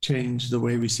the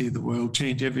way we see the world,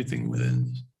 change everything within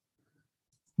us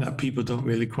that people don't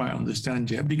really quite understand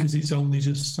yet, because it's only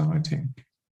just starting,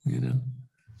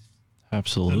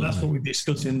 Absolutely. And that's what we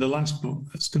discussed in the last book.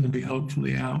 That's going to be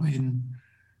hopefully out in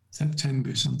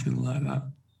September, something like that.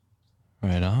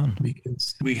 Right on.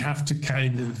 Because we have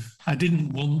to I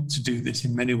didn't want to do this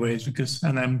in many ways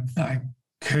I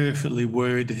carefully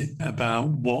word it about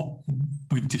what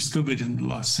we've discovered in the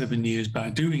last 7 years by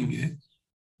doing it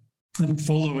and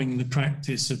following the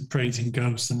practice of praising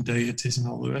ghosts and deities and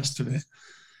all the rest of it.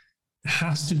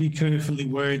 Has to be carefully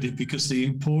worded, because the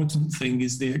important thing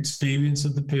is the experience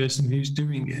of the person who's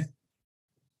doing it,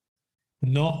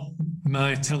 not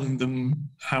my telling them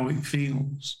how it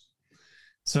feels.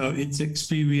 So it's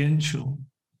experiential.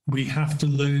 We have to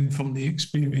learn from the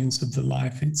experience of the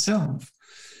life itself.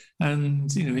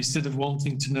 And, instead of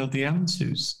wanting to know the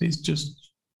answers,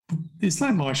 it's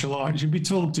like martial arts. You'd be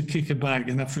told to kick a bag,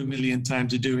 and after 1 million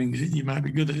times of doing it, you might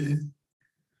be good at it.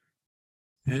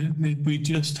 Yeah? We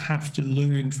just have to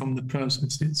learn from the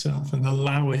process itself and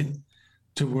allow it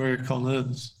to work on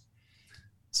us.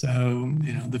 So,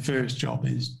 the first job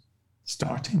is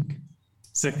starting.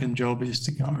 Second job is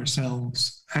to get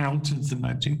ourselves out of the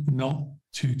magic, not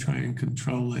to try and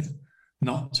control it,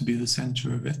 not to be the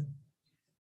center of it.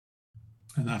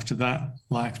 And after that,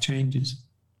 life changes.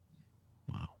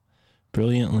 Wow.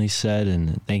 Brilliantly said.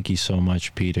 And thank you so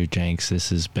much, Peter Jenks. This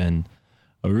has been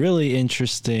a really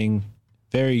interesting,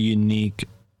 very unique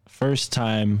first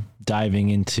time diving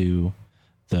into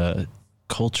the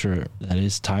culture that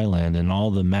is Thailand and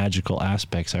all the magical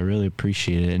aspects. I really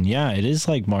appreciate it. And yeah, it is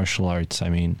like martial arts. I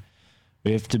mean,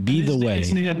 we have to be the way.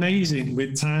 Isn't it amazing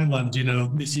with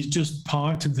Thailand? This is just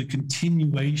part of the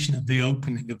continuation of the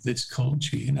opening of this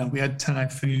culture. We had Thai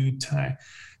food,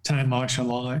 Thai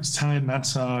martial arts, Thai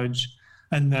massage,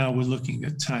 and now we're looking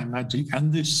at Thai magic.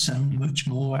 And there's so much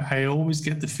more. I always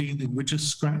get the feeling we're just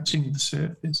scratching the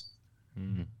surface.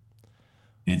 Mm.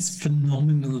 It's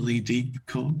phenomenally deep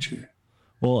culture.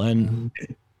 Well, and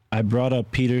I brought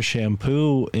up Peter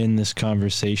Shampoo in this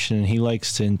conversation, and he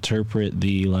likes to interpret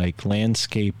the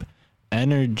landscape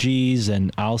energies,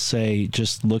 and I'll say,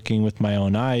 just looking with my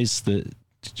own eyes, the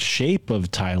shape of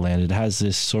Thailand, it has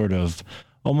this sort of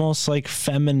almost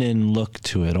feminine look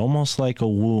to it, almost like a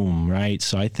womb, right?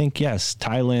 So I think, yes,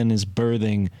 Thailand is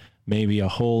birthing maybe a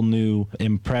whole new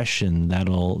impression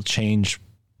that'll change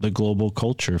the global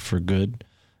culture for good.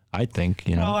 I think,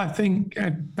 you know. Well, I think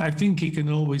it can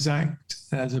always act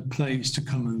as a place to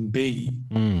come and be,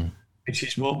 which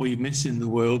is what we miss in the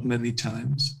world many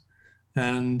times.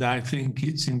 And I think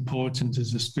it's important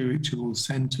as a spiritual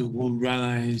center will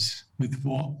rise with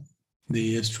what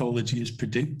the astrology is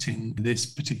predicting this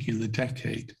particular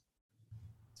decade.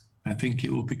 I think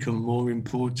it will become more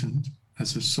important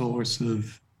as a source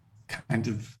of kind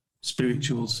of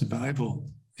spiritual survival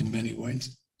in many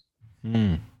ways.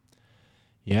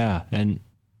 Yeah. And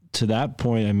to that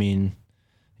point, I mean,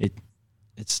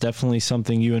 it's definitely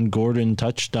something you and Gordon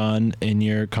touched on in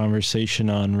your conversation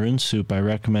on Rune Soup. I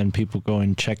recommend people go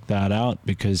and check that out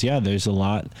because, yeah, there's a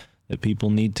lot that people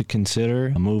need to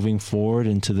consider moving forward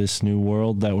into this new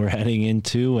world that we're heading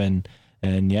into. And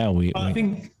yeah, I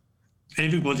think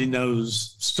everybody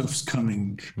knows stuff's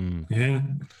coming. Yeah.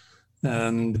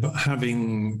 But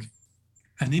having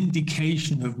an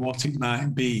indication of what it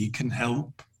might be can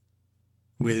help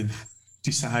with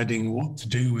deciding what to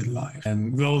do with life,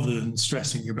 and rather than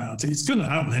stressing about it. It's going to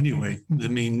happen anyway. I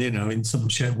mean, you know, in some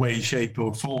way, shape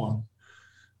or form.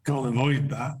 Can't avoid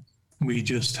that. We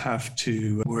just have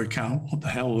to work out what the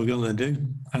hell we're going to do.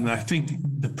 And I think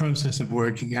the process of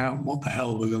working out what the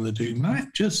hell we're going to do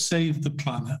might just save the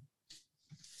planet.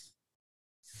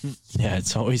 Yeah,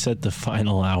 it's always at the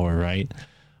final hour, right?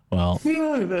 Well,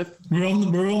 yeah, we're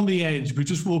on the edge. We're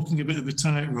just walking a bit of a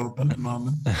tightrope at the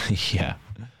moment. Yeah.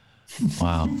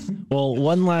 Wow. Well,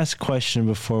 one last question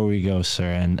before we go, sir.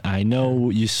 And I know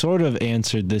you sort of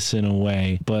answered this in a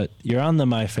way, but you're on the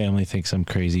My Family Thinks I'm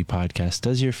Crazy podcast.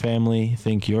 Does your family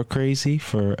think you're crazy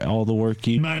for all the work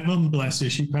you... My mum, bless her,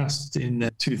 she passed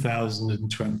in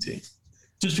 2020,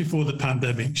 just before the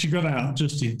pandemic. She got out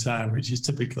just in time, which is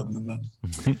typical of the mum.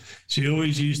 She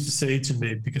always used to say to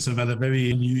me, because I've had a very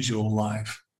unusual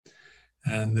life,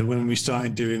 and when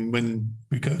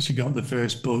she got the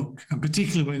first book, and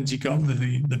particularly when she got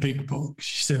the big book,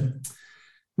 she said,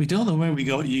 "We don't know where we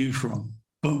got you from,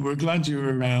 but we're glad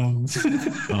you're around."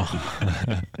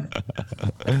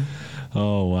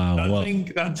 Oh, wow. I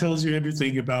think that tells you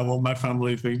everything about what my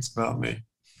family thinks about me.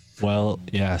 Well,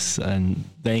 yes, and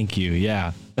thank you.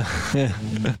 Yeah.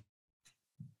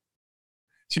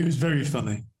 She was very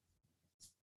funny.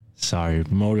 Sorry,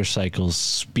 motorcycles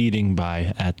speeding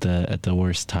by at the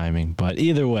worst timing. But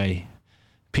either way,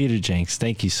 Peter Jenks,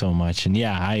 thank you so much. And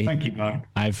yeah, thank you, Mark.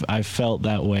 I've felt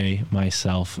that way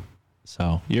myself.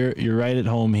 So you're right at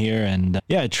home here, and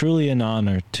yeah, truly an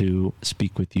honor to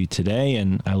speak with you today.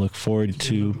 And I look forward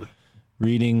to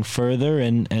reading further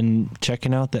and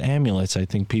checking out the amulets. I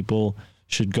think people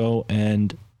should go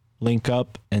and link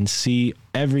up and see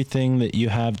everything that you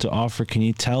have to offer. Can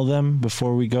you tell them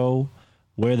before we go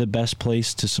where the best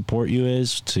place to support you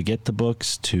is, to get the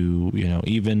books, to,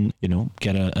 even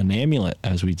get an amulet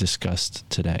as we discussed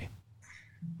today?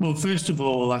 Well, first of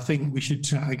all, I think we should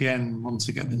chat again once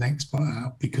I get the next book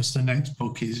out, because the next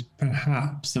book is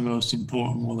perhaps the most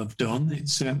important one I've done.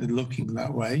 It's certainly looking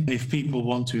that way. If people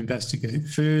want to investigate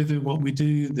further what we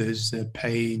do, there's a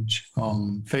page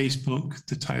on Facebook,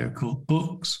 The Tyre Cult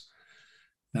Books,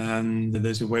 and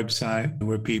there's a website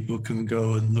where people can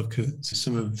go and look at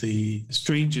some of the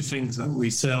stranger things that we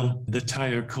sell,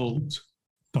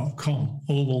 thetirecult.com,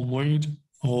 all one word,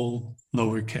 all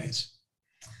lowercase.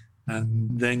 And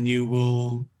then you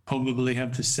will probably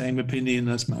have the same opinion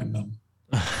as my mum.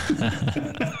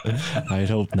 I'd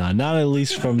hope not. Not at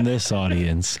least from this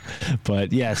audience.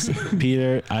 But yes,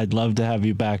 Peter, I'd love to have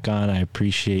you back on. I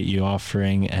appreciate you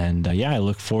offering. And I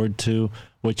look forward to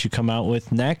what you come out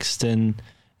with next. And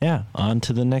yeah, on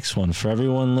to the next one. For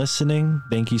everyone listening,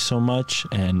 thank you so much.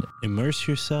 And immerse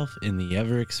yourself in the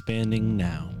ever-expanding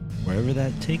now, wherever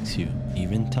that takes you,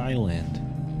 even Thailand.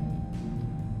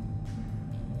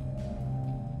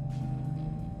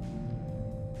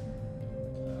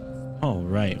 All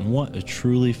right, and what a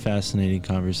truly fascinating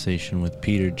conversation with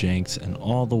Peter Jenks, and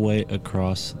all the way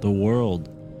across the world.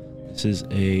 This is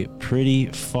a pretty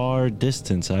far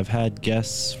distance. I've had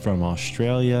guests from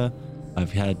Australia,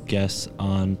 I've had guests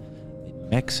on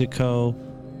Mexico,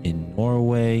 in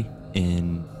Norway,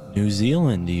 in New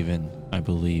Zealand even, I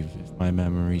believe, if my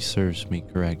memory serves me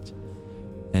correct.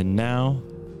 And now,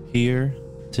 here,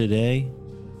 today,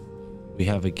 we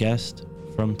have a guest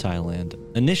from Thailand.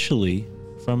 Initially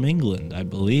from England, I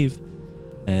believe.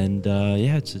 And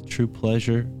it's a true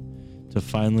pleasure to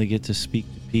finally get to speak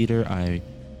to Peter. I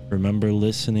remember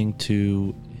listening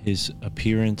to his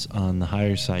appearance on the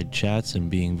Higher Side Chats and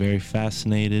being very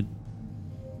fascinated.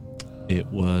 It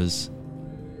was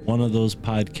one of those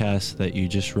podcasts that you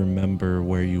just remember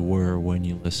where you were when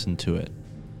you listened to it.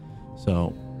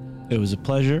 So it was a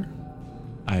pleasure.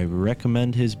 I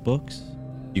recommend his books.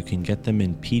 You can get them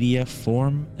in PDF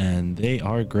form, and they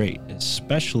are great,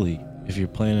 especially if you're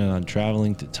planning on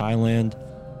traveling to Thailand.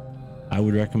 I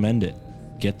would recommend it.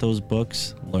 Get those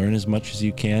books, learn as much as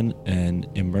you can, and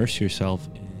immerse yourself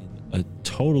in a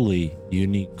totally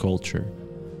unique culture.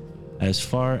 As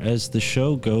far as the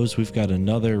show goes, we've got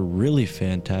another really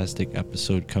fantastic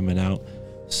episode coming out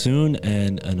soon,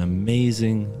 and an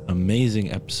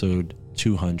amazing episode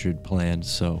 200 planned.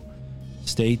 So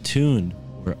stay tuned.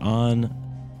 We're on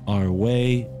our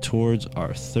way towards our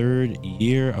 3rd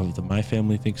year of the My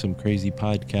Family Thinks I'm Crazy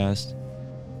podcast.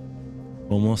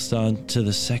 Almost on to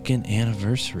the 2nd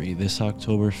anniversary this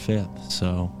October 5th.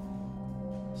 So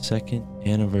 2nd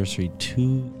anniversary,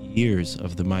 2 years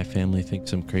of the My Family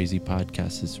Thinks I'm Crazy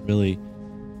podcast. It's really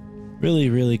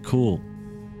cool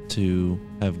to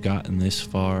have gotten this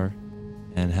far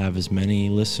and have as many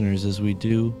listeners as we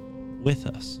do with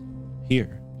us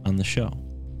here on the show,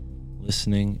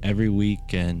 listening every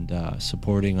week and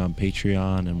supporting on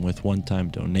Patreon and with one-time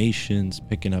donations,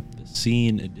 picking up the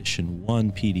Scene Edition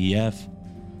 1 PDF.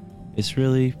 It's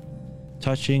really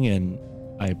touching, and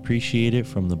I appreciate it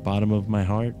from the bottom of my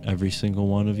heart, every single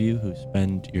one of you who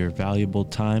spend your valuable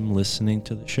time listening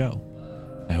to the show.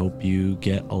 I hope you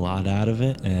get a lot out of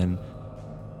it, and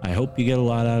I hope you get a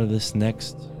lot out of this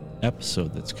next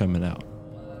episode that's coming out.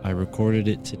 I recorded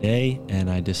it today, and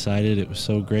I decided it was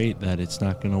so great that it's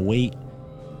not going to wait.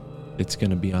 It's going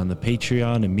to be on the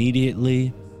Patreon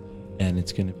immediately, and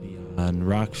it's going to be on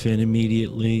Rockfin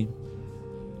immediately,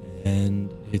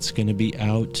 and it's going to be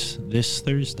out this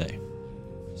Thursday.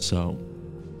 So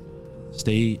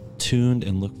stay tuned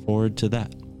and look forward to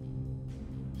that.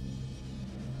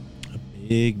 A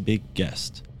big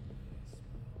guest.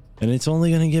 And it's only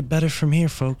going to get better from here,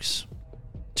 folks.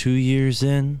 2 years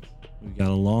in, we got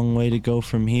a long way to go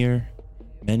from here.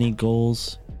 Many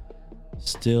goals.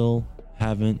 Still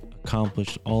haven't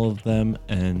accomplished all of them.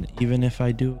 And even if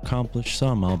I do accomplish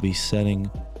some, I'll be setting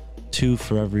 2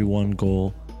 for every 1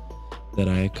 goal that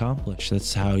I accomplish.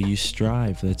 That's how you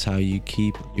strive. That's how you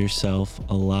keep yourself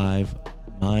alive,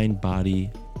 mind,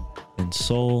 body, and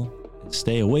soul, and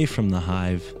stay away from the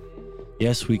hive.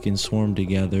 Yes, we can swarm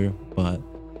together, but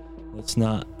let's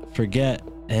not forget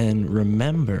and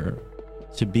remember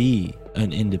to be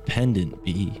an independent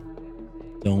bee.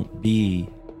 Don't be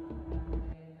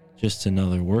just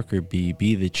another worker bee.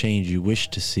 Be the change you wish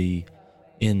to see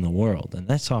in the world. And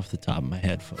that's off the top of my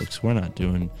head, folks. We're not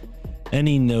doing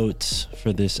any notes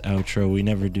for this outro. We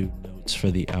never do notes for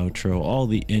the outro. All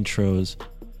the intros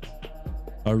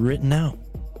are written out.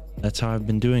 That's how I've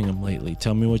been doing them lately.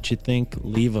 Tell me what you think.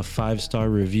 Leave a 5-star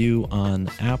review on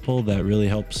Apple. That really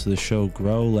helps the show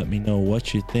grow. Let me know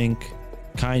what you think.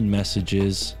 Kind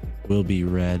messages will be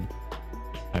read.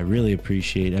 I really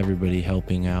appreciate everybody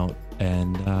helping out.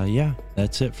 And yeah,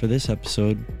 that's it for this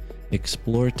episode.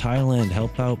 Explore Thailand,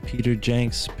 help out Peter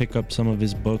Jenks, pick up some of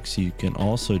his books. You can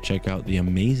also check out the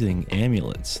amazing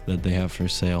amulets that they have for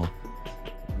sale.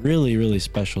 Really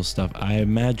special stuff. I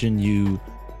imagine you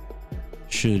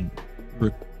should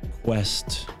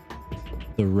request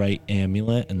the right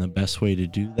amulet, and the best way to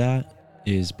do that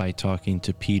is by talking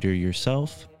to Peter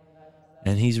yourself.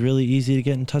 And he's really easy to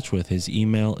get in touch with. His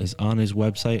email is on his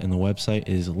website, and the website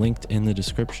is linked in the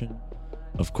description.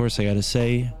 Of course, I gotta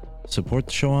say, support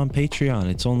the show on Patreon.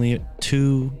 It's only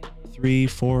 $2, $3,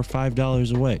 $4,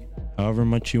 $5 away, however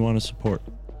much you want to support.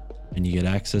 And you get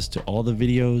access to all the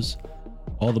videos,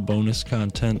 all the bonus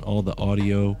content, all the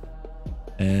audio,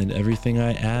 and everything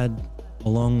I add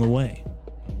along the way.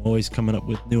 I'm always coming up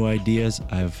with new ideas.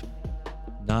 I've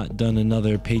not done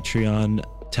another Patreon,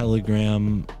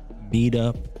 Telegram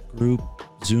meetup group,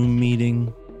 Zoom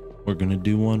meeting. We're going to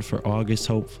do one for August,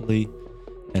 hopefully.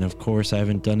 And of course, I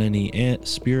haven't done any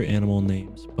spirit animal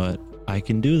names, but I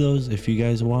can do those if you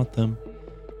guys want them.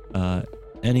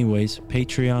 Anyways,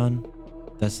 Patreon,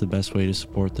 that's the best way to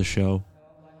support the show.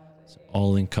 It's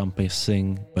all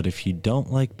encompassing. But if you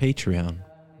don't like Patreon,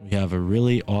 we have a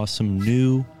really awesome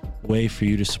new way for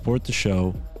you to support the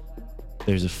show.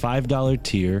 There's a $5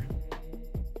 tier.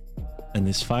 And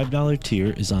this $5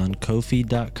 tier is on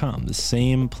Ko-fi.com, the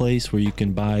same place where you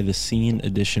can buy the Scene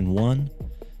Edition 1.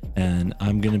 And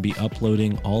I'm going to be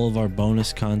uploading all of our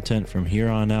bonus content from here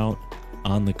on out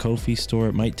on the Ko-fi store.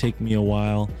 It might take me a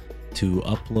while to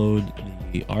upload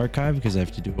the archive because I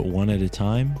have to do it one at a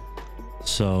time.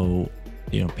 So,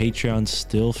 Patreon's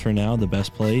still for now the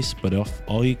best place. But if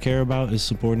all you care about is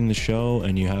supporting the show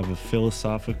and you have a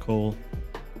philosophical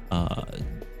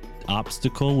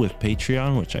obstacle with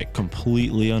Patreon, which I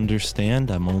completely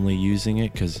understand, I'm only using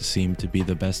it because it seemed to be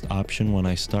the best option when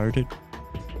I started.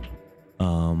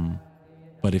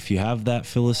 But if you have that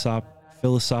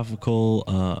philosophical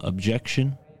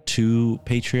objection to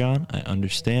Patreon. I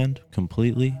understand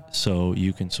completely. So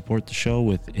you can support the show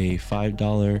with a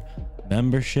 $5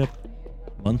 membership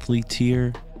monthly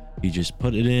tier. You just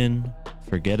put it in,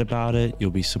 forget about it.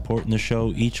 You'll be supporting the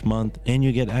show each month, and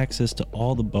you get access to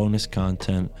all the bonus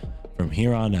content from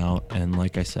here on out. And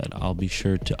like I said, I'll be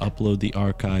sure to upload the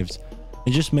archives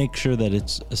and just make sure that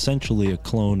it's essentially a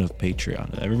clone of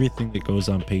Patreon. Everything that goes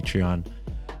on Patreon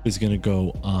is going to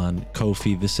go on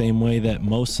Ko-fi the same way that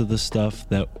most of the stuff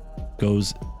that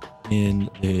goes in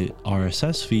the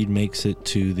RSS feed makes it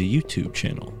to the YouTube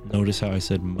channel. Notice how I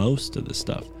said most of the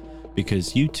stuff,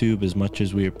 because YouTube, as much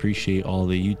as we appreciate all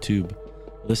the YouTube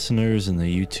listeners and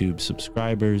the YouTube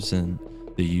subscribers and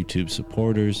the YouTube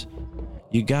supporters,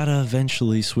 you gotta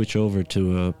eventually switch over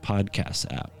to a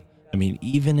podcast app. I mean,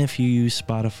 even if you use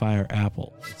Spotify or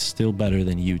Apple, it's still better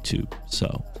than YouTube.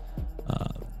 So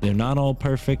they're not all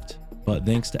perfect, but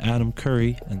thanks to Adam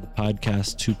Curry and the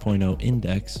Podcast 2.0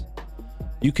 Index,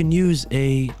 you can use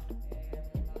a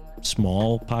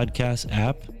small podcast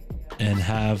app and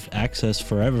have access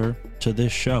forever to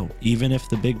this show. Even if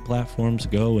the big platforms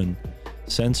go and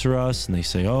censor us and they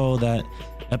say, oh, that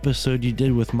episode you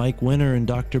did with Mike Winter and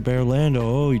Dr. Bear Lando,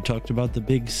 oh, you talked about the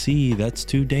big C, that's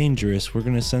too dangerous, we're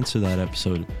going to censor that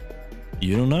episode.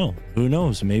 You don't know. Who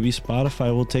knows? Maybe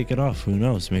Spotify will take it off. Who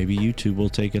knows? Maybe YouTube will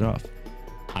take it off.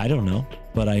 I don't know.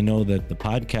 But I know that the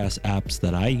podcast apps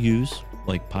that I use,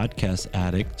 like Podcast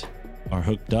Addict, are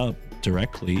hooked up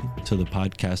directly to the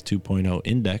Podcast 2.0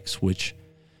 Index, which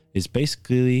is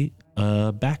basically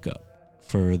a backup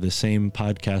for the same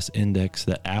podcast index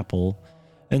that Apple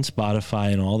and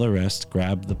Spotify and all the rest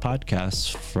grab the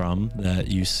podcasts from that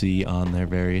you see on their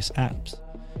various apps.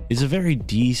 It's a very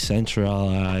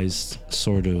decentralized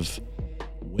sort of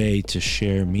way to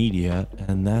share media,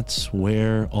 and that's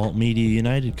where Alt Media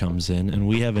United comes in. And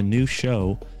we have a new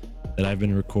show that I've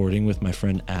been recording with my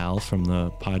friend Al from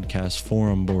the podcast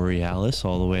Forum Borealis,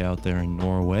 all the way out there in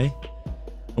Norway.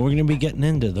 And we're going to be getting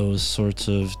into those sorts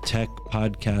of tech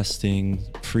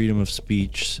podcasting, freedom of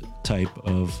speech type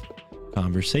of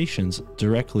conversations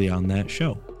directly on that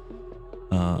show.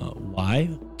 Why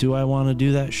do I want to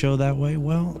do that show that way?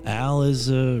 Well, Al is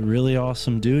a really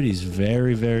awesome dude. He's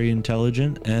very, very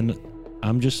intelligent, and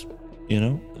I'm just,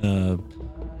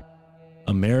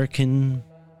 American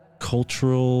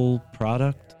cultural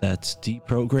product that's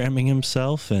deprogramming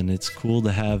himself, and it's cool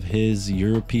to have his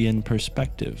European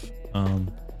perspective.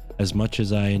 As much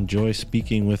as I enjoy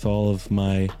speaking with all of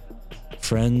my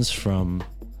friends from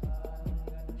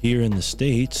here in the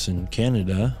States and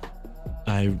Canada,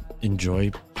 I enjoy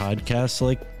podcasts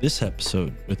like this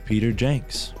episode with Peter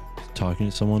Jenks, talking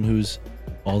to someone who's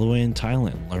all the way in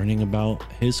Thailand, learning about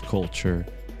his culture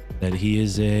that he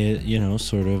is a,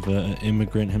 sort of an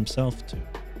immigrant himself to.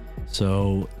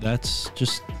 So that's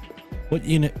just what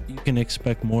you can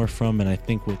expect more from. And I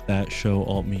think with that show,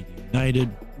 Alt Media United,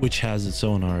 which has its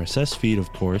own RSS feed,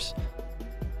 of course,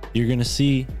 you're going to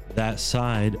see that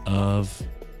side of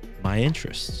my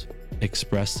interests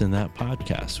expressed in that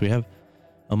podcast. We have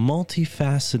a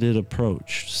multifaceted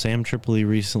approach. Sam Tripoli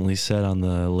recently said on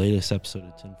the latest episode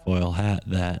of Tinfoil Hat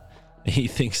that he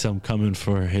thinks I'm coming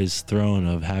for his throne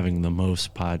of having the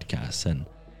most podcasts, and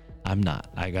I'm not.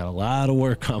 I got a lot of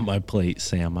work on my plate,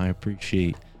 Sam. I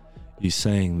appreciate you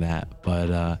saying that.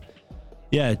 But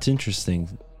yeah, it's interesting.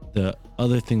 The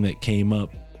other thing that came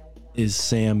up is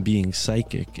Sam being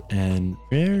psychic, and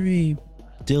very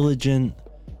diligent,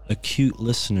 acute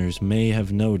listeners may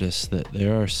have noticed that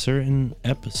there are certain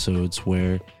episodes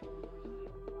where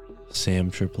Sam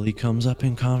Tripoli comes up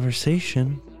in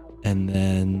conversation and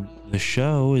then the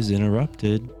show is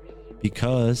interrupted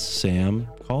because Sam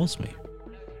calls me.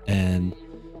 And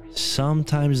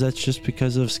sometimes that's just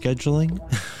because of scheduling,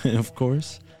 of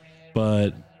course,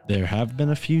 but there have been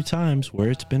a few times where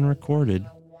it's been recorded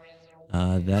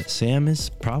that Sam is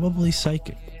probably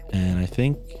psychic. And I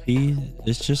think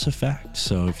it's just a fact.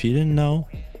 So if you didn't know,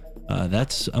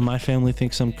 that's a My Family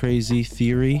Thinks I'm Crazy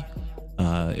theory.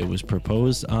 It was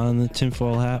proposed on the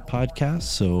Tinfoil Hat podcast,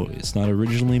 so it's not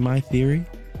originally my theory,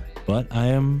 but I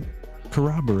am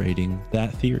corroborating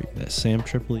that theory that Sam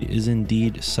Tripoli is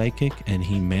indeed psychic, and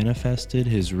he manifested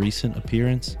his recent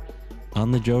appearance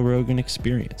on the Joe Rogan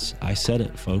Experience. I said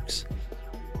it, folks.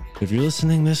 If you're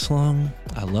listening this long,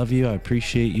 I love you. I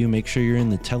appreciate you. Make sure you're in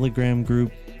the Telegram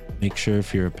group. Make sure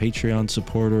if you're a Patreon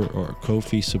supporter or a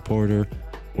Ko-fi supporter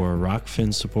or a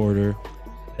Rockfin supporter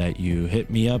that you hit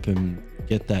me up and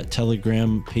get that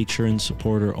Telegram Patreon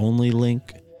supporter only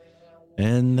link.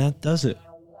 And that does it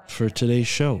for today's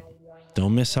show.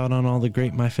 Don't miss out on all the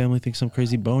great My Family Thinks I'm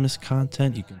Crazy bonus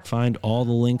content. You can find all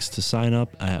the links to sign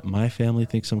up at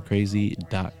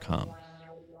myfamilythinksimcrazy.com.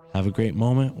 Have a great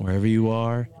moment wherever you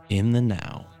are in the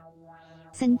now.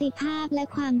 สันติภาพและ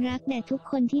ความรักแด่ทุก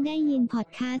คนที่ได้ยินพอด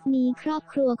คาสต์นี้ครอบ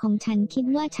ครัวของฉันคิด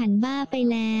ว่าฉันบ้าไป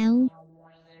แล้ว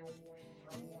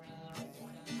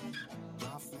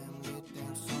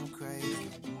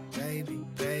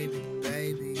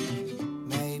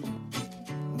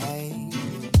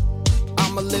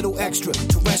I'm a little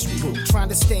extraterrestrial, trying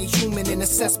to stay human in a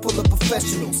cesspool of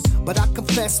professionals. But I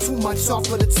confess too much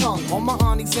off of the tongue. All my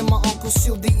aunties and my uncles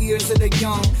shield the ears of the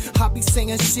young. I be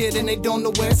saying shit and they don't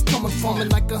know where it's coming from. In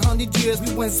like 100 years,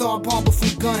 we went Zarbomba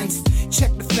from guns.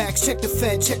 Check the facts, check the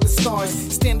Fed, check the stars.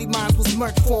 Stanley Mines was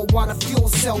murked for a water fuel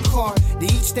cell car. They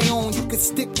each their own, you can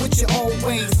stick with your old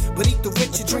ways. But eat the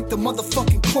rich and drink the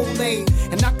motherfucking Kool-Aid.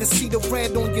 And I can see the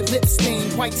red on your lip stain.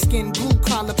 White skin, blue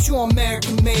collar, pure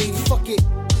American made. Fuck it.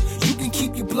 You can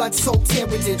keep your blood-soaked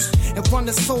heritage and run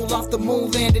the soul off the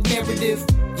moon-landed narrative.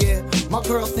 Yeah, my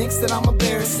girl thinks that I'm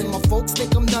embarrassing. My folks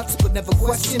think I'm nuts, but never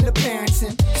question the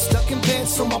parenting. Stuck in bed,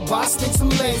 so my boss thinks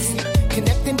I'm lazy.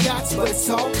 Connecting dots, but it's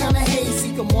all kinda hazy.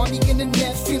 I'm on the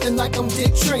internet, feeling like I'm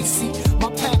Dick Tracy.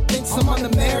 My pap thinks I'm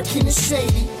un-American and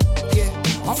shady. Yeah,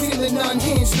 I'm feeling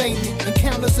unhinged lately.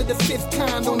 Encounters of the fifth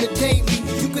kind on the daily.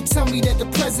 You could tell me that the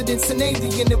president's an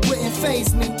alien, it wouldn't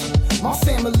faze me. My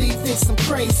family thinks I'm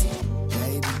crazy.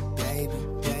 Baby, baby,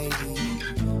 baby.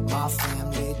 My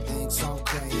family thinks I'm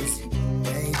crazy.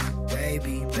 Baby,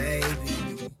 baby, baby.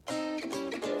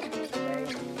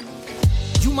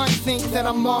 You might think that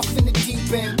I'm off in the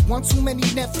deep end. One too many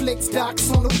Netflix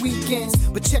docs on the weekends.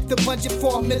 But check the budget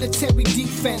for a military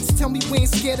defense. Tell me we ain't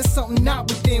scared of something not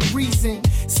within reason.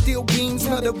 Steel beams,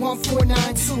 another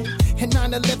 1492. And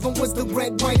 9/11 was the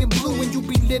red, white, and blue. And you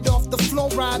be lit off the floor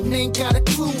ride and ain't got a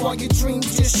clue. All your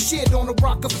dreams just shit on a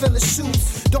Rockefeller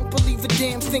shoes. Don't believe a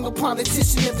damn thing a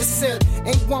politician ever said.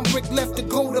 Ain't one brick left to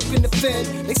gold up in the Fed.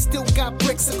 They still got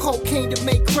bricks of cocaine to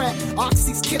make crack.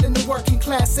 Oxy's killing the working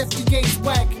class, FDA's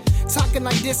whack. Talking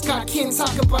like this, got kin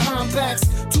talking behind backs.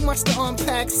 Too much to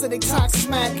unpack, so they talk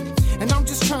smack. And I'm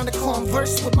just trying to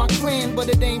converse with my clan, but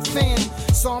it ain't fan.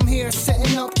 So I'm here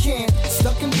setting up camp.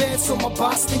 Stuck in bed, so my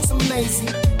boss thinks I'm lazy.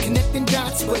 Connecting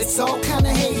dots, but it's all kinda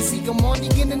hazy. I'm on the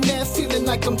internet, feeling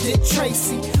like I'm Dick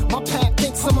Tracy. My pap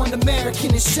thinks I'm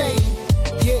un-American and shady.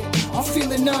 Yeah, I'm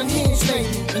feeling unhinged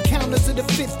lately. Encounters of the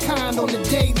fifth kind on the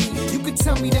daily. You could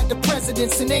tell me that the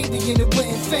president's an alien, it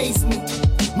wouldn't faze me.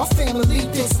 My family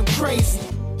thinks I'm crazy.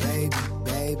 Baby,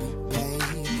 baby,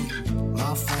 baby.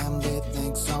 My family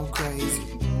thinks I'm crazy.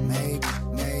 Maybe,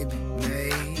 maybe,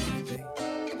 maybe.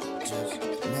 Just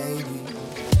maybe.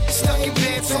 Stuck in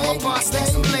bed, so my boss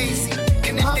thinks I'm lazy.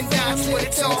 Connecting dots, but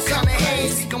it's all kinda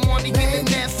hazy. I'm on the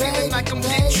internet, feeling like I'm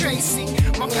Dick Tracy.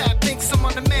 My pap thinks I'm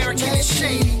un-American and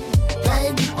shady.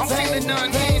 I'm feeling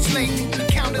unhinged lately.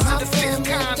 Encounters of the fifth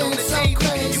kind on the daily.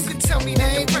 You could tell me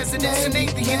that the president's an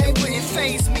alien, it wouldn't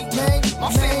faze me. My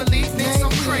family thinks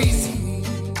I'm crazy.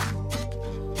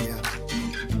 Yeah,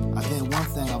 I think one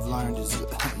thing I've learned is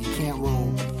you can't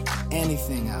rule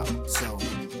anything out. So,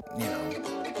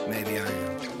 maybe I am.